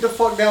cliff, see what the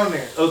fuck down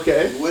there.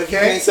 Okay. What if you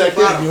can't see the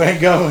Second, bottom? you ain't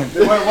going.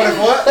 What if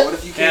what? What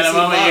if you Yeah, can't the see the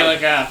moment you bottom?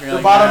 look up, you're The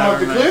like, bottom nah, of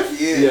the never mind. cliff?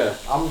 Yeah.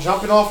 I'm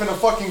jumping off in a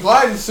fucking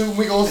gliding suit and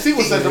we gonna see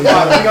what's at the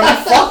bottom. We gonna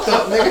be fucked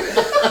up, nigga.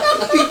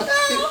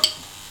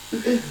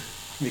 Let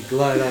me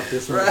glide off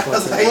this Bro, I was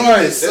motherfucker. like, Right,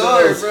 you in saw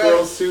a it, squirrel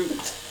bro. suit.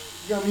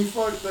 You got me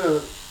fucked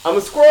up. I'm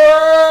a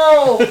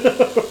squirrel.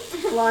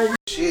 Flying.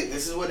 Shit,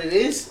 this is what it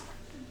is?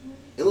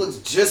 It looks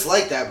just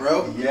like that,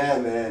 bro. Yeah,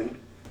 man.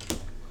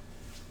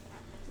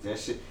 That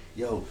shit.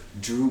 Yo,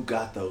 Drew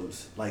got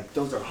those. Like,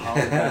 those are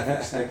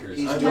holographic stickers.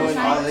 He's I doing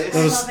know. all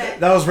this.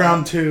 That was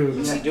round 2.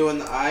 Is he doing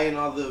the eye and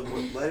all the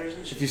letters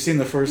and shit? If you've seen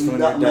the first one,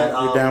 Not-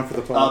 you're down for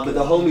the But podcast.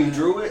 the homie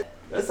drew it.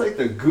 That's like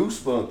the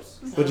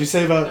goosebumps. What'd you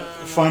say about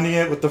finding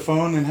it with the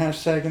phone and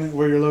hashtagging it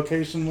where your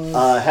location was?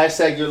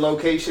 Hashtag your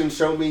location,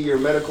 show me your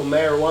medical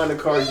marijuana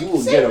card. You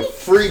will get a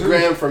free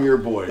gram from your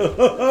boy.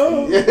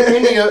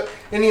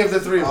 Any of the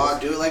three of us. Oh,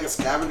 do it like a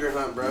scavenger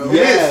hunt, bro.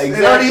 Yeah, It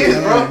already is,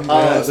 bro.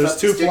 There's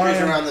 2 stickers flying.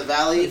 around the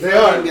valley. They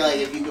are. And be like,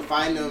 if you can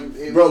find them.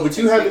 Bro, but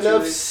you have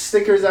enough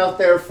stickers out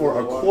there for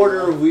a quarter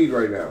of weed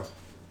right now.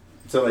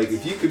 So, like,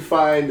 if you could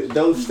find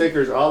those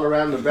stickers all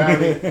around the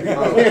valley.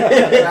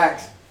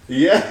 Facts.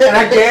 Yeah. And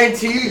I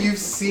guarantee you've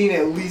seen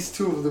at least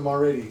 2 of them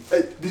already.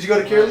 Did you go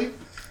to Curly?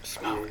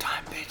 Smoke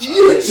time, bitch.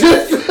 You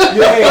just.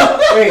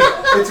 Hey,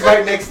 it's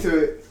right next to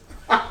it.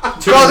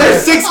 Bro,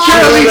 there's 6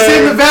 Curly's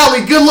in the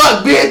valley. Good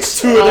luck,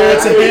 bitch. 2 of there,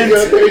 it's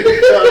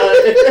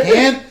a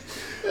hint.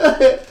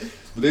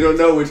 They don't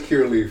know which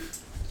cure leaf.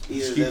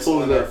 Either Keep this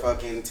pulling one it or up.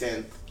 fucking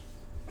 10.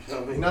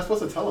 You're not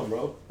supposed to tell them,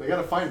 bro. They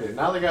gotta find it.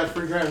 Now they got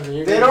 3 grams and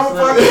you're They gonna don't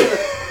snap fucking. it.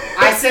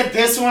 I said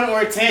this one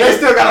or 10. They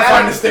still gotta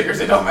find the stickers.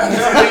 It don't matter.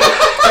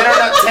 They don't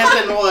know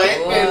 10th and what.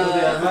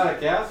 The amount of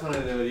gas money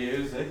they would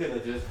use, they could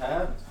have just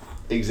had.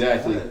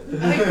 Exactly.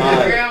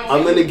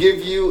 I'm gonna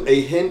give you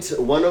a hint.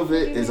 One of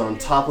it is on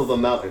top of a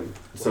mountain.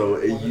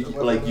 So,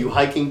 you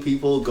hiking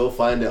people, go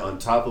find it on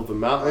top of a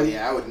mountain. Oh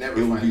yeah, I would never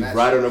It will find be that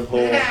right shit. on a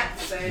pole.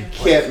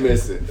 Can't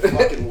miss it.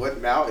 Fucking what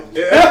mountain?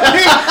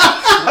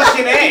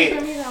 Fucking A.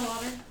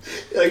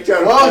 Like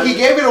trying to Well, find he it.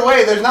 gave it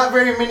away. There's not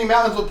very many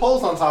mountains with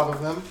poles on top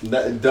of them.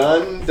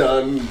 Done.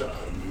 There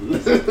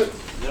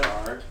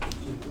are.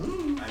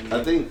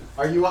 I think.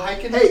 Are you a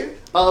hiking Hey,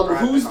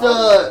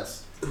 nigga?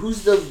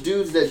 who's the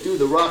dudes that do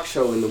the rock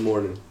show in the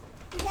morning?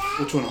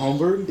 Which one,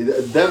 Holmberg?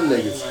 Them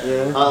niggas.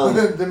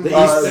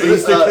 The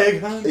Easter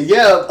egg hunt?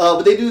 Yeah,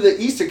 but they do the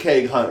Easter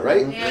egg hunt,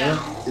 right? Yeah.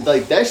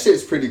 Like that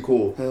shit's pretty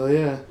cool. Hell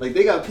yeah. Like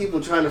they got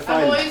people trying to I've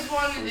find. always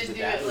wanted to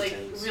do it, like,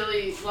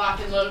 really lock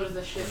and load with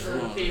a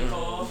shitload of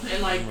people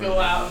and, like, go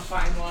out and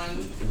find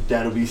one.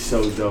 That'll be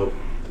so dope.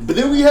 But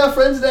then we have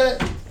friends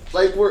that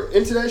like were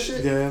into that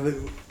shit. Yeah,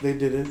 they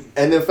did it.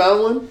 And then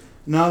found one.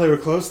 No, they were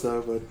close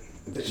though, but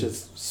it's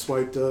just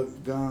swiped up,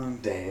 gone.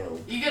 Damn.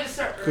 You gotta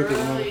start Quick as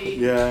early.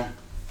 Yeah.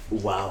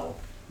 Wow.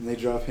 And they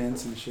drop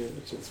hints and shit.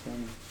 That shit's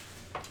funny.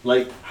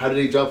 Like, how do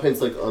they drop hints?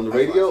 Like on the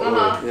radio?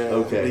 Uh-huh. Or? Yeah.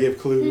 Okay. They give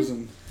clues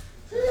and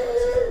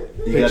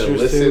You gotta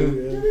pictures listen.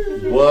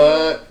 too.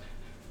 What?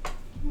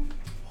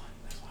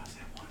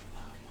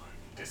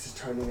 This is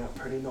turning out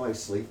pretty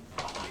nicely.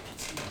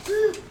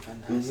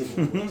 It's Badass if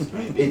you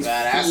can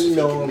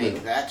phenomenal.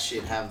 make that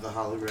shit have the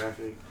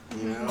holographic,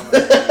 you know?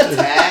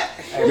 That.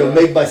 Yo,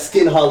 make my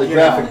skin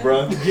holographic,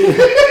 bro.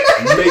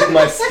 Make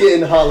my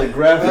skin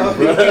holographic,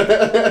 bro.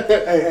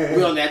 Hey.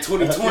 We on that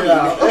 2020.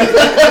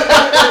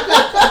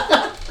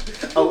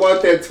 I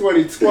want that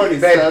 2020,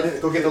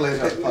 son. Go get the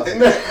laser.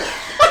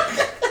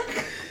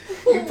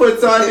 He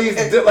puts on these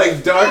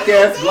like dark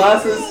ass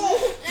glasses.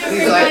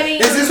 He's like,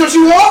 is this what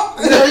you want?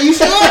 Are you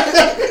sure?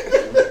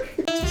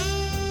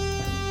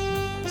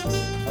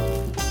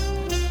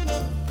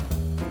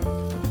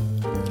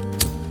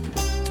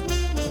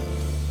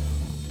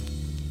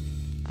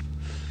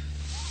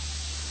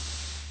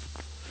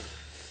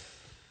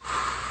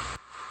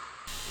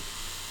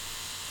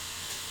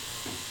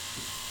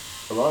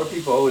 A lot of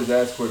people always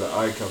ask where the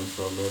eye comes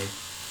from, man.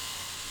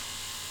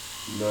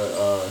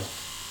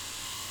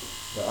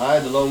 The eye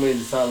of the Low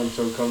Maintenance Asylum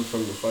show comes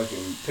from the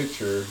fucking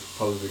picture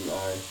posing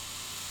eye.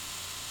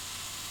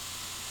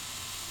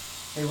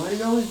 Hey, why do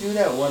you always do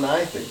that one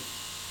eye thing?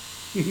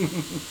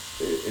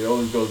 it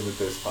always goes with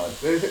this pod.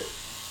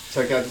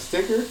 Check out the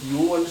sticker, you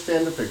will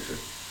understand the picture.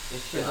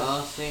 It should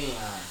all see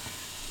eye.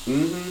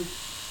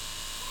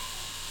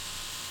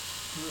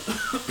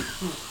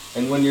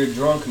 And when you're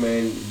drunk,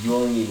 man, you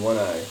only need one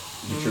eye.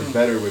 But you're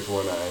better with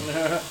one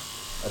eye.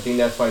 I think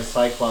that's why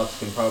Cyclops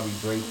can probably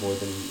drink more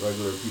than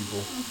regular people.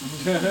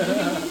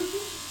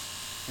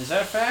 Is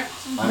that a fact?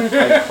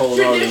 I told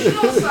on them.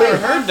 Traditional Never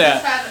heard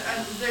that.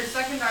 had their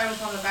second eye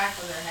was on the back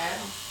of their head.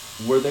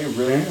 Were they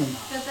really?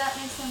 But that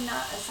makes him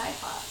not a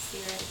Cyclops,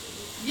 theoretically.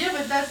 Yeah,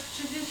 but that's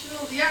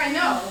traditional. Yeah, I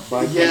know.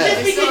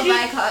 Yeah. It's still a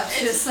Biclops,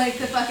 just like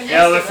the fucking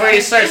Yeah, next before one.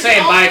 you start It's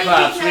saying only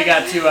Biclops, we because-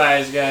 got two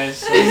eyes, guys.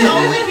 So It's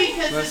only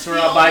because Unless it's we're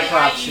the all only eye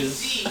Biclops. you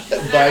see. 'Cause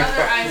their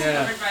other eyes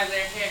Yeah. covered by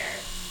their hair.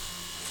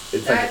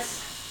 It's like,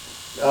 That's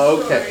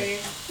okay.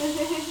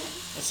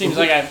 It seems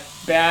like a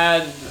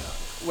bad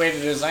way to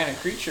design a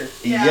creature.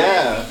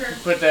 Yeah.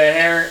 Put the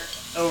hair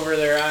over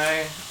their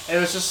eye. It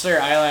was just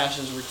their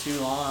eyelashes were too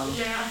long.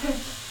 Yeah.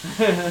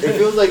 It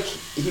feels like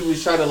he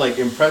was trying to like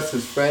impress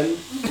his friend.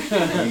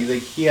 He's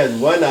like, he has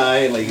one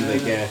eye, and like he's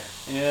like, yeah.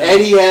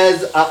 And he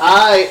has an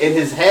eye in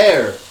his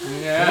hair.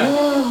 Yeah.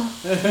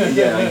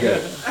 Yeah, I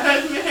get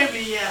it.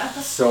 Maybe, yeah.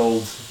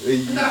 Sold.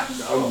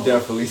 I'm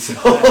definitely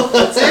sold.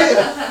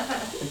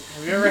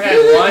 Have you ever had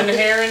one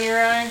hair in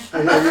your eye?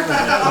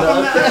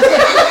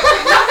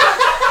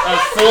 A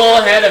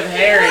full head of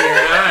hair in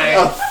your eye.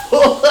 A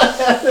full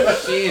head.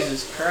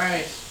 Jesus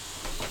Christ.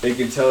 They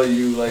can tell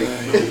you like,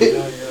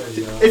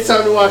 it's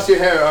time to wash your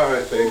hair. All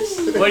right,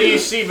 thanks. What do you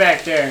see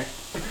back there?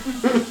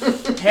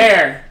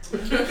 Hair.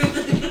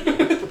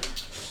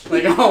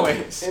 Like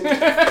always.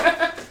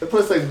 And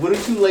plus, like,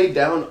 wouldn't you lay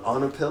down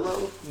on a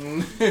pillow?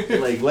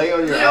 Like, lay on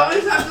your They eye?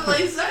 always have to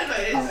lay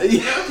sideways.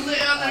 They always lay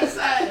on their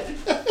side.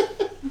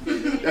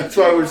 That's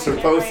why we're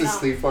supposed to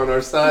sleep on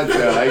our sides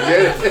now. I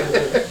get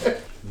it.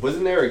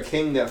 Wasn't there a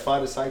king that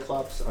fought a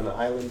Cyclops on an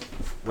island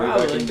way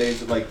back in the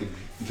days of like the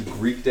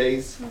Greek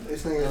days?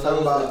 This thing is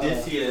talking about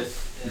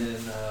Odysseus in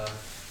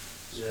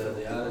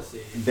the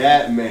Odyssey.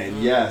 That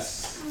man,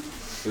 yes.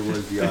 It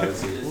was the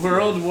Odyssey.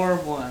 World War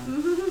I.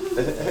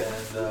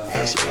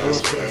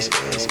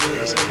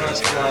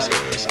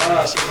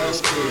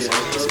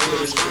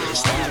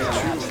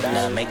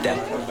 Make that.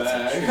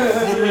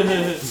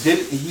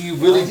 He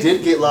really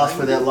did get lost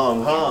for that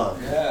long, huh?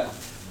 Yeah.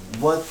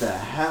 What the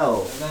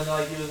hell? And then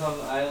like he was on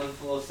the island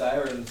full of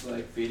sirens,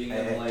 like feeding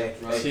them like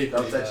drugs.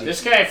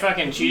 This guy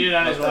fucking cheated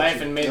on his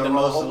wife and made the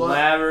most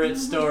elaborate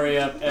story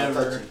up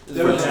ever.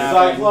 There was a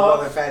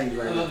Cyclops, and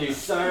then these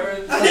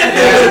sirens.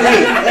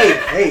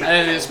 Hey.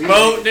 And his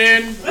boat,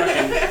 dude.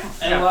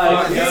 And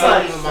like,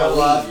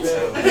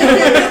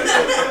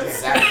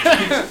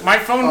 my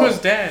phone was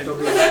dead. The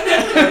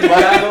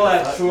battle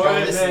at Troy,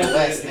 man,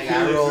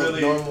 I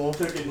rolled normal.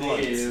 took a knee.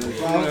 It was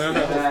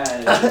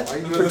bad.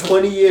 For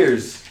 20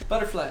 years.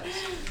 Butterflies.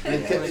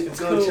 Let's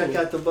go check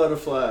out the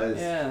butterflies.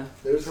 Yeah.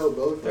 There's no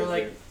boat. They're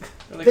like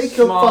They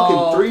killed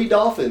small fucking 3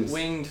 dolphins.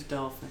 winged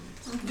dolphins.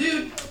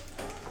 Dude,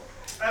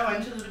 I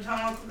went to the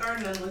botanical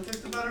garden and looked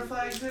at the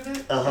butterfly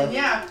exhibit. Uh-huh. And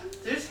yeah,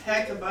 there's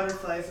heck of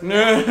butterflies in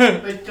there.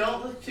 But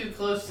don't look too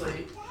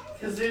closely,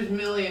 because there's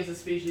millions of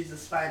species of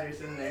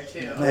spiders in there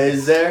too.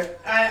 Is there?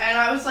 And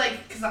I was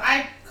like, because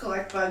I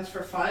collect bugs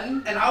for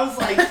fun, and I was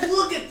like,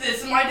 look at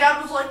this. And my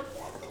dad was like,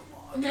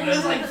 and it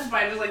was like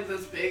spiders like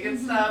this big and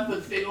stuff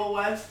with big old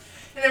webs.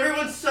 And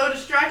everyone's so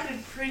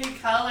distracted, pretty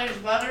colors,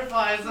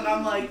 butterflies, and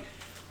I'm like,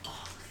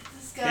 oh, look at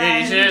this guy.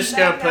 Dude, you should just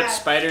go that put guy.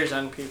 spiders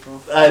on people.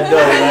 I know,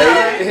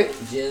 right?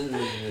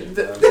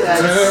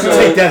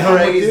 Take that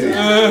crazy.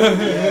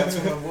 That's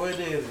what my boy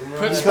did.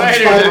 Put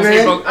spiders in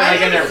people, like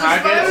in their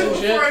pockets and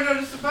Before I shit.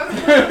 noticed the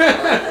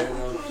butterflies.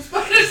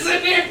 Spiders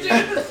in here,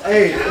 dude.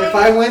 Hey, if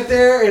I went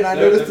there and I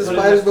noticed the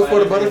spiders before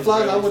the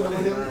butterflies, I wouldn't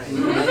have been in.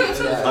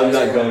 I'm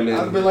not going in.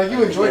 I'd been like,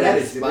 you enjoy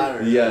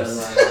that.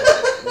 Yes.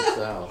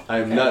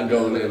 I'm not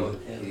going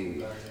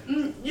in.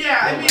 Yeah,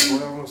 I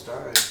mean, almost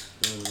died.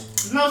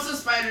 most of the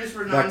spiders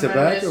were Back to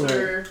back, non-venomous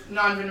or or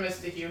non-venomous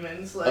to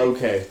humans. Like,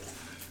 Okay.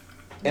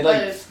 And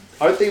but like,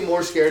 Aren't they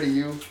more scared of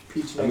you?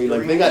 I mean,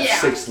 like, they got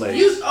 6 legs.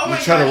 You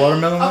tried a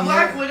watermelon A one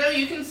Black yet? Widow,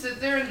 you can sit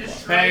there and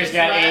just Spider's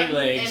shred got its 8 web,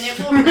 legs. and it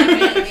will rip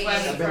it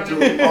in front of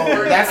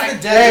you. That's the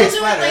Like, deadliest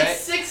you'll do it spider, like right?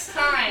 6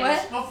 times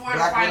What? before Black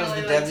it Widow's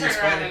finally the like, deadliest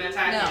turn around spider? and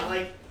attack No. you.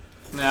 Like,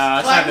 No,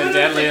 it's Black not the Widow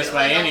deadliest took,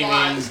 by like, any a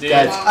lot. means, dude.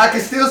 That's- I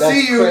can still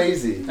see you.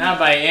 Crazy. Not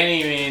by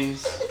any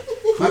means.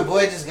 My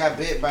boy just got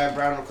bit by a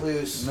brown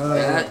recluse. No. I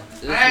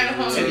had a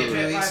homie Two get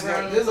bit weeks by ago.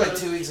 brown This was like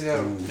recluse. 2 weeks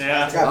ago.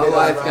 Yeah. My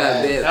wife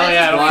got bit. Hell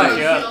yeah, it'll fuck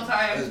you up. Real It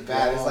time. was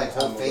bad. It's like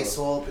whole face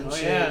swole and Oh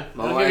shit. yeah.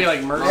 My It'll give you like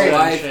wife- mercy my and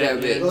wife shit, got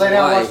dude. bit. Lay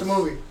down and watch the Twice.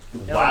 movie.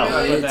 Yeah, Wow.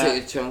 fuck They with took that.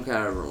 a chunk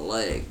out of her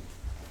leg.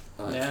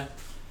 Like, Yeah.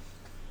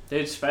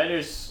 Dude,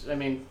 spiders, I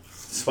mean,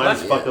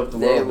 Spiders fuck up the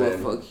they world, will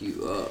man. fuck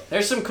you up.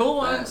 there's some cool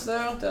ones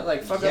though that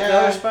like fuck up Yeah. the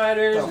other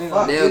spiders. The and,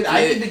 fuck? They'll Dude,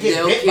 I kill- need to get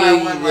they'll bit kill by you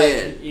one, like,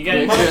 dead. You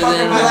gotta- Quicker Motherfucker,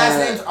 than my a last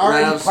name's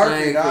already rattlesnake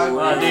Parker, or dog. Oh,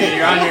 whatever. dude,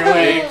 you're on your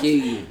way. Kill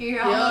you.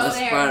 You're A almost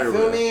there. spider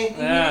Feel will. me?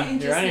 Yeah, You you're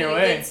just on need your a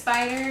way. good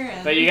spider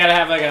and But you gotta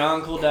have like an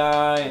uncle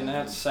die, and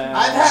that's sad.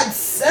 I've had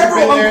several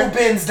You've been there. Uncle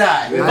Bens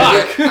die. I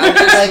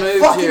just Like, moved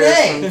fucking here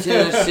A. from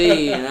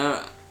Tennessee,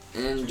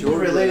 and Georgia.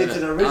 related to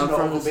the original I'm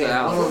from Uncle the Ben.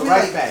 South. Uncle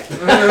Right back.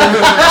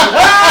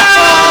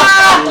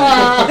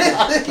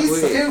 He's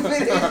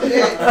stupid as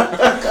shit.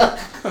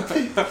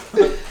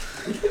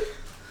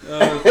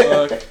 Oh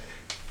fuck.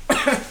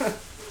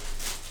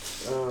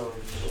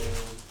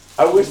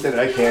 I wish that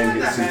I can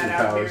get Not bad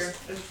out superpowers. here.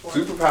 It's fun.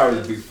 Superpowers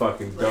would be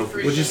fucking dope.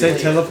 Would you say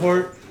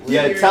teleport?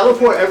 Yeah,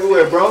 teleport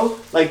everywhere, bro.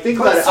 Like, think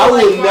about it. So, I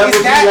will like, never is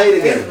be that- late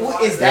again.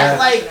 Is that Yeah.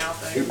 like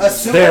a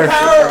There.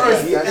 superpower, or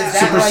is that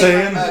Super like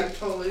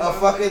Saiyan? a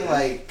fucking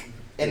like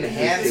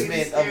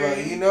enhancement of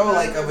a, you know,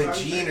 like of a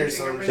gene or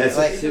something? That's-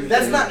 Like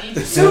that's not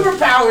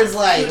superpowers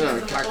like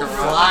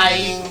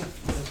flying.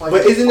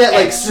 But isn't that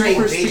like X-ray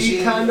super vision.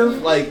 speed kind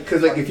of? Like,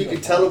 cause like if you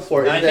could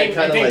teleport, I isn't that think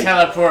kind of like?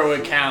 teleport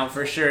would count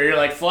for sure. You're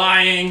like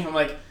flying. I'm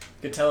like, you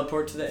could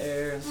teleport to the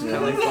air. It's kind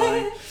of like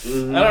flying.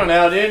 Mhm. I don't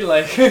know, dude.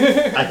 Like,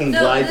 I can No,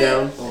 glide the-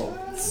 down.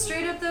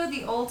 Straight up though,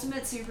 the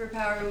ultimate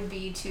superpower would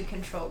be to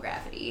control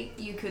gravity.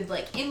 You could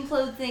like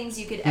implode things,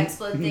 you could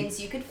explode things,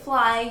 you could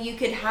fly, you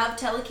could have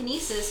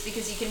telekinesis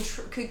because you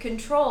could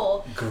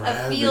control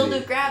a field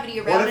of gravity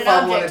around if an I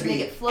wanna object to make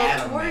be it float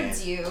Adam towards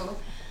Man? you.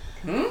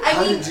 Hmm? I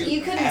How mean, did you,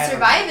 you- couldn't Adam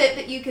survive it,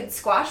 but you could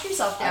squash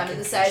yourself down to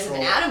can the size of an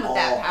control atom with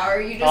that all- power.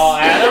 You just all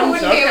atoms?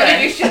 wouldn't be able to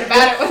Okay. do shit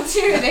about it once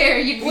you're there.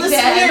 You'd be Listen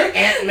dead. here,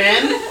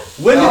 Ant-Man.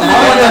 When did you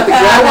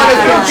I want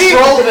to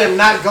control them,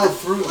 not go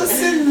through them.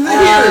 Listen I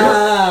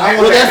here. want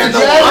Well, to that's have the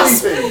the gravity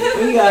wasp.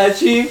 thing. We got a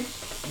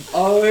chief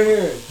over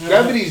here.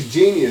 Gravity's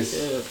genius.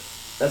 Yeah.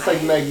 That's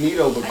like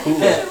Magneto, but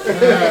cooler.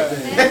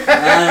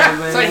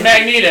 it's like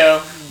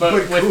Magneto, but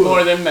with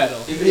more than metal.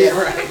 Yeah,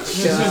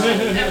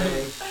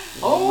 right.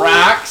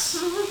 Rocks,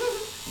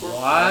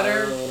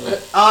 water.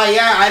 Oh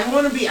yeah, I'd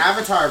want to be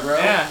Avatar, bro.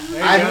 Yeah, there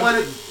you I'd go. want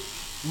to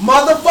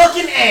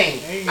motherfucking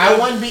There you Aang. go. I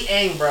want to be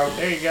Aang, bro.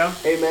 There you go.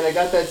 Hey man, I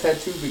got that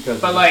tattoo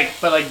because. But of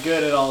like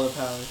good at all the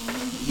powers.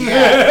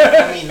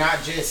 Yeah, I mean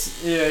not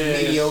just Yeah, yeah.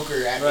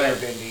 mediocre at Right.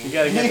 airbending. You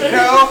gotta get You there.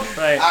 know,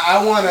 Right.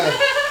 I want to.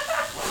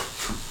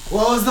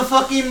 What was the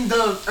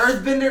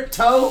Earthbender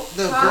toe?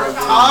 The girl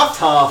Toph?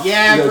 Toph.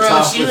 Yeah, Yo, bro,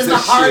 Toph she was was the the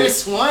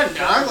hardest one,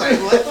 dog. Like,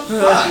 what the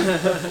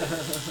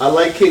fuck? I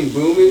like King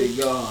Boomy.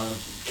 Gone.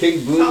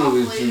 King Top Boomy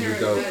was later super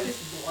dope. invented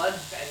blood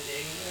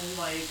bending and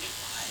like.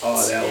 Oh,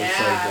 that was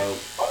Yeah. so dope.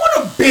 I want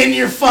to bend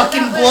your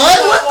fucking That was blood.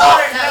 What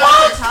water- the That fuck?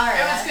 was It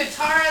was Katara.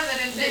 Katara that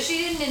But invented. she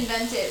didn't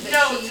invent it, but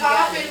No, she Toph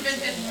got it.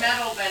 invented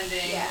metal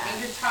bending, Yeah. and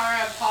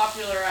Katara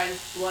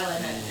popularized blood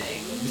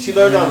bending. She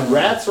learned on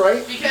rats,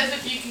 right? Because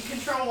if you can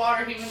control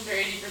water, humans are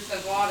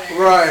 80% water.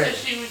 Right. So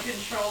she would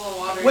control the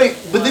water. Wait,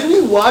 but didn't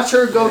you watch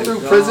her go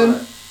through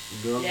prison?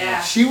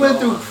 Yeah. She went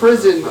through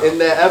prison in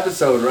that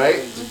episode,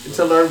 right?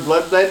 To learn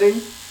bloodbending.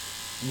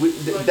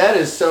 That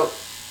is so.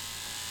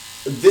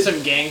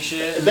 Some gang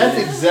shit. That's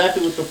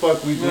exactly what the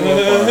fuck we grew up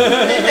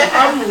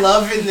on. I'm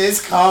loving this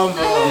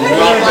combo.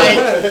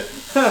 Like,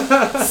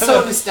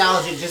 so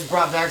nostalgic, just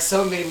brought back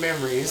so many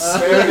memories.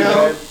 Fair, You know?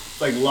 man.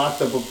 Like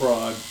locked up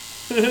abroad.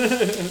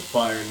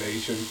 Fire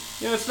Nation.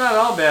 You know, it's not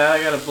all bad.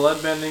 I got a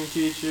bloodbending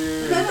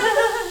teacher. And,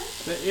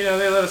 you know,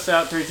 they let us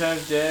out 3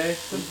 times a day.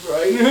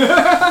 Right?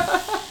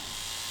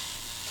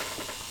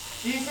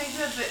 Do you think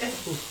that the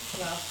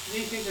well, do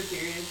you think the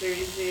periods are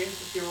easier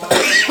if you're watching?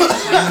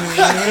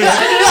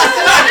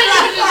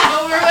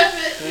 Just over with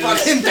it.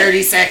 Fucking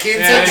 30 seconds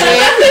Yeah, and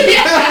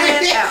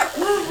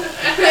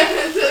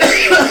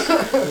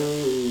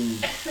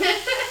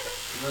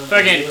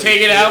Fucking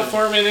take it out,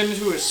 form it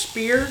into a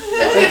spear.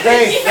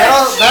 Hey,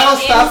 that'll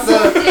stop the.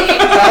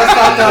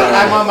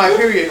 I'm on my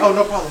period. Oh,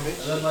 no problem,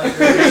 bitch.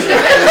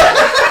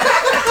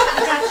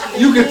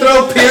 You can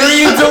throw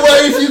periods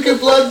away if you can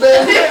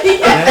bloodbend.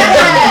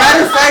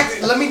 Matter of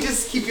fact, let me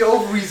just keep your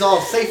ovaries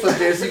all safe up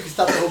there so you can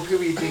stop the whole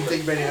period thing until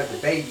you're ready to have the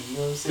baby. You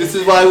know what I'm saying? This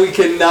is why we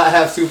cannot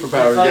have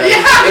superpowers, guys.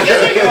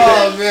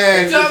 Oh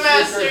man.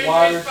 Dumbass Secret surgery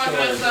water fucking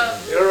us source.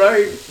 up. You're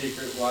right.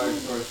 Secret water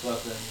source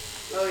weapon.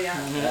 Oh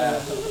yeah. Yeah,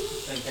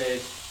 just in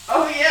case.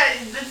 Oh yeah,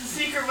 it's a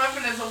secret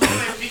weapon as a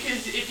woman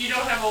because if you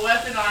don't have a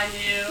weapon on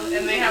you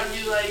and they have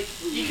you like,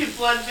 you can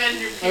blood bend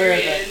your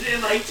period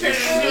and like turn it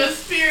into a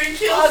spear and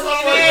kill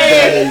someone.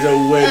 That is a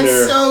winner.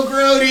 That's so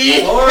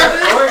grody. Or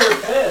you're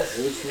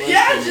pissed.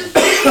 Yeah, just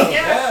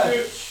yeah.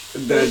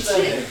 That's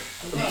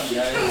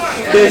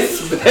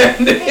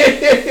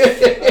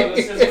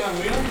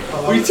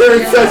we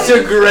turned such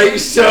a great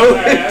show.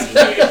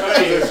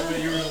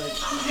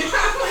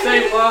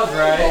 Same laws,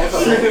 right?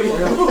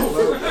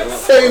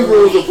 Same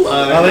rules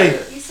apply.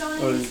 You still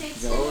want to do steak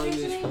sandwich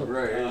today? I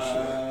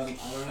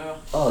don't know.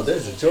 Oh,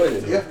 there's a joint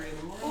in here.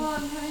 Well,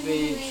 I'm having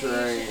Speed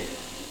train.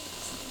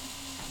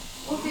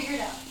 We'll figure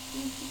it out.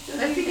 I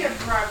think I'd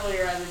probably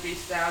rather be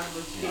stabbed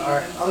with teeth.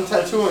 Alright, I'm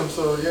tattooing,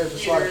 so yeah,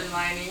 just like. Uterine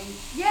lining.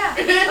 Yeah.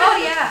 Oh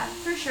yeah,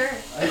 for sure.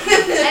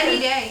 Any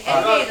day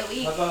of the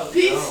week.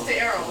 Be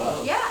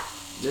sterile. Yeah.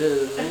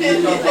 Dude,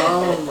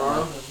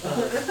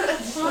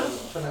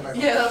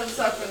 Yeah, that would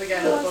suck for the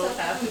guy that both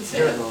happened to.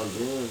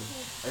 Dude,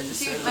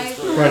 my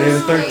Friday the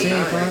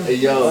 13th, man. Hey,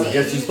 yo,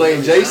 guess who's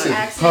playing Jason?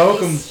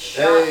 Poke him.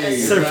 Hey,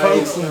 Sir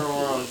Pokes him.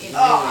 She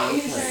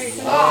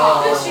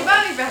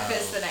bought me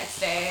breakfast the next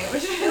day,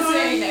 which was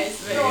very nice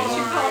of her.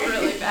 She felt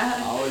really bad.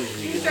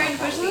 She was trying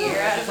to push the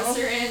air out of the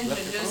syringe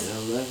and just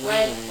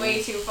went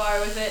way too far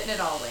with it, and it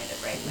all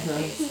landed right in my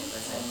face. It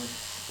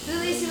wasn't. At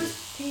least it was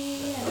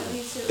pee, and at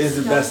least it was It's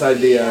the best not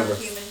idea pee or ever.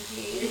 Human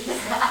pee.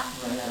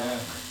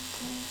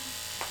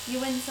 You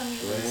win some, you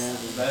lose some.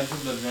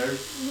 Imagine the nurse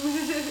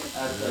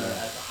at the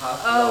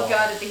hospital. Oh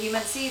god, at the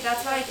human. See,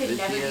 that's why I could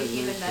never do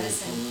human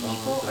medicine.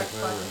 People are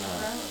fucking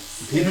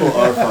gross. People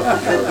are fucking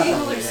gross.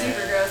 People are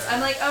super gross.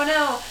 I'm like, oh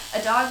no,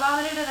 a dog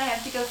vomited and I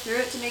have to go through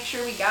it to make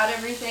sure we got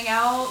everything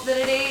out that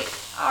it ate.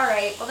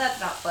 Alright, well that's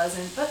not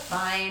pleasant, but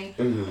fine.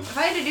 If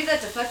I had to do that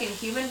to fucking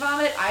human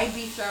vomit, I'd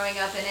be throwing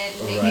up in it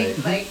and making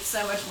like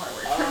so much more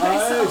work for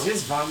myself.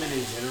 Just vomit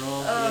in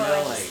general,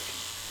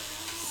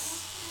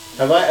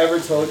 Have I ever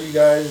told you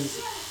guys?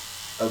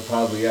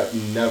 Probably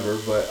never,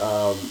 but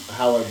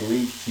how I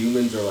believe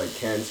humans are like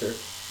cancer,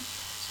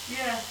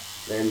 Yeah.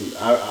 and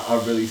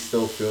I really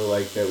still feel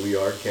like that we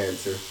are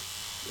cancer,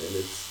 and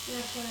it's.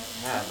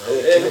 Yeah, bro.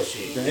 We kill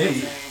shit.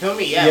 Feel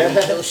me? Yeah,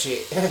 we kill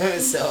shit.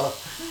 So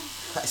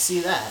I see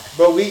that.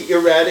 But we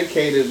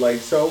eradicated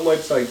so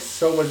much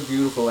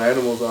beautiful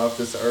animals off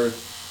this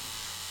earth.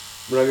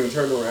 We're not gonna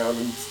turn around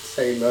and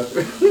say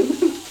nothing.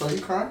 So you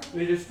crying?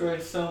 We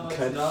destroyed so much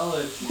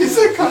knowledge.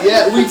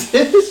 Yeah, we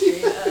did.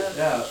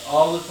 Yeah,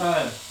 all the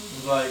time. It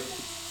was like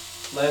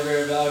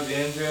Library of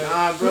Alexandria.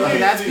 Nah, bro,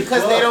 that's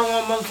because they don't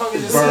want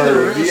motherfuckers to see the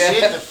real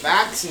shit, the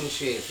facts and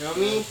shit. Feel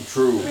me?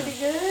 True. Pretty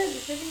good,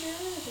 pretty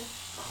good.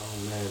 Oh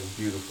man,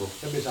 beautiful.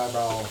 That bitch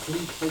eyebrow all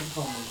fully.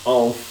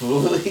 Oh,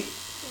 fully.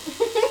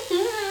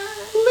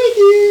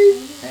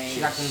 She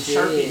got them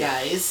Sharpie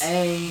guys.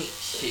 Ain't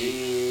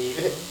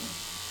shit.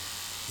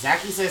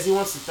 Zachy says he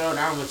wants to throw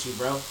down with you,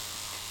 bro.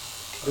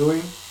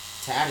 Doing?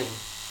 Tatting.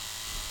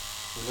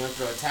 We're gonna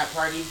throw a tat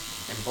party,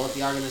 and both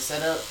y'all gonna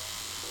set up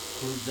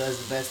who does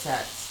the best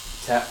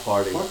tats. Tap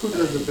party. Fuck who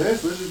does the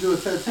best? Let's just do a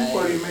tattoo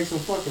party and make some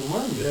fucking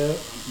money. Yeah.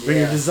 Bring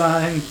your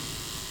design.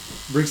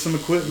 Bring some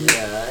equipment.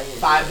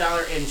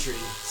 $5 entry.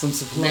 Some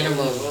supplies.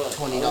 Minimum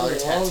 $20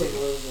 tattoo.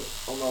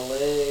 On my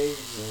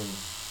legs and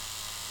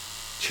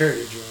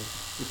charity drive.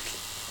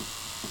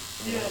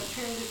 Yeah,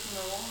 turned it from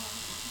the wall.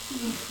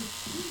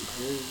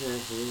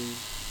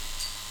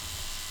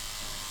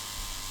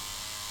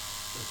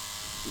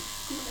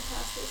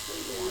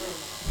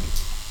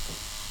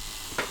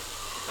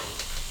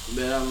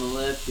 Bet I'm a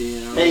lefty.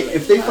 And Hey,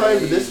 if they find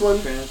this one,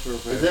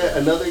 is that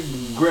another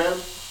gram?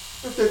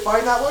 If they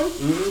find that one,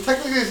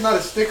 technically it's not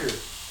a sticker.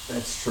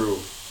 That's true.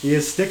 He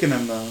is sticking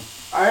them though.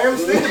 I am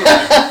sticking them.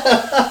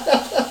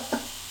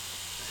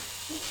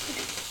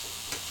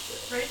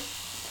 Right?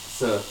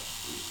 So.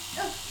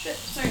 Oh, shit.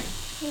 Sorry.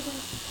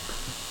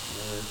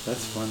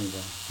 That's funny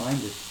though.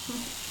 Find it.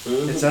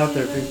 It's out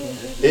there, people.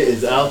 It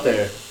is out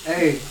there.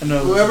 Hey, I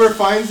know. whoever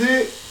finds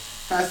it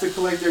has to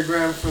collect their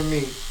gram from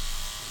me.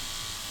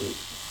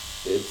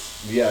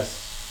 It's yes.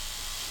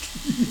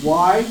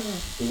 Why?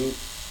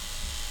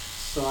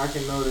 So I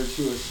can know that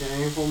you a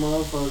shameful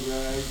motherfucker.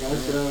 I got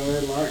your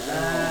head locked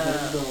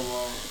down.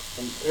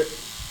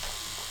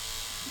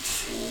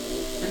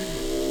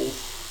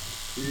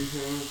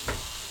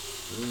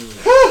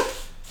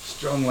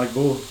 Strong like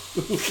bull.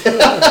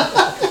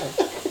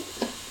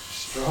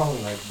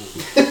 Strong like bull.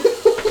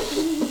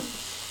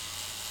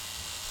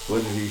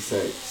 What did he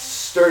say?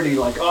 Sturdy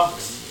like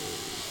ox.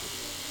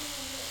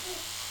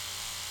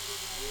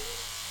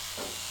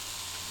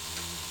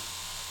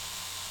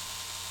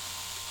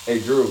 Hey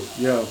Drew.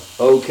 Yo.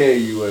 Okay,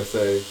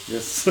 USA.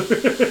 Yes, sir.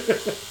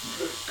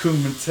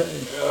 Kumite.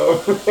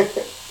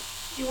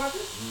 You want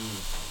this?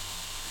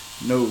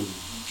 No.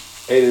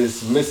 Hey,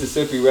 this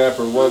Mississippi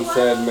rapper once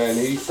said, man,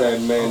 if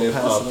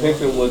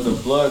pimping was a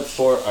blood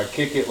sport, I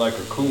kick it like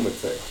a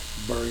kumite.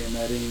 Burying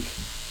that ink.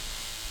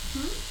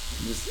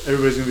 Just,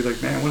 everybody's gonna be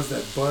like, man, what's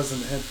that buzz in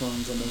the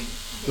headphones on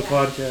the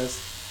podcast?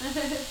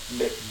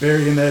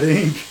 Burying that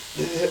ink.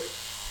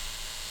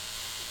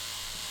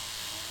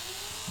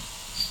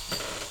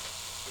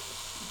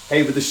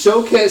 Hey, but the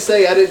show can't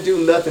say I didn't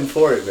do nothing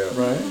for it, though.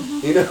 Right.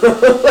 You know?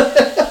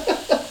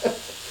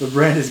 The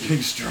brand is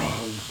getting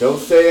strong. Don't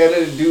say I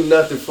didn't do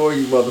nothing for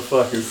you,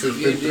 motherfuckers.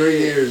 It's been 3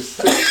 years.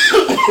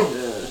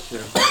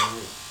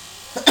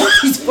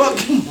 He's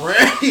fucking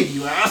branded,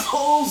 you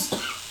assholes.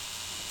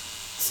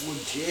 It's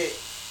legit.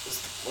 What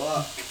the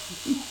fuck?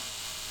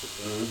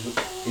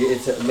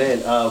 It's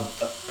man.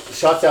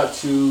 Shouts out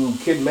to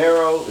Kid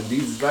Mero and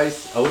Jesus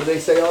Vice. What do they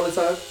say all the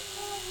time?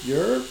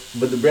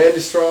 But the brand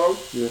is strong.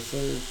 Yes, sir.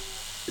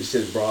 This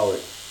shit is brawling.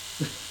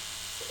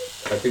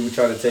 I think we're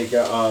trying to take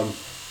out.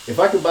 If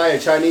I could buy a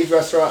Chinese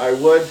restaurant, I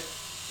would.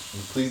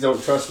 Please don't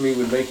trust me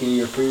with making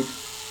your food.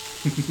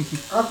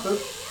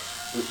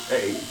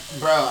 Hey,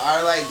 bro,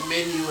 our like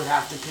menu would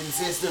have to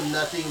consist of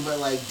nothing but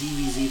like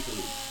DBZ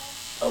food.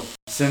 Oh,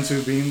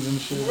 sensu beans and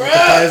shit.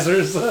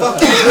 Appetizers.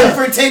 Fucking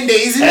for 10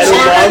 days and shit.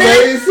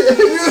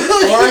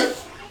 Or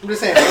I'm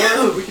just saying,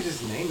 or we could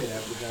just name it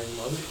after Dragon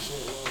Ball Z.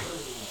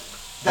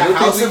 The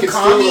House of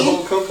Kami. The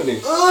whole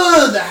company.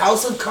 Ugh, the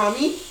House of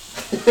Kami.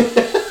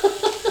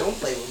 Don't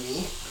play with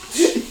me.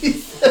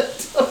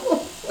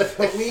 Don't play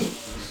with me.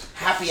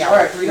 Happy hour.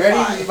 Alright, ready?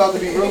 This is about to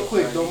be real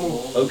quick. Don't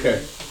move.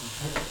 Okay.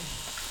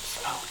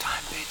 Smoke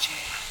time,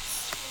 bitches.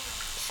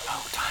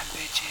 Smoke time,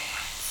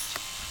 bitches.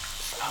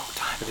 Smoke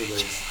time,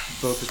 bitches.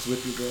 Focus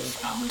with you, bro.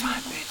 Smoke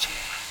time,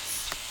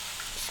 bitches.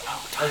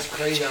 Smoke time. That's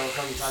crazy. I'm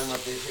probably talking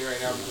about this shit right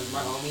now because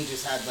my homie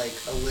just had like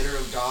a litter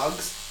of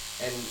dogs.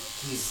 And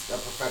he's a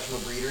professional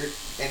breeder,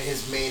 and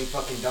his main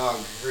fucking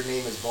dog, her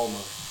name is Bulma.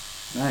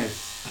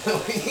 Nice.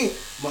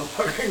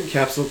 Motherfucker.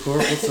 Capsule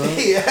Corp, what's up?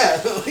 Yeah.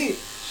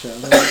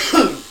 Shout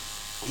out.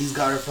 He's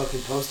got her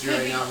fucking poster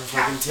right now for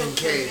fucking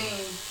 10K.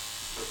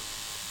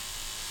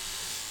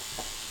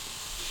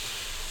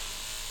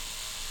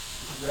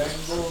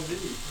 Dragon Ball Z.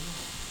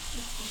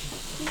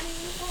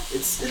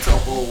 It's a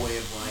whole way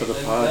of life. For the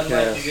Then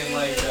podcast. like you can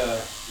like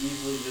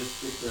easily just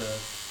get the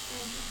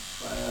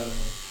right out of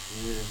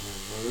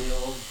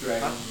real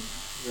Dragon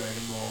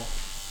Ball,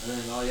 and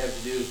then all you have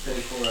to do is pay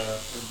for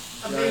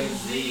a giant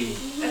Z.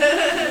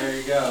 There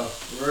you go.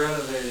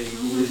 Renovating,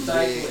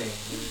 recycling.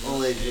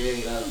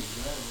 Legit.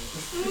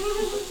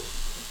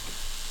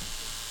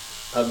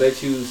 I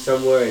bet you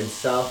somewhere in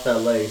South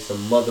LA,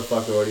 some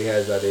motherfucker already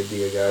has that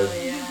idea, guys. Oh,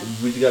 yeah.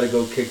 We just gotta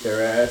go kick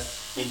their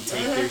ass. And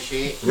take their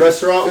shit.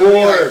 Restaurant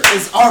war.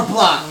 It's our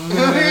block.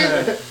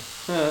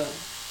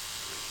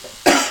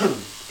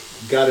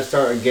 Gotta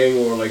start a gang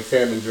war like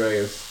San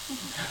Andreas.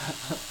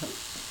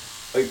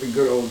 Like the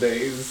good old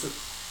days.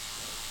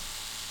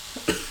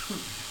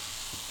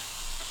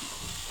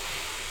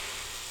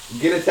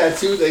 Get a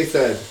tattoo, they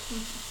said.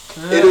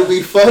 It'll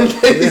be fun,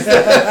 they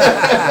said.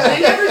 They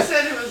never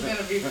said it was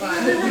gonna be fun. I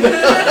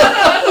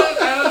don't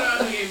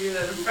know who gave you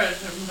that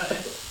impression, but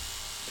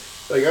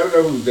Like, I don't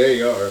know who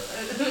they are.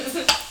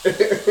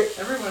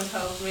 everyone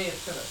tells me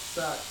it's gonna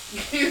suck.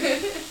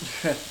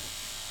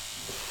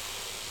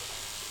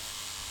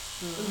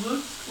 It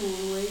looks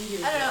cool.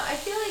 I don't know. I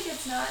feel like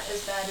it's not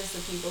as bad as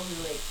the people who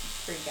like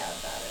freak out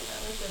about it.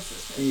 Like this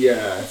is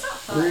Yeah. It's not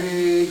fun.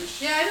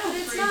 Yeah, I don't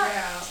But it's freak not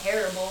out.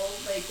 terrible.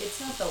 Like it's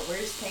not the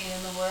worst pain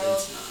in the world.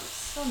 It's not.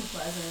 It's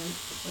unpleasant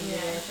when you're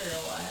there for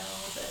a while.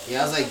 But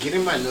Yeah, I was like,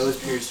 getting my nose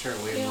pierced hurt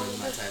way more than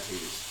my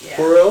tattoos. Yeah.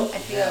 For real? I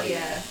feel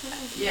Yeah.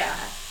 Yeah.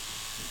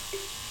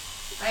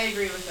 I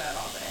agree with that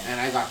all day. And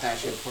I got that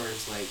shit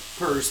pierced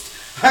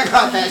I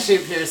got that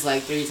shit pierced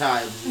like 3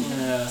 times.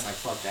 Yeah. It's like,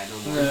 fuck that, no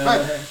more.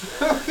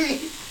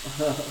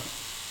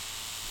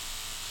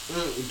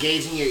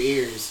 Gauging your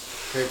ears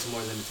hurts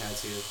more than a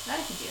tattoo. I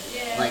could do it.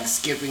 Yeah. Like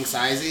skipping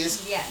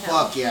sizes? Yeah, no.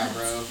 Fuck yeah,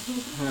 bro.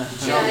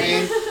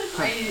 Joking?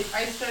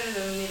 I started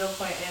at a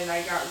needlepoint and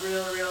I got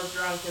real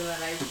drunk and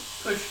then I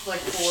pushed like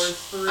 4s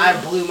through. I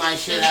blew my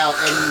shit out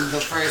in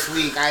the first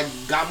week. I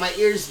got my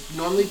ears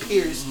normally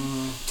pierced.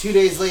 2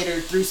 days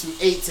later, threw some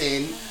 8s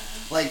in.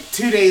 Like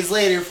 2 days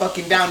later,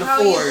 fucking down to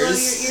 4s.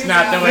 It's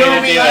not the way to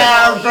do it.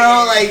 Yeah,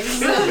 bro. Like,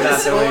 Not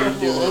it's the way to horrible.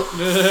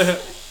 do it.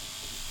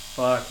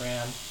 Fuck,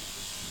 man.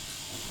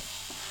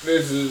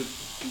 This is...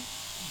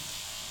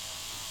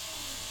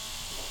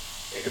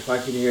 If I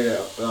can hear that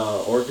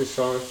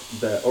orchestra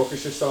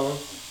song,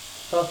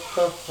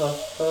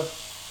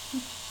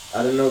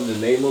 I don't know the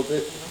name of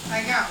it.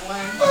 I got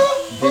one.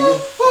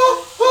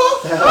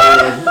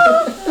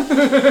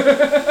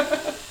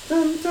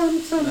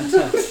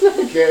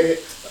 Okay.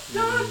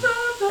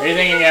 Are you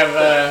thinking of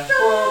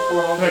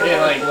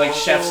fucking like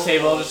chef's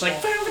table, just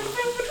like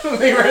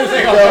they were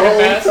saying all fucking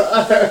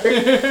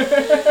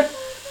fast?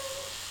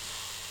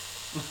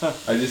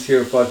 I just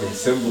hear fucking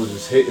cymbals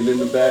just hitting in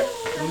the back.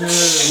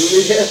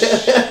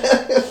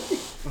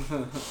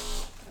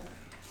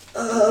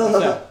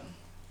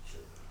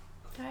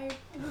 Tired?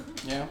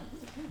 Yeah.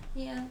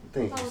 Yeah.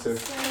 Thank you, sir. I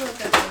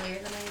woke up earlier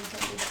than I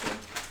intended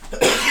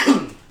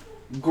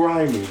to.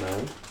 Grimy,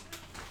 man.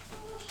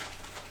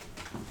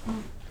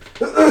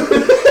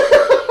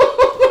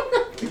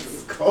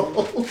 It's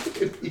cold.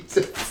 He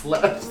just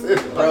slaps it.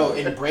 Bro,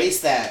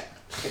 embrace that.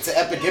 It's an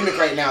epidemic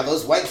right now.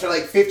 Those wipes are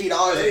like $50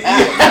 a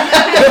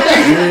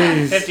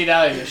pack.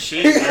 $50 a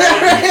sheet.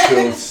 It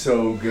feels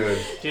so good.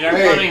 Dude, our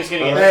plumbing's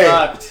gonna get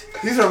fucked.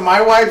 These are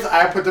my wipes.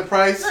 I put the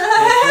price.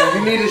 If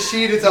you need a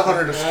sheet, it's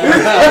 $100 a square.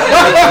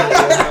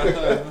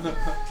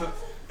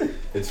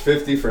 It's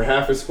 $50 for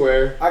half a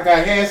square. I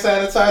got hand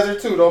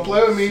sanitizer too. Don't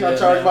play with me. I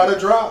charge by the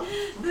drop.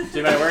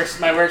 Dude, my work's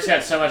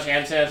got so much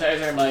hand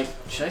sanitizer. I'm like,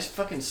 should I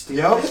fucking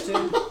steal this,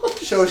 dude?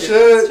 Sure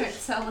should.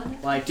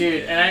 Like,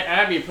 dude, and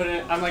I'd be putting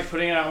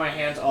it on my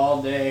hands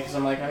all day because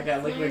I'm like, I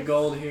got liquid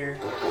gold here,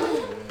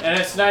 and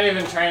it's not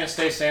even trying to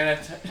stay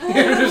sanitized.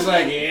 I'm just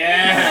like,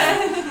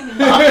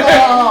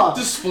 yeah,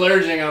 just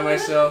splurging on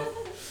myself.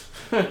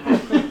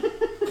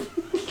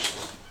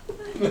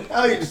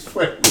 Now you just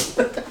play.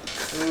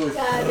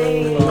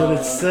 Let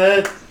it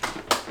set.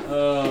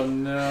 Oh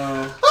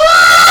no.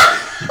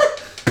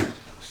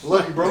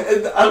 Love you, bro.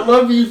 I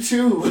love you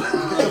too.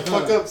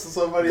 Fuck up so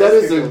somebody That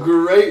else is can a go.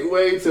 great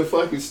way to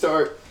fucking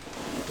start.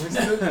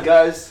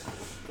 Guys,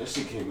 that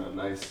shit came out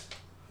nice.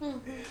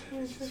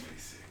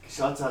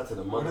 Shouts out to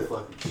the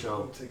motherfucking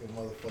show. I'm taking a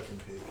motherfucking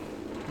pig.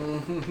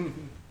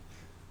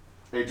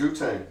 Hey, Drew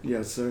Tang.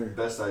 Yes, sir.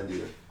 Best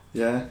idea.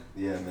 Yeah?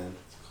 Yeah, man.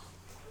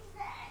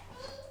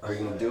 Are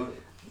you gonna do it?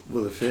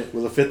 Will it fit?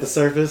 Will it fit the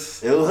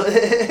surface? It will.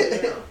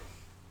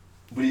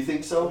 Do you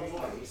think so?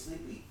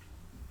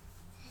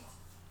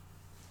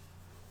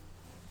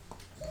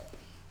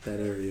 That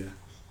area.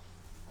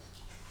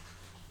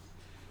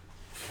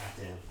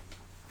 Goddamn.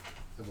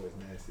 That boy's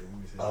nasty. Let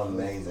me see.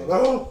 Amazing.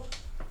 Oh!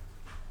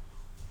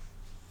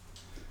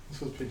 This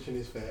was pinching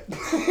his fat.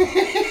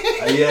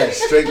 Yeah,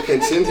 straight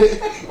pinching.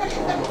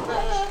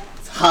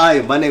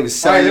 Hi, my name is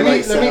Sally.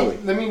 Alright,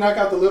 let me knock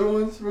out the little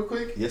ones real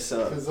quick. Yes,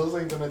 sir. Because those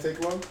ain't gonna take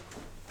long.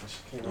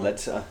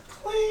 Let's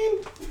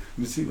clean. Let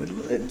me see what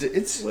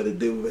it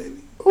do,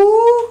 baby.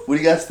 Ooh. What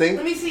do you guys think?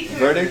 Let me see.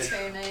 Verdict?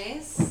 Very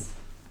nice.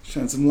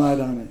 Shine some light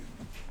on it.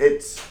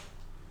 It's.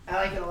 I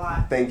like it a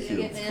lot. Thank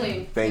you. It's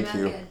clean. Thank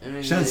you.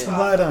 Shine some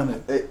light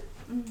on it.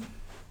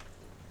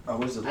 Oh,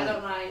 where's the I light?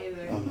 don't mind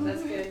either.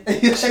 That's good.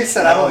 She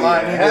said I don't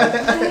mind.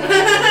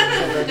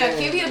 No,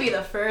 QB will be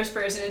the first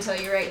person to tell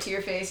you right to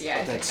your face. Yeah,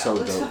 I think That's that so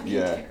looks dope. fucking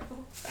Yeah.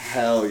 terrible.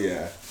 Hell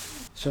yeah.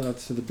 Shout out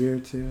to the beer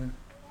too.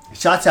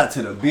 Shouts out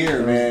to the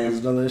beer, man. It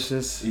was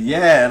delicious.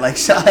 Yeah, like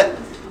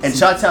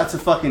shouts out to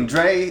fucking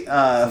Dre.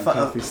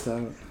 Coffee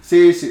stout.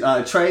 Seriously,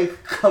 Trey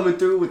coming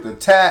through with the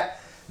tat.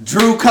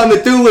 Drew coming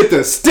through with the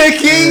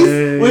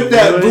stickies, with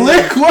that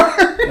blick work.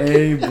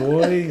 Hey,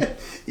 boy.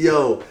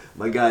 Yo,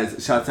 my guys,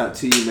 shouts out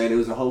to you, man. It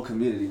was a whole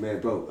community, man,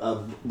 bro.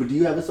 But do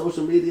you have a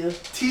social media?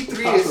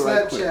 T3 is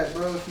Snapchat,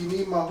 bro. If you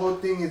need my whole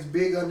thing, it's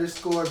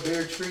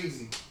big_Bear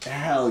Treasy.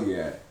 Hell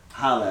yeah.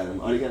 Holla at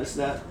him. Oh, you got a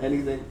snap?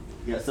 Anything?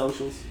 You got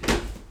socials?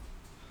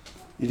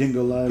 You didn't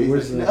go live.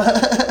 Where's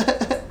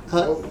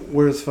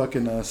Where's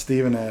fucking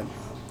Steven at?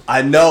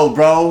 I know,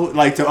 bro.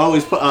 Like to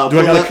always put. Do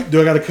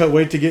I gotta cut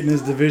weight to get in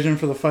his division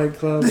for the Fight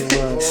Club? Or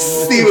what?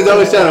 Steven's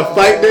always trying to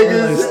fight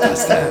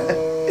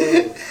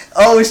niggas.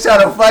 Always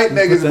trying to fight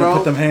niggas, bro.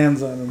 Put them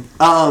hands on him.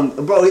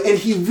 Bro, and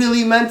he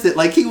really meant it.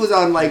 Like he was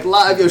on like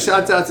live. Yo,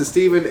 shouts out to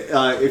Steven.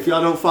 If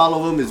y'all don't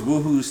follow him, it's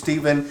Woohoo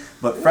Steven.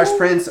 But Fresh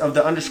Prince of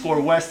the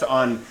 _West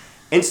on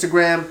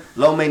Instagram,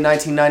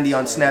 Lomane1990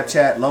 on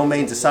Snapchat,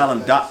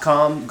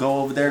 Lomane'sAsylum.com. Go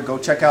over there, go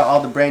check out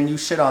all the brand new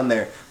shit on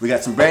there. We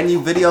got some brand new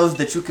videos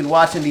that you can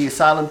watch in the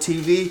Asylum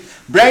TV.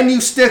 Brand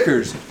new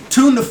stickers.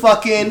 Tune the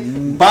fuck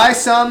in. Buy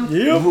some.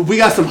 Yep. We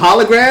got some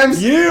holograms.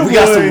 Yeah, we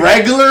got some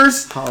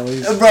regulars.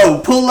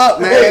 Bro, pull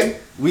up, man.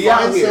 We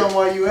out Find here. some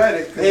while you at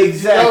it.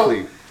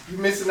 Exactly. You're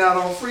missing out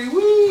on free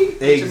weed.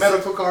 Get your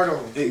medical card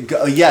on.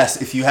 Yes,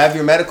 if you have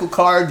your medical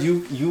card,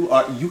 you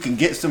can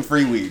get some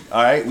free weed.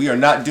 All right, we are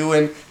not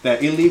doing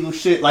that illegal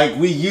shit like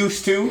we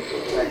used to.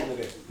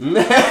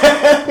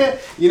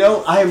 You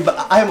know, I am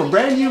a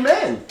brand new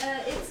man.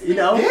 You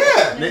know,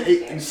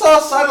 yeah. Saw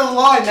a side of the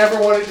law I never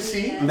wanted to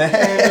see, and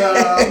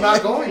I'm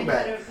not going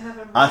back.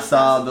 I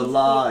saw the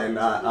law, and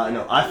I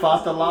know I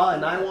fought the law,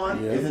 and I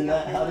won. Yeah. Isn't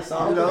that how the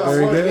song goes?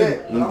 Very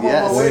good.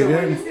 Yes.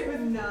 Very good.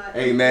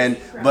 Hey man,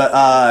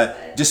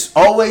 but just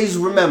always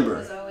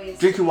remember,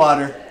 drink your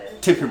water,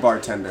 tip your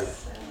bartender.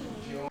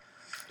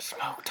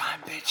 Smoke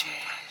time,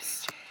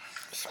 bitches.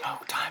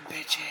 Smoke time,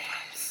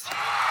 bitches.